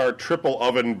like, get our triple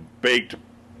oven baked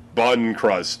bun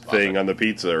crust thing on the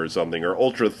pizza or something, or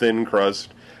ultra thin crust.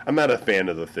 I'm not a fan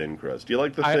of the thin crust. Do you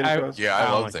like the thin crust? Yeah, I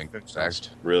love thin crust.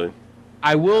 Really?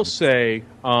 I will say,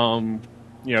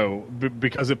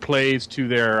 because it plays to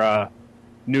their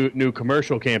new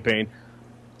commercial campaign,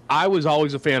 I was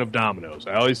always a fan of Domino's.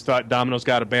 I always thought Domino's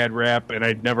got a bad rap, and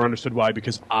I never understood why,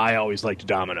 because I always liked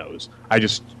Domino's.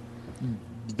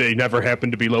 They never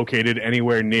happened to be located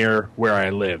anywhere near where I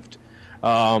lived.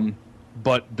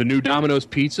 But the new Domino's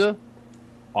pizza,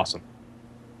 awesome.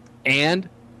 And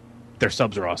their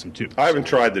subs are awesome, too. I haven't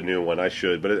tried the new one. I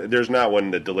should, but there's not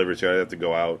one that delivers here. I have to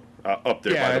go out up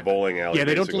there by the bowling alley. Yeah,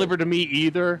 they don't deliver to me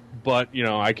either, but,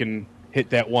 I can hit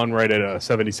that one right at a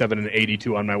 77 and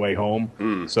 82 on my way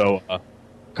home. So a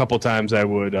couple times I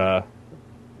would,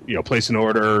 place an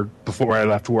order before I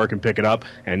left work and pick it up.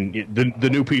 And the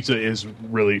new pizza is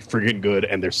really freaking good,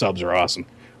 and their subs are awesome.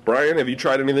 Brian, have you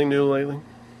tried anything new lately?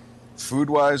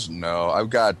 Food-wise, no. I've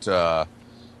got the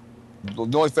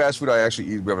only fast food I actually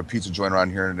eat. We have a pizza joint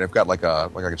around here, and they've got like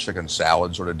a chicken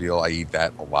salad sort of deal. I eat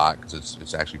that a lot because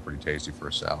it's actually pretty tasty for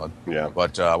a salad. Yeah.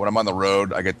 But when I'm on the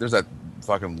road, there's that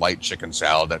fucking light chicken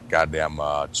salad that goddamn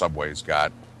Subway's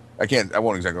got. I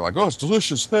won't exactly like, it's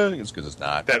delicious. It's because it's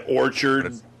not. That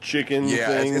orchard chicken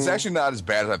thing? It's actually not as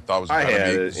bad as I thought it was going to be.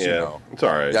 It's all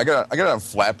right. Yeah, I got it on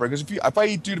flatbread, because if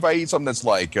I eat something that's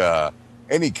like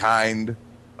any kind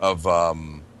of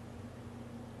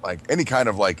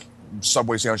like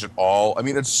Subway sandwich at all. I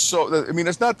mean, it's so. I mean,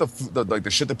 it's not the like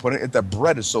the shit they put in it. That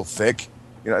bread is so thick.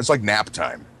 You know, it's like nap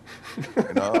time.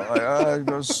 You know, like I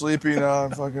go sleepy now.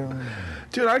 Fucking.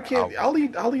 Dude, I can't. I'll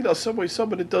eat a Subway sub,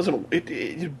 but it doesn't.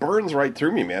 It burns right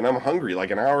through me, man. I'm hungry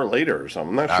like an hour later or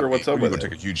something. I'm not sure what's up with it.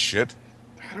 Take a huge shit.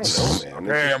 I don't know, man.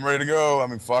 Okay, I'm ready to go. I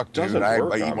mean, fuck, dude. I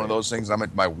eat one of those things. I'm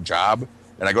at my job,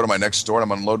 and I go to my next store, and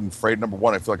I'm unloading freight. Number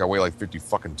one, I feel like I weigh like 50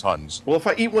 fucking tons. Well, if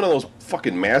I eat one of those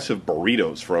fucking massive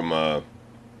burritos from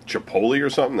Chipotle or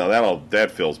something, now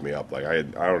that fills me up. Like I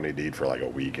don't need to eat for like a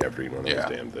week after eating one of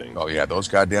those damn things. Oh yeah, those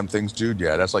goddamn things, dude.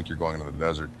 Yeah, that's like you're going into the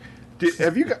desert.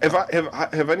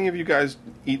 Have any of you guys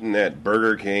eaten that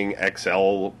Burger King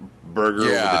XL burger?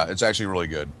 Yeah, it's actually really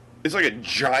good. It's like a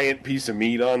giant piece of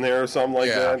meat on there or something like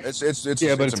that.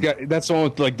 That's the one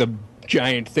with like the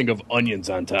giant thing of onions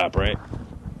on top, right?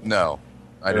 No,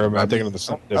 I'm thinking of the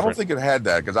something different. I don't think it had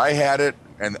that because I had it,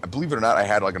 and believe it or not, I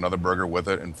had like another burger with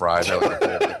it and fries.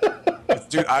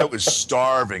 Dude, I was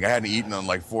starving. I hadn't eaten in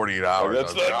like 48 hours.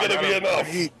 That's not going to be enough.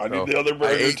 I need the other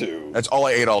burger too. That's all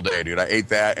I ate all day, dude. I ate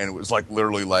that, and it was like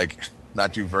literally like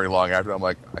not too very long after. I'm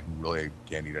like, I really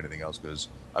can't eat anything else because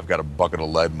I've got a bucket of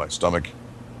lead in my stomach.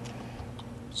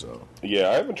 So yeah,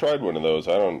 I haven't tried one of those.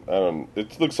 I don't.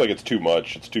 It looks like it's too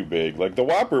much. It's too big. Like the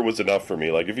Whopper was enough for me.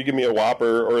 Like if you give me a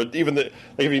Whopper, or even if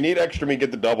you need extra meat,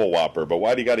 get the double Whopper. But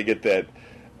why do you got to get that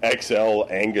XL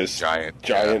Angus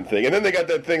giant thing? And then they got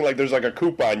that thing like there's like a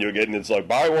coupon you get, and it's like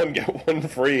buy one get one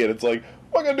free, and it's like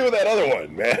what am I gonna do with that other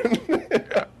one,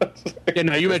 man? Yeah,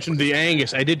 now you mentioned the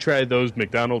Angus. I did try those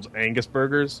McDonald's Angus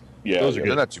burgers. Yeah, those are good.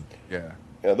 They're not too. Yeah,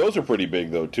 those are pretty big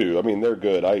though too. I mean, they're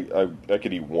good. I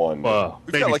could eat one.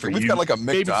 We've got like a McDonald's.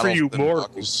 Maybe for you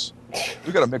mortals.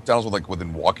 We've got a McDonald's with like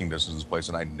within walking distance of this place,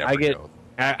 and I never go.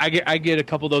 I get a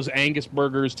couple of those Angus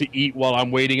burgers to eat while I'm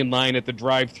waiting in line at the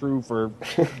drive-thru for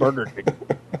Burger King.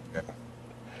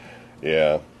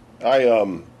 Yeah,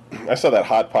 I saw that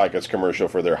Hot Pockets commercial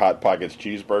for their Hot Pockets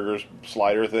cheeseburgers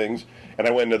slider things, and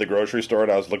I went into the grocery store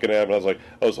and I was looking at them and I was like,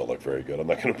 those don't look very good. I'm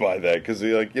not going to buy that because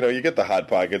like you get the Hot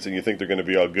Pockets and you think they're going to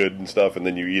be all good and stuff, and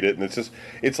then you eat it and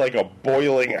it's like a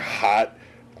boiling hot,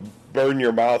 burn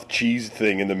your mouth cheese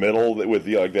thing in the middle with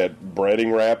like that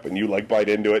breading wrap, and you like bite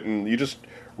into it and it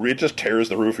just tears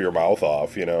the roof of your mouth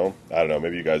off. I don't know.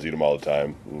 Maybe you guys eat them all the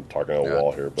time. I'm talking to a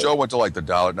wall here. But Joe went to like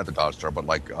not the dollar store, but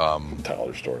like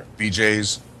dollar store,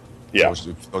 BJ's. Yeah, those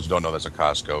who don't know, that's a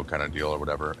Costco kind of deal or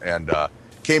whatever. And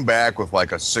came back with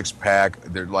like a 6-pack.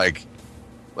 They're like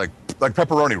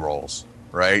pepperoni rolls,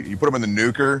 right? You put them in the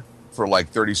nuker for like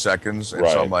 30 seconds, and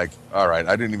so I'm like, all right,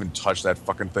 I didn't even touch that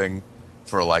fucking thing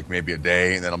for like maybe a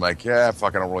day, and then I'm like, yeah,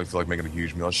 fuck, I don't really feel like making a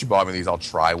huge meal. She bought me these. I'll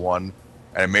try one,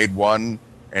 and I made one,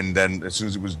 and then as soon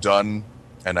as it was done,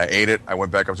 and I ate it, I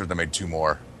went back upstairs and I made 2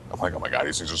 more. I'm like, oh my god,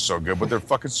 these things are so good, but they're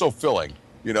fucking so filling.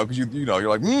 Because you're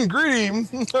like, greedy, I'm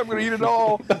gonna eat it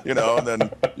all, and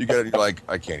then you get it, you're like,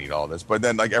 I can't eat all this. But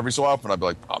then like every so often I'd be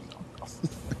like, oh no, I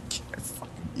can't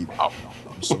fucking eat, oh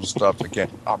no, I'm so stuffed, I can't,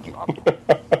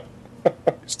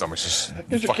 Your stomach's just,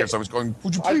 fucking stomach's going,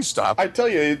 would you please stop? I tell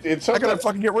you, it's I gotta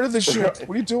fucking get rid of this shit.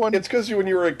 What are you doing? It's because when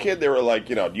you were a kid, they were like,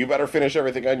 you better finish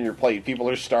everything on your plate. People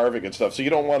are starving and stuff, so you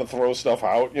don't want to throw stuff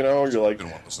out. You're like,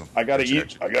 I gotta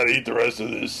eat the rest of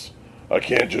this. I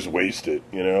can't just waste it,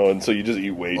 and so you just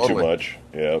eat way too much.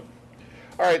 Yeah.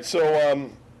 All right,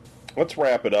 so let's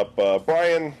wrap it up.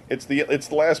 Brian, it's the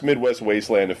last Midwest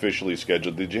Wasteland officially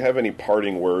scheduled. Did you have any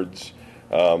parting words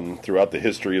throughout the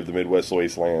history of the Midwest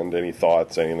Wasteland? Any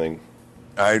thoughts, anything?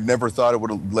 I never thought it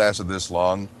would have lasted this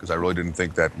long because I really didn't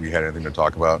think that we had anything to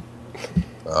talk about.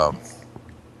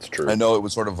 It's true. I know it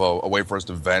was sort of a way for us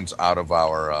to vent out of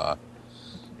our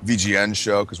VGN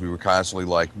show because we were constantly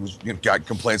like, got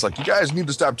complaints like, you guys need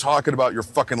to stop talking about your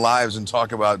fucking lives and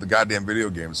talk about the goddamn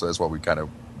video games. So that's why we kind of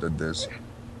did this.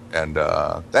 And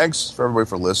thanks for everybody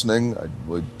for listening. I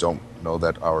really don't know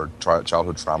that our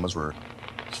childhood traumas were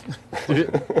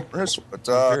but,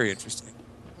 very interesting.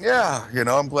 Yeah,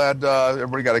 I'm glad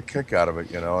everybody got a kick out of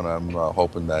it, and I'm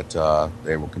hoping that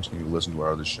they will continue to listen to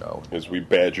our other show. As we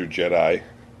badger Jedi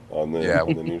on the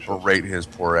new show. Berate his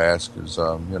poor ass because,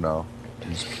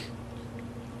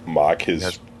 mock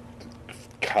his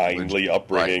kindly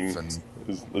upbringing,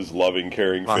 his loving,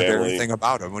 caring family. Everything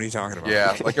about him. What are you talking about?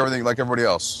 Yeah, like everybody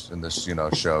else in this,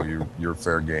 show. You're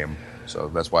fair game. So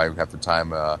that's why half the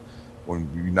time when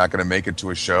you're not going to make it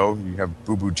to a show, you have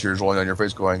boo-boo tears rolling on your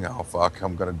face, going, "Oh fuck,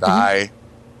 I'm going to die.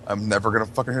 I'm never going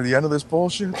to fucking hear the end of this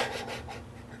bullshit."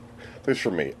 Thanks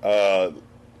for me,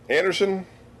 Anderson.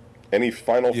 Any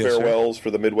final farewells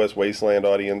for the Midwest Wasteland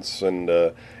audience, and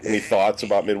any thoughts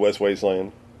about Midwest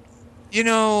Wasteland? You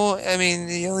know, I mean,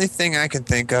 the only thing I can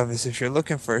think of is if you're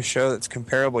looking for a show that's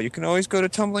comparable, you can always go to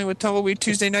Tumbling with Tumbleweed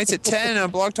Tuesday nights at 10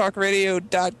 on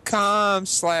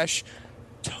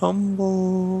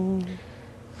blogtalkradio.com/tumble.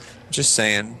 Just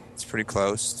saying, it's pretty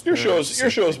close. Your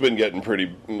show's been getting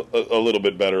a little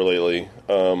bit better lately.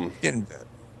 Getting better.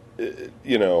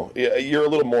 You know, you're a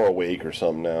little more awake or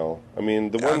something now. I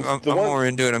mean, I'm more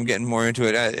into it. I'm getting more into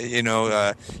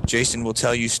it. Jason will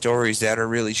tell you stories that are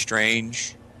really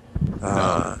strange.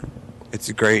 It's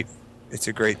a great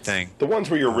thing. The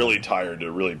ones where you're really tired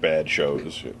are really bad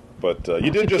shows. But you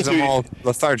did just I'm all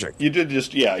lethargic. You did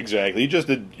just exactly. You just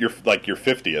did your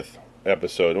 50th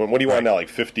episode. What do you want now? Like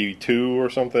 52 or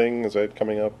something? Is that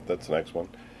coming up? That's the next one.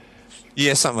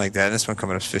 Yeah, something like that. This one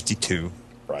coming up is 52.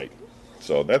 Right.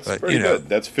 So that's pretty good.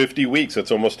 That's 50 weeks.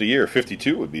 That's almost a year.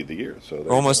 52 would be the year. So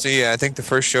almost a year. I think the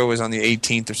first show was on the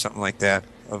 18th or something like that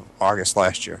of August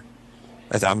last year.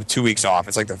 I'm 2 weeks off.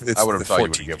 It's like I would have thought you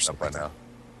would have given up by now.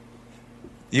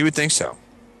 You would think so.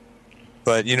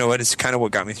 But you know what? It's kind of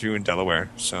what got me through in Delaware.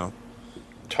 So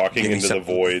talking into the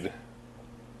void.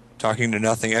 Talking to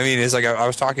nothing. I mean, it's like I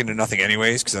was talking to nothing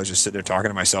anyways because I was just sitting there talking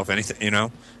to myself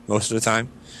most of the time.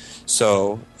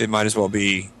 So it might as well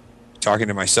be talking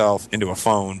to myself into a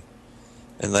phone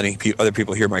and letting other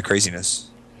people hear my craziness.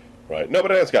 Right. No,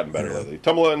 but it has gotten better lately.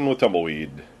 Tumbling with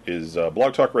Tumbleweed is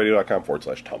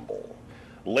blogtalkradio.com/tumble.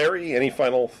 Larry, any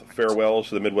final farewells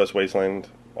to the Midwest Wasteland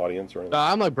audience or anything?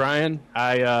 I'm like Brian.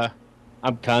 I'm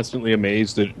constantly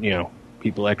amazed that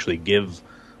people actually give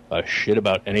a shit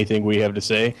about anything we have to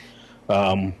say.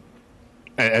 And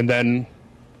then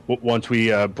once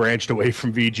we branched away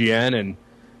from VGN and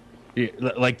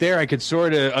like there, I could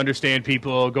sort of understand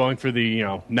people going for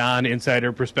the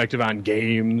non-insider perspective on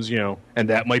games, and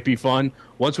that might be fun.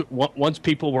 Once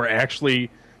people were actually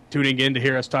tuning in to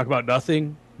hear us talk about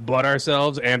nothing but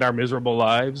ourselves and our miserable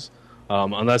lives,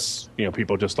 unless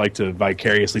people just like to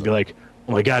vicariously be like,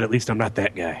 "Oh my God, at least I'm not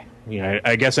that guy."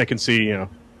 I guess I can see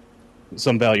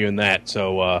some value in that.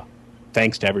 So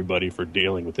thanks to everybody for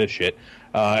dealing with this shit.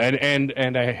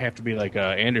 And I have to be like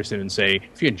Anderson and say,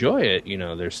 if you enjoy it,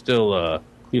 there's still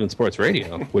Cleveland Sports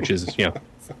Radio, which is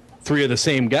three of the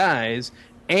same guys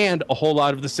and a whole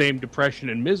lot of the same depression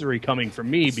and misery coming from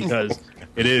me because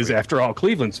it is, after all,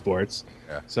 Cleveland sports.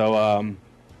 Yeah. So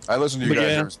I listen to you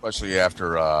guys, especially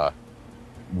after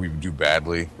we do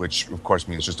badly, which of course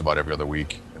means just about every other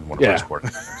week in one of our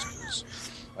sports.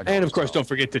 And of course, don't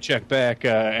forget to check back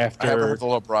after. I haven't heard the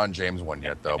LeBron James one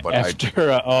yet, though. But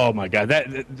oh my God,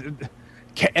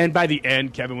 and by the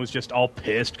end, Kevin was just all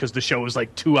pissed because the show was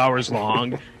like 2 hours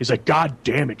long. He's like, "God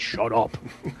damn it, shut up."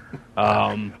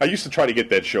 I used to try to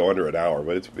get that show under an hour,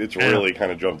 but it's really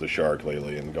kind of jumped the shark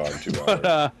lately and gone 2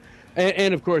 hours.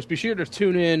 And of course, be sure to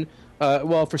tune in.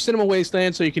 For Cinema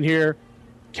Wasteland, so you can hear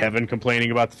Kevin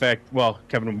complaining about the fact. Well,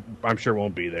 Kevin, I'm sure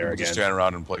won't be there again. Just stand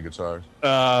around and play guitars.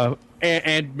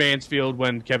 And Mansfield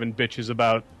when Kevin bitches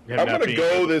about him. I'm going to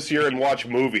go this year and watch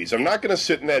movies. I'm not going to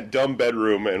sit in that dumb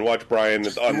bedroom and watch Brian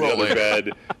on the other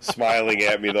bed smiling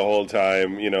at me the whole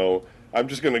time. I'm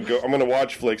just going to go. I'm going to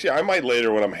watch flicks. Yeah, I might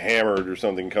later when I'm hammered or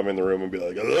something come in the room and be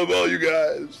like, "I love all you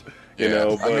guys."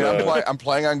 But, I'm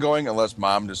planning on going unless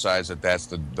Mom decides that that's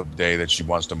the day that she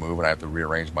wants to move and I have to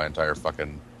rearrange my entire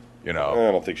fucking. I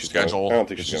don't think she's schedule. I don't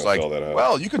think she's going to sell that out.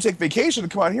 Well, you can take vacation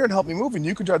and come out here and help me move, and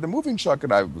you can drive the moving truck.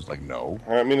 And I was like, no.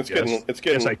 I mean, it's getting.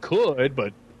 Yes, I could,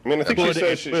 but I mean, I think she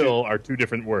says will are two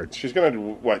different words. She's going to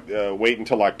wait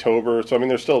until October. So I mean,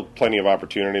 there's still plenty of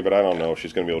opportunity, but I don't know if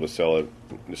she's going to be able to sell it.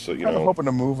 Just so, I'm hoping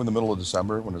to move in the middle of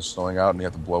December when it's snowing out and you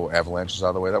have to blow avalanches out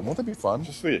of the way. Won't that be fun?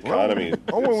 Just the economy.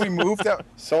 When we moved,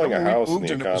 selling a house in the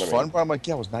economy. It was fun. But I'm like,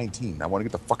 I was 19. I want to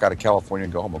get the fuck out of California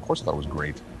and go home. Of course, I thought it was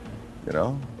great.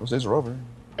 Those days are over.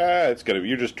 It's gonna be.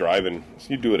 You're just driving.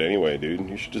 You do it anyway, dude.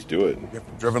 You should just do it. You've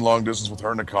driven long distance with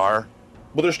her in a car.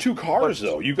 Well, there's two cars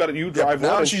though. You drive one.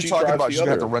 Now and she's she talking drives about the she's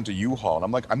other. gonna have to rent a U-Haul, and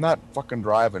I'm like, I'm not fucking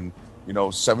driving,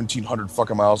 1,700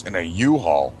 fucking miles in a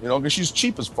U-Haul, because she's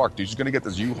cheap as fuck, dude. She's gonna get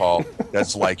this U-Haul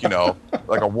that's like,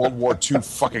 like a World War II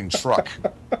fucking truck,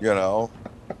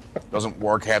 doesn't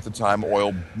work half the time.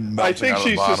 Oil melting I think out of the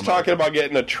she's bottom just talking about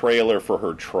getting a trailer for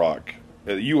her truck,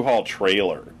 a U-Haul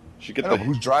trailer. She get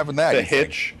who's driving that? The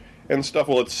hitch. And stuff.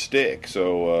 Well, it's stick,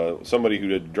 so somebody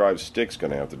who drives stick's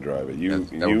going to have to drive it.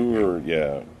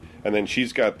 And then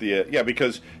she's got the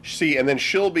because and then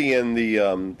she'll be in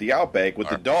the Outback with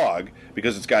the dog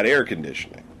because it's got air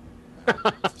conditioning.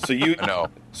 So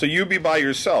you be by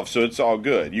yourself, so it's all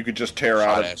good. You could just tear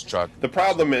out truck. The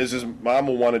problem is Mom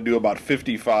will want to do about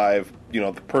 55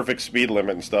 the perfect speed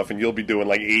limit and stuff, and you'll be doing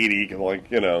like 80,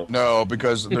 like No,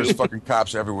 because there's fucking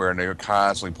cops everywhere, and they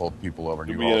constantly pull people over.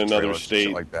 And You'll be in another state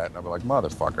shit like that, and I'll be like,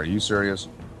 "Motherfucker, are you serious?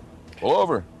 Pull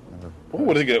over."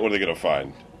 What are they gonna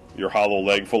find? Your hollow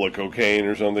leg full of cocaine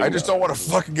or something? I just don't want to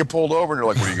fucking get pulled over, and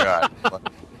you're like, "What do you got?"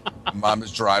 Mom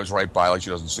just drives right by like she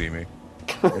doesn't see me.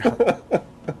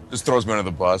 Just throws me under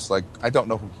the bus. Like, I don't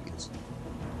know who he is.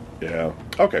 Yeah.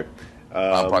 Okay.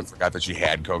 Mom probably forgot that she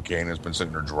had cocaine and has been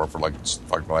sitting in her drawer for like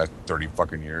fucking the last 30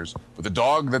 fucking years. But the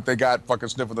dog that they got fucking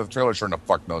sniffing the trailer sure enough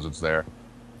fuck knows it's there.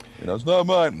 It's not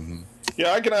mine. Mm-hmm.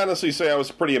 Yeah, I can honestly say I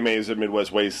was pretty amazed that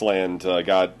Midwest Wasteland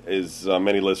got as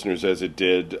many listeners as it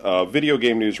did. Video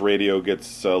Game News Radio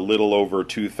gets a little over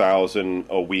 2,000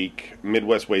 a week.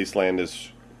 Midwest Wasteland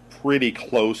is pretty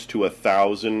close to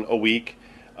 1,000 a week.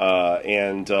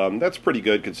 And that's pretty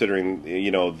good considering,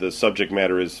 the subject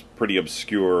matter is pretty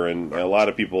obscure and a lot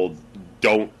of people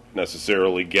don't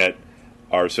necessarily get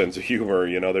our sense of humor.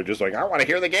 They're just like, I want to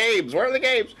hear the games. Where are the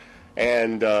games?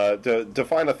 And to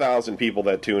find 1,000 people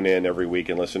that tune in every week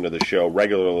and listen to the show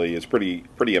regularly is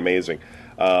pretty amazing.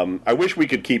 I wish we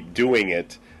could keep doing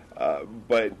it.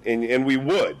 But we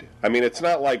would. I mean, it's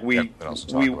not like we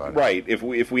right.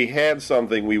 If we had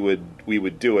something, we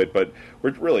would do it. But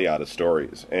we're really out of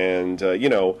stories, and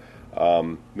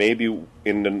maybe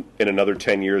in another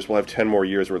 10 years we'll have 10 more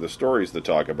years worth of stories to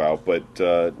talk about. But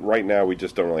right now we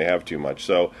just don't really have too much.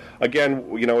 So again,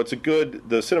 it's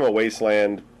the Cinema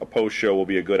Wasteland post show will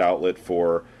be a good outlet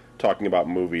for talking about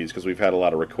movies because we've had a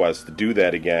lot of requests to do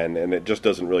that again, and it just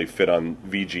doesn't really fit on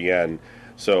VGN.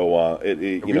 So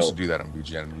we used to do that on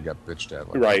VGN, and we got bitched at.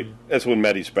 Right, that's when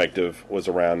Medispective was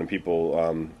around, and people,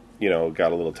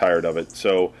 got a little tired of it.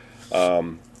 So,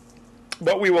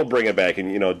 but we will bring it back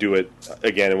and do it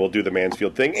again, and we'll do the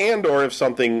Mansfield thing, and or if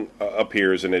something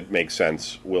appears and it makes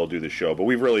sense, we'll do the show. But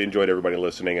we've really enjoyed everybody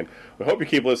listening, and we hope you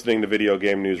keep listening to Video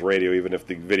Game News Radio, even if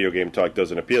the video game talk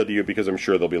doesn't appeal to you, because I'm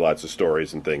sure there'll be lots of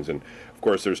stories and things. And of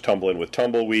course, there's Tumblin' with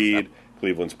Tumbleweed,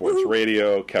 Cleveland Sports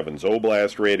Radio, Kevin's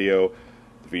Oblast Radio.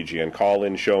 VGN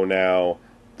call-in show now,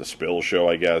 the Spill show,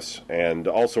 I guess, and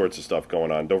all sorts of stuff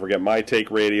going on. Don't forget My Take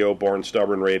Radio, Born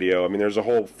Stubborn Radio. I mean, there's a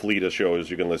whole fleet of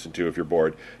shows you can listen to if you're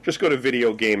bored. Just go to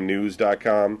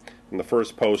videogamenews.com, and the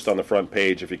first post on the front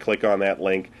page, if you click on that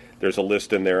link, there's a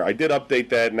list in there. I did update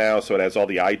that now, so it has all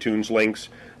the iTunes links.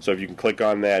 So if you can click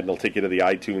on that, it'll take you to the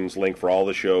iTunes link for all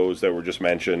the shows that were just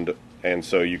mentioned, and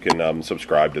so you can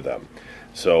subscribe to them.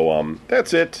 So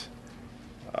that's it.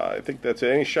 I think that's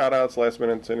it. Any shout-outs, last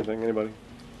minutes, anything, anybody?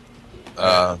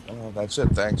 That's it,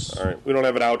 thanks. All right, we don't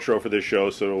have an outro for this show,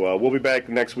 so we'll be back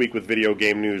next week with Video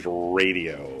Game News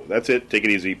Radio. That's it. Take it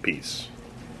easy. Peace.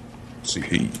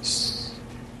 Peace.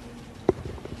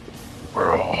 Get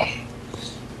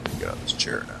out of this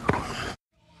chair now.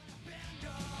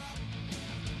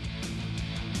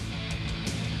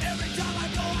 Every time I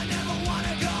go, I never want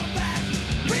to go back.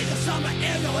 Breathe the summer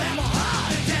air, you'll have a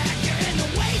heart attack. You're in the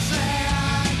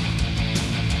wasteland.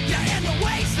 You're in the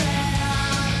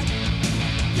wasteland.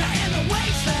 You're in the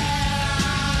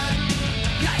wasteland.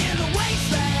 You're in the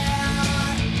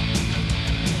wasteland.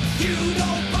 You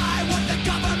don't buy what the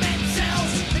government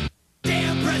sells. The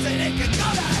damn president can go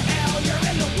to hell. You're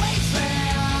in the wasteland.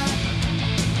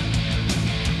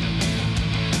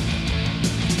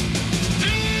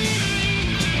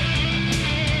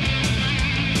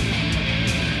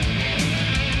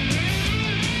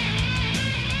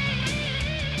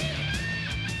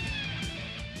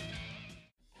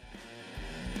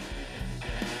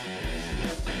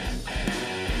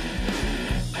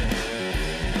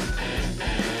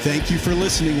 Thank you for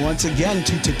listening once again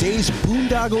to today's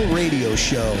Boondoggle Radio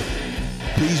Show.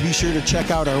 Please be sure to check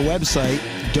out our website,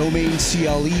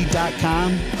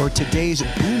 domaincle.com or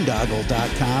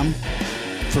todaysboondoggle.com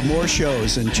for more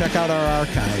shows, and check out our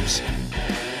archives.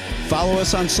 Follow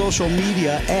us on social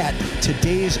media at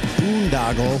Today's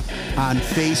Boondoggle on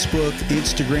Facebook,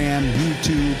 Instagram,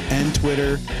 YouTube, and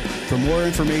Twitter for more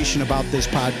information about this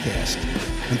podcast.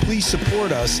 And please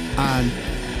support us on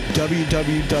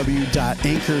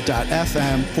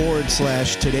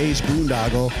www.anchor.fm/Today's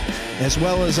Boondoggle, as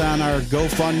well as on our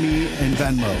GoFundMe and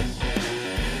Venmo.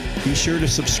 Be sure to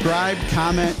subscribe,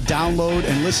 comment, download,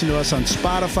 and listen to us on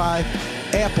Spotify,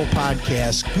 Apple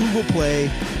Podcasts, Google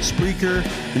Play, Spreaker,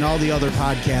 and all the other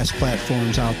podcast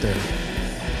platforms out there.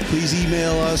 Please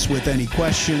email us with any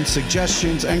questions,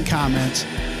 suggestions, and comments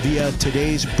via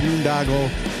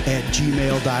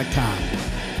todaysboondoggle@gmail.com.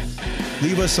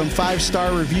 Leave us some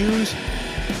 5-star reviews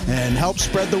and help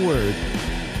spread the word.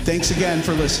 Thanks again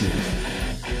for listening.